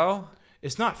fail, bro.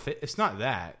 It's not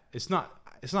that. It's not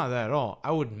that at all.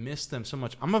 I would miss them so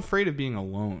much. I'm afraid of being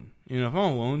alone. You know, if I'm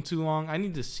alone too long, I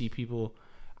need to see people.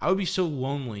 I would be so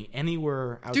lonely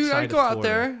anywhere outside Dude, I'd of go out Florida.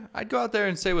 there. I'd go out there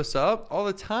and say what's up all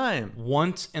the time.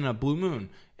 Once in a blue moon,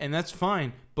 and that's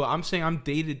fine. But I'm saying I'm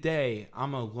day to day.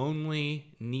 I'm a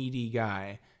lonely, needy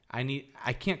guy.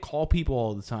 I can't call people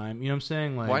all the time. You know what I'm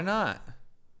saying? Like, Why not?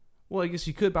 Well, I guess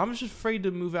you could, but I'm just afraid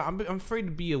to move out. I'm afraid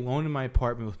to be alone in my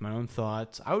apartment with my own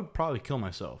thoughts. I would probably kill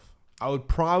myself. I would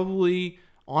probably,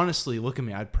 honestly, look at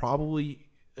me. I'd probably,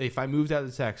 if I moved out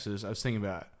to Texas, I was thinking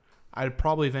about it. I'd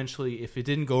probably eventually, if it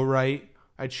didn't go right,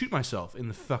 I'd shoot myself in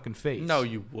the fucking face. No,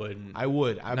 you wouldn't. I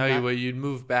would. You would. You'd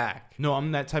move back. No,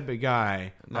 I'm that type of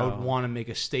guy. No. I would want to make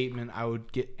a statement. I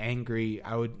would get angry.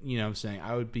 I would, you know what I'm saying?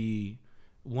 I would be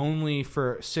lonely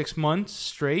for 6 months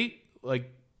straight.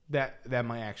 Like, that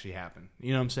might actually happen.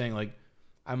 You know what I'm saying? Like,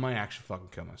 I might actually fucking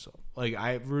kill myself. Like,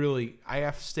 I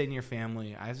have to stay near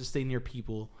family. I have to stay near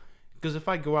people. Because if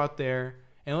I go out there,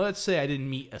 and let's say I didn't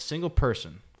meet a single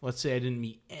person. Let's say I didn't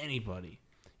meet anybody.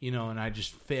 You know, and I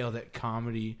just failed at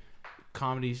comedy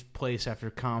place after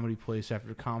comedy place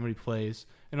after comedy place.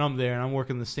 And I'm there, and I'm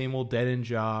working the same old dead-end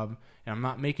job. And I'm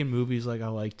not making movies like I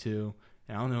like to.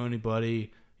 And I don't know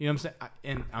anybody. You know what I'm saying?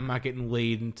 And I'm not getting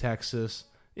laid in Texas.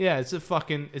 Yeah, it's a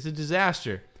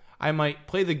disaster. I might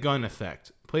play the gun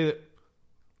effect.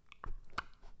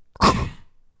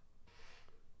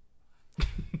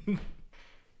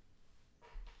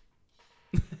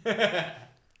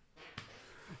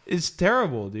 It's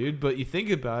terrible, dude. But you think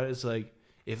about it, it's like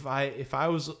if I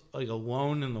was like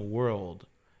alone in the world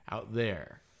out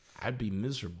there, I'd be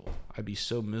miserable. I'd be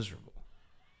so miserable.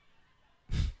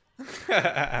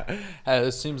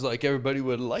 It seems like everybody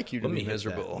would like you to Let be me hit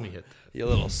miserable. that. Let me hit that. You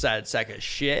little sad sack of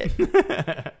shit.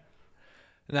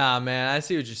 Nah, man, I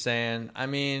see what you're saying. I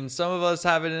mean, some of us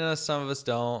have it in us, some of us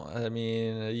don't. I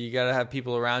mean, you got to have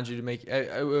people around you to make...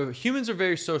 humans are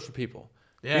very social people.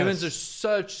 Yes. Humans are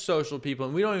such social people,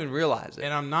 and we don't even realize it.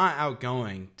 And I'm not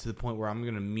outgoing to the point where I'm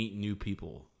going to meet new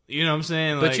people. You know what I'm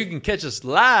saying? But you can catch us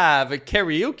live at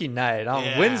karaoke night on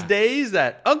Wednesdays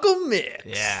at Uncle Mick's.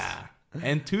 Yeah.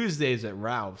 And Tuesdays at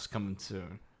Ralph's coming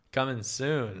soon. Coming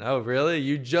soon. Oh, really?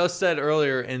 You just said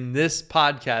earlier in this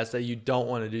podcast that you don't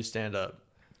want to do stand-up.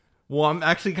 Well, I'm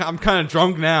kind of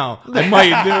drunk now. I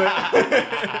might do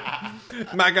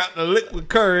it. I got the liquid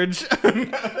courage.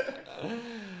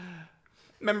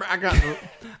 Remember, I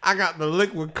got the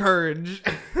liquid courage.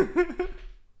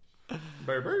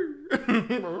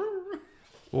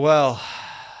 Well,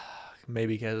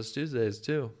 maybe catch us Tuesdays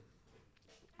too.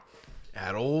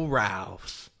 At old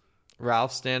Ralph's.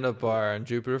 Ralph's stand-up bar in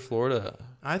Jupiter, Florida.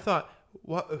 I thought,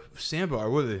 what sandbar?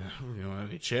 What are they? You know,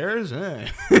 any chairs? Eh.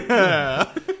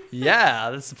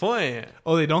 Yeah, that's the point.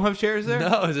 Oh, they don't have chairs there?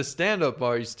 No, it's a stand-up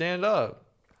bar. You stand up.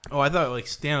 Oh, I thought like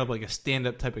stand up, like a stand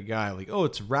up type of guy. Like, oh,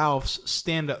 it's Ralph's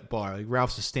stand up bar. Like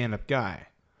Ralph's a stand up guy.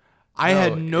 I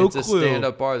had no clue. It's a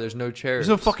stand-up bar. There's no chairs.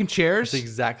 There's no fucking chairs. That's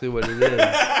exactly what it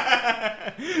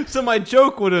is. So my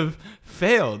joke would have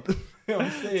failed. You know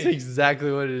what I'm That's saying?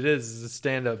 exactly what it is. It's a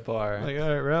stand-up bar. Like, all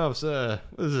right, Ralph's. What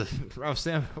is it? Ralph's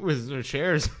stand. With no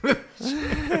chairs.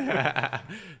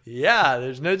 Yeah,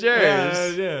 there's no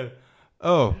chairs. Yeah.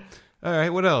 Oh, all right.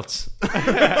 What else?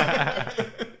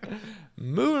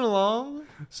 Moving along.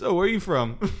 So, where are you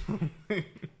from,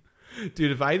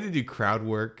 dude? If I had to do crowd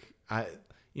work,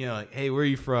 like, hey, where are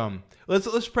you from?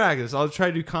 Let's practice. I'll try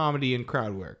to do comedy and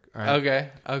crowd work. All right. Okay.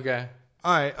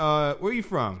 All right. Where are you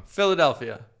from?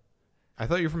 Philadelphia. I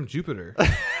thought you were from Jupiter. Do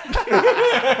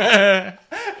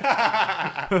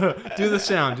the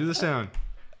sound.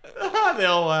 They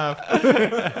all laugh.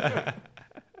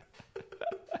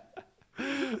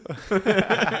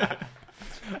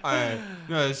 All right.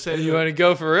 No, You want to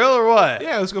go for real or what?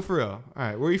 Yeah, let's go for real. All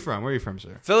right. Where are you from,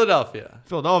 sir? Philadelphia.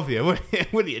 Philadelphia. What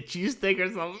are you, a cheesesteak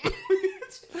or something?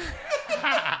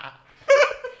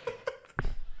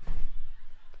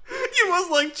 You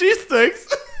must like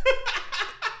cheesesteaks.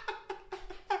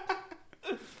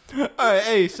 All right,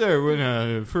 hey, sir.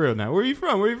 For real now. Where are you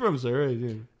from, sir? Hey,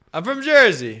 dude. I'm from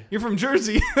Jersey. You're from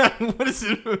Jersey. What is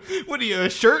it? What are you, a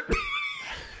shirt?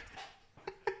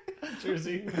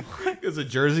 Jersey. Because a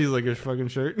jersey is like a fucking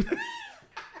shirt.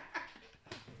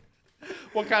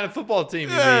 What kind of football team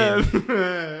you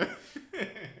mean?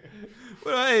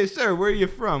 Well, hey, sir, where are you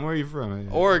from?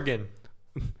 Oregon.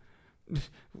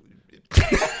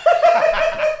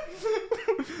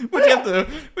 Would you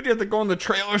have to go on the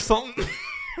trail or something?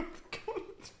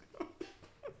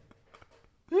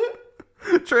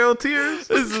 Trail of Tears.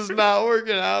 This is not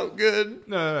working out good.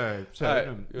 No, all right. Sorry. All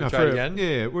right, you No, wanna try it again?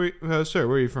 Yeah. Sir,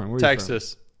 where are you from? Where are you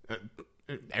Texas. from?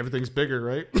 Everything's bigger,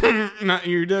 right? Not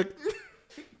your dick.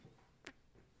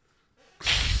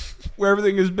 Where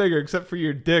everything is bigger except for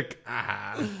your dick.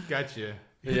 Ah, gotcha.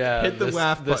 Yeah. Hit the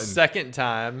laugh The button. second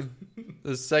time.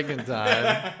 The second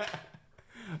time.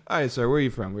 All right, sir. Where are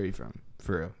you from? Where are you from?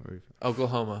 For real. Where are you from?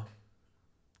 Oklahoma.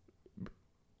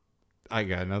 I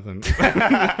got nothing.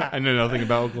 I know nothing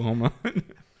about Oklahoma.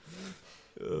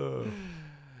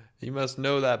 You must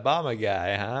know that bomber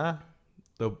guy, huh?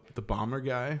 The bomber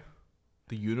guy?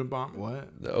 The Unabomb?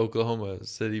 What? The Oklahoma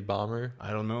City bomber.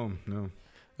 I don't know. No.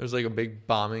 There's like a big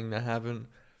bombing that happened.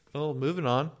 Oh, moving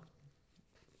on.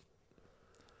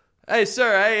 Hey,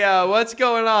 sir. Hey, what's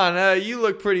going on? You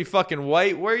look pretty fucking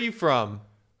white. Where are you from?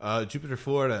 Jupiter,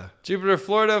 Florida. Jupiter,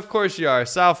 Florida? Of course you are.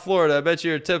 South Florida. I bet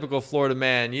you're a typical Florida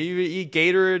man. You eat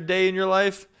gator a day in your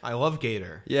life? I love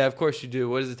gator. Yeah, of course you do.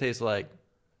 What does it taste like?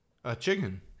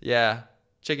 Chicken. Yeah.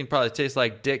 Chicken probably tastes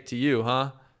like dick to you,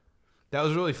 huh? That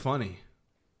was really funny.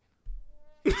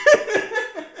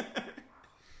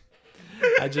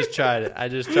 I just tried it. I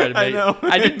just tried to I make know.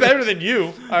 I did better than you.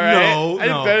 All right. No, I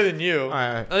did no. better than you. All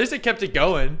right. At least I kept it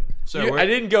going. So I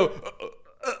didn't go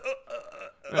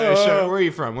Sir, where are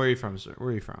you from? Where are you from, sir?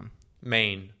 Where are you from?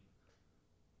 Maine.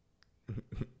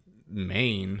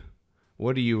 Maine.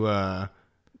 What do you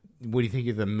think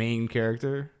of the main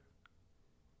character?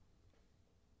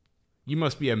 You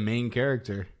must be a main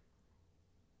character.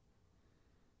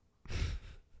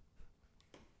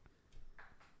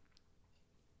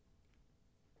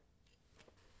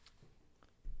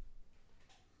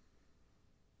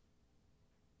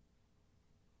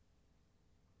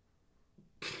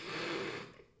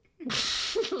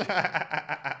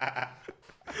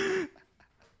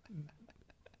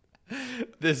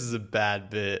 This is a bad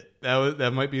bit.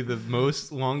 That might be the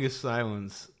most longest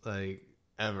silence like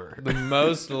ever. The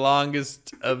most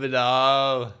longest of it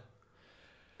all.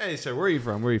 Hey, sir, where are you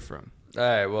from? Where are you from? All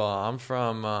right, well, I'm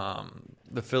from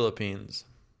the Philippines.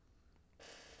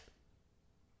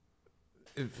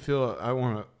 Phil, I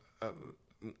want to.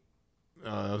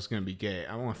 I was gonna be gay.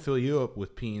 I want to fill you up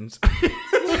with peens.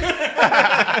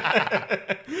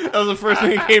 That was the first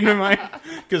thing that came to mind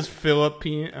because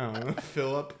Philippine. I don't know,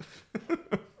 Philip.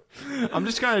 I'm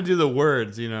just trying to do the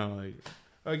words, you know.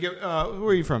 Like, where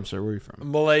are you from, sir? Where are you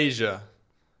from? Malaysia.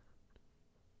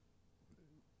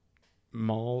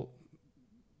 Mall.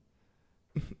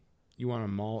 You want to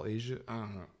mall Asia? I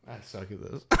don't know. I suck at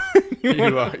this.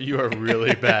 You are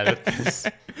really bad at this.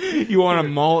 You want to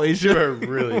mall Asia? You are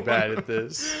really bad at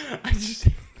this. I just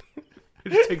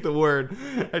take the word.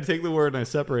 I take the word and I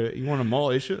separate it. You want to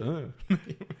mall Asia?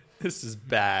 This is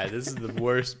bad. This is the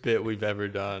worst bit we've ever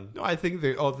done. No, I think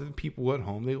all the people at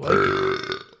home, they like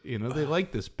it. You know, they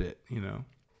like this bit, you know.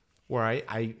 Where I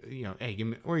hey,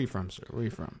 where are you from, sir? Where are you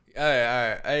from? All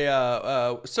right. Hey,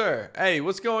 sir. Hey,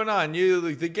 what's going on? You,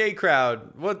 the gay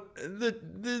crowd. What,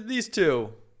 these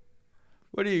two?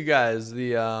 What are you guys?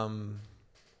 The,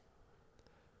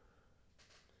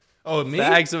 Oh, me?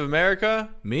 Fags of America?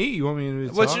 Me? You want me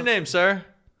to What's talk? your name, sir?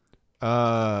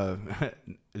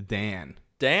 Dan.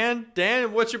 Dan?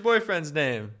 Dan? What's your boyfriend's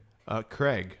name?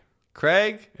 Craig.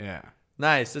 Craig? Yeah.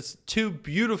 Nice. That's two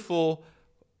beautiful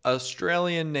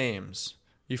Australian names.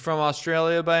 You from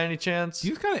Australia by any chance?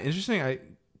 He's kind of interesting.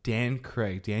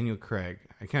 Daniel Craig.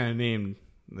 I kind of named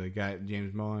the guy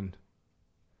James Bond.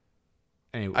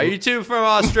 Anyway, Are you two from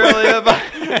Australia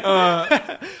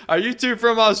by Are you two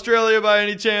from Australia by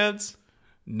any chance?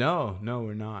 No,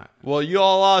 we're not. Well, you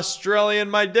all Australian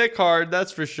my dick hard,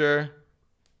 that's for sure.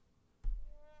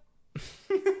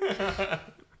 That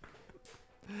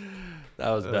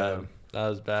was bad. That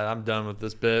was bad. I'm done with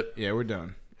this bit. Yeah, we're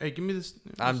done. Hey, give me this.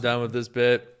 I'm done with this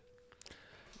bit.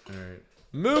 All right.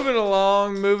 Moving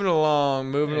along.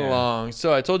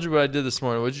 So I told you what I did this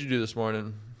morning. What did you do this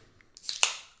morning?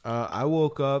 I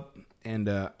woke up and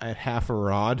I had half a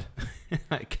rod.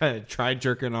 I kind of tried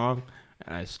jerking off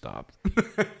and I stopped.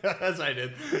 That's what I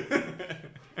did.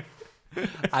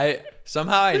 I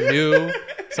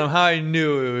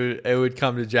knew it would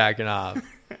come to jacking off.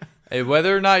 Hey,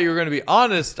 whether or not you were going to be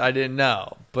honest, I didn't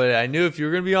know. But I knew if you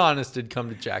were going to be honest, it'd come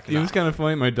to jacking It off. was kind of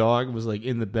funny. My dog was like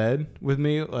in the bed with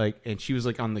me, and she was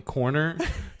like on the corner.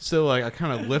 So like I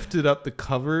kind of lifted up the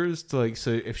covers to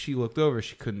so if she looked over,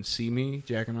 she couldn't see me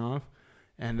jacking off.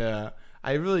 And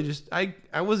I really just I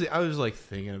was like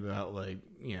thinking about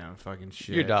fucking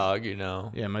shit. Your dog, you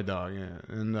know. Yeah, my dog. Yeah,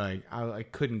 and I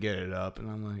couldn't get it up, and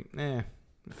I'm like,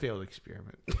 failed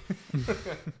experiment.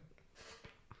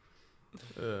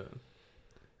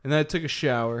 And then I took a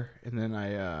shower, and then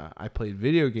I played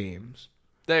video games.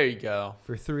 There you go.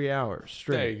 for 3 hours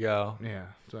straight. There you go. Yeah.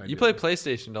 that's what I You do. play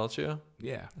PlayStation, don't you?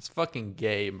 Yeah. That's fucking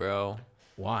gay, bro.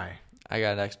 Why? I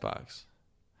got an Xbox.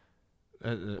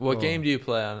 What well, game do you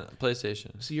play on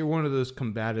PlayStation? So you're one of those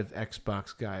combative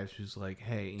Xbox guys who's like,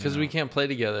 hey, Because we can't play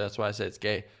together. That's why I say it's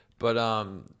gay. But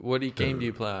game do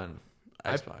you play on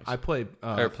I Xbox play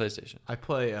or PlayStation? I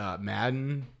play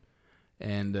Madden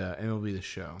and MLB The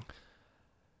Show.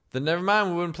 Then never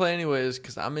mind. We wouldn't play anyways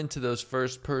because I'm into those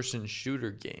first-person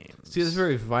shooter games. See, that's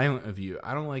very violent of you.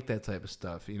 I don't like that type of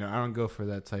stuff. I don't go for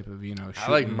that type of shooting.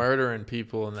 I like murdering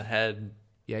people in the head.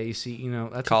 Yeah, you see,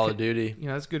 that's Call okay. of Duty.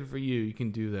 That's good for you. You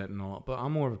can do that and all. But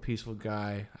I'm more of a peaceful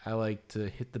guy. I like to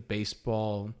hit the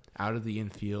baseball out of the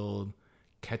infield,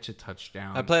 catch a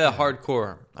touchdown. I play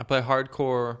hardcore. I play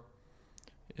hardcore.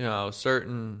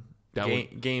 Certain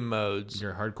game modes.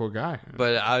 You're a hardcore guy.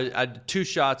 But I 2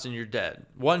 shots and you're dead.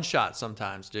 1 shot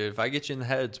sometimes, dude. If I get you in the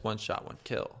head, it's 1 shot, 1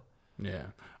 kill. Yeah.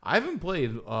 I haven't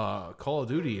played Call of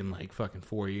Duty in like fucking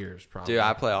 4 years, probably. Dude,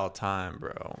 I play all the time,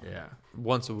 bro. Yeah.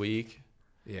 Once a week.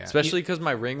 Yeah. Especially because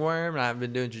my ringworm and I haven't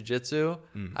been doing jiu-jitsu.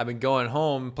 I've been going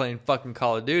home playing fucking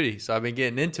Call of Duty. So I've been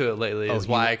getting into it lately. That's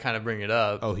why I kind of bring it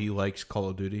up. Oh, he likes Call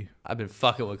of Duty? I've been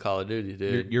fucking with Call of Duty,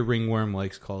 dude. Your ringworm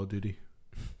likes Call of Duty?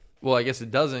 Well, I guess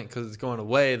it doesn't because it's going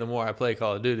away the more I play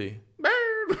Call of Duty.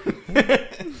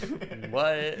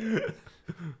 What?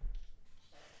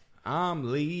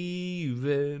 I'm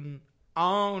leaving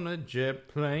on a jet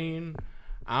plane.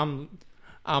 I'm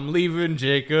leaving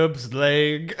Jacob's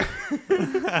leg.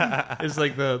 It's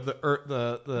like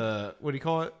the what do you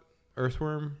call it?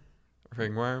 Earthworm?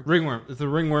 Ringworm? Ringworm. It's the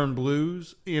ringworm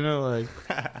blues, and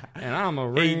I'm a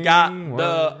ringworm. He got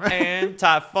the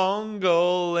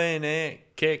antifungal in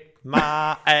it. Kicked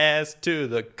my ass to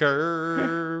the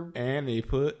curb. And he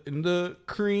put the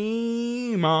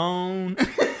cream on.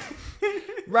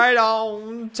 Right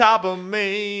on top of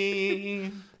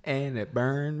me. And it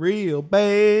burned real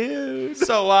bad.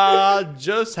 So I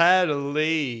just had to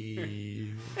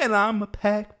leave. And I'ma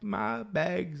pack my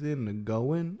bags in the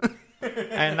going.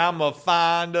 And I'ma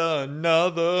find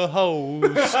another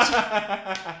host.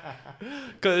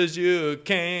 Cause you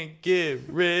can't get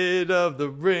rid of the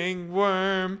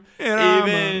ringworm. And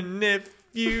even if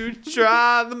you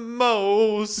try the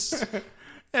most.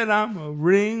 And I'm a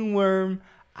ringworm.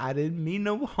 I didn't mean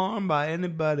no harm by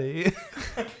anybody.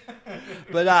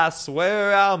 But I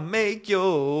swear I'll make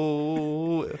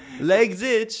your legs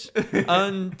itch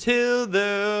until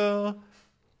they're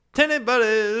tennis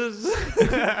buddies.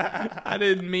 I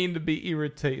didn't mean to be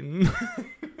irritating.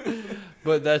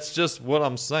 But that's just what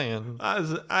I'm saying. I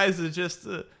was just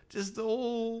the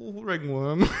old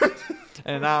ringworm.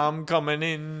 And I'm coming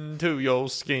into your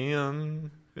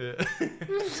skin.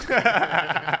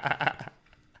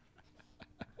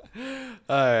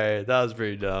 Alright, that was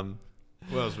pretty dumb.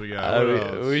 What else we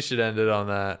got? We should end it on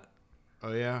that.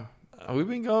 Oh, yeah. We've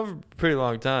been going for a pretty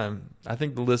long time. I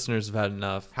think the listeners have had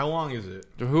enough. How long is it?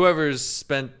 Whoever's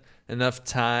spent enough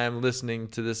time listening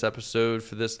to this episode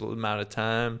for this amount of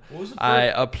time, I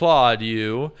applaud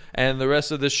you, and the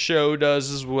rest of the show does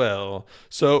as well.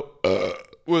 So,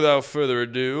 without further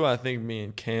ado, I think me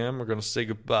and Cam are going to say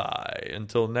goodbye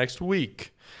until next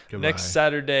week. Goodbye. Next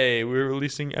Saturday, we're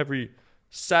releasing every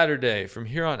Saturday from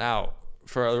here on out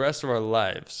for the rest of our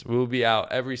lives. We will be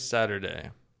out every Saturday.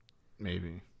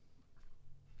 Maybe.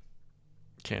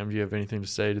 Cam, do you have anything to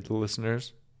say to the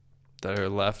listeners that are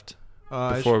left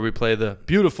Before we play the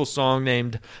beautiful song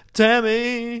named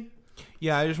Tammy?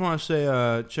 Yeah, I just want to say,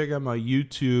 check out my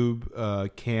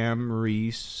YouTube, Cam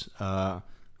Reese.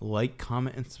 Like,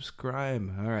 comment, and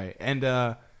subscribe. All right. And,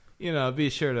 be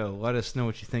sure to let us know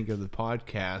what you think of the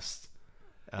podcast.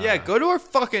 Yeah, go to our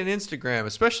fucking Instagram,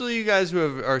 especially you guys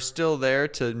who are still there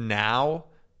to now.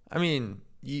 I mean,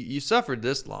 you suffered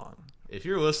this long. If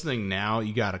you're listening now,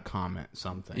 you got to comment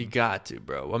something. You got to,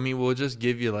 bro. I mean, we'll just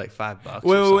give you like $5.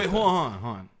 Wait. Hold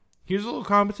on. Here's a little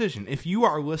competition. If you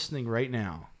are listening right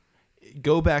now,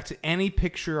 go back to any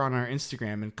picture on our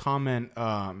Instagram and comment,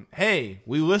 hey,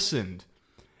 we listened.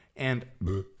 And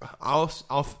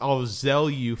I'll Zell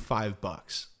you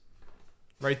 $5.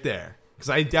 Right there. Because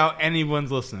I doubt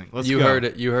anyone's listening. Let's go. Heard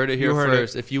it. You heard it here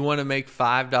first. It. If you want to make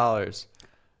 $5,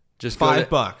 just go to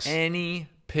 $5. Any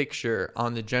picture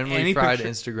on the Generally Fried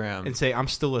Instagram and say, I'm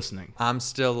still listening. I'm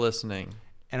still listening.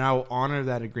 And I will honor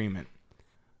that agreement.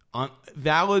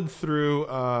 Valid through...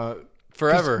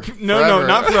 Forever. No,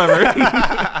 not forever.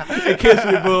 In case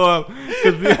we blow up.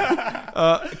 In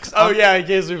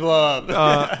case we blow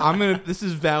up. This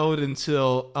is valid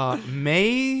until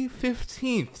May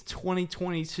 15th,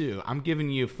 2022. I'm giving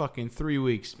you fucking 3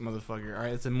 weeks, motherfucker. All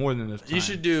right, that's more than enough time. You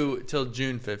should do till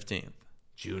June 15th.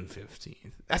 June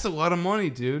 15th. That's a lot of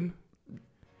money, dude.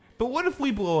 But what if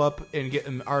we blow up and get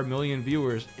our 1 million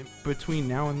viewers between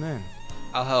now and then?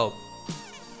 I'll help.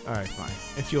 All right, fine.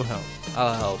 If you'll help.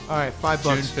 I'll help. All right, $5.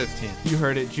 June 15th. You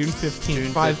heard it, June 15th.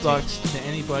 June $5 to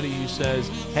anybody who says,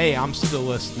 "Hey, I'm still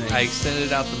listening." I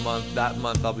extended out the month. That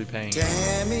month I'll be paying.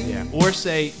 Tammy, Yeah. Or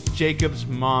say Jacob's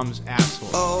mom's asshole.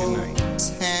 oh, Good night.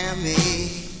 Tammy,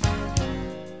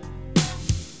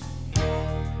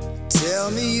 tell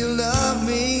me you love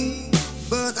me,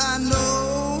 but I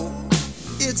know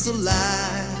it's a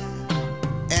lie,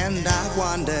 and I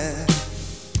wonder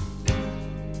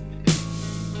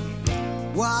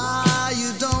why you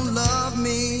don't love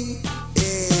me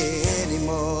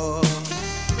anymore.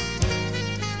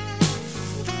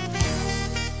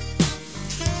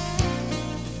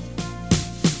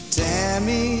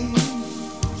 Tammy,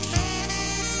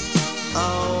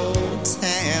 oh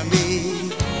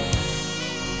Tammy,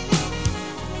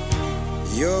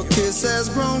 your kiss has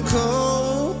grown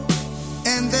cold,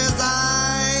 and there's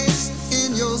ice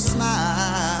in your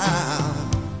smile,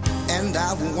 and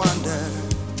I wonder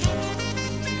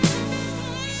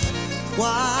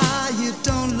why you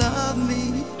don't love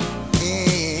me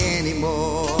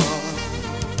anymore.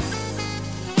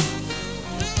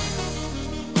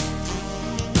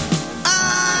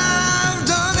 I've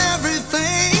done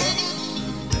everything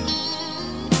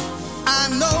I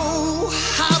know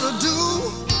how to do,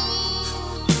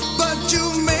 but you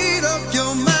made up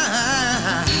your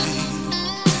mind.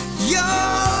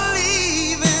 You're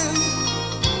leaving.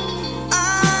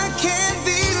 I can't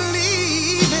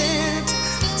believe it.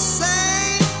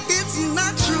 Say it's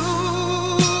not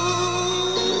true.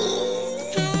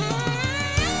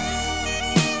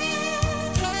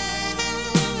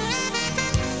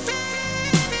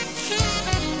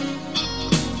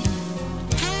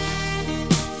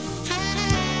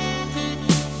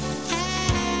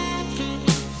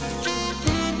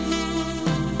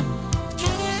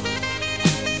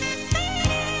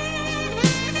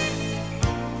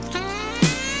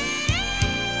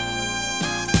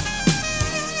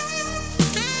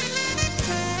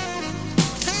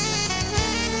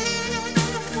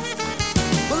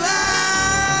 Well,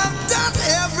 I've done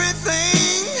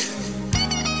everything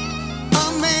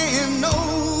a man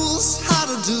knows how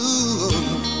to do,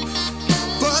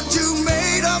 but you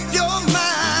made up your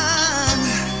mind.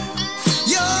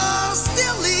 You're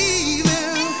still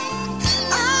leaving.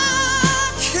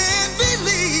 I can't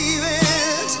believe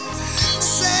it.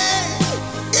 Say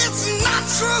it's not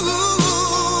true.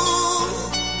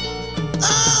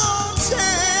 Oh,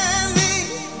 Tammy.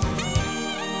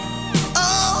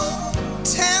 Oh,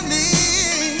 Tammy,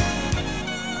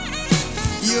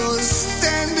 you're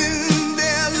standing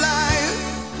there lying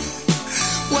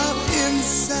while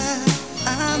inside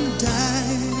I'm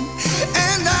dying,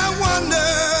 and I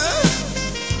wonder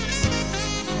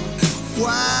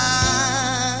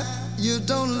why you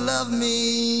don't love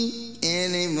me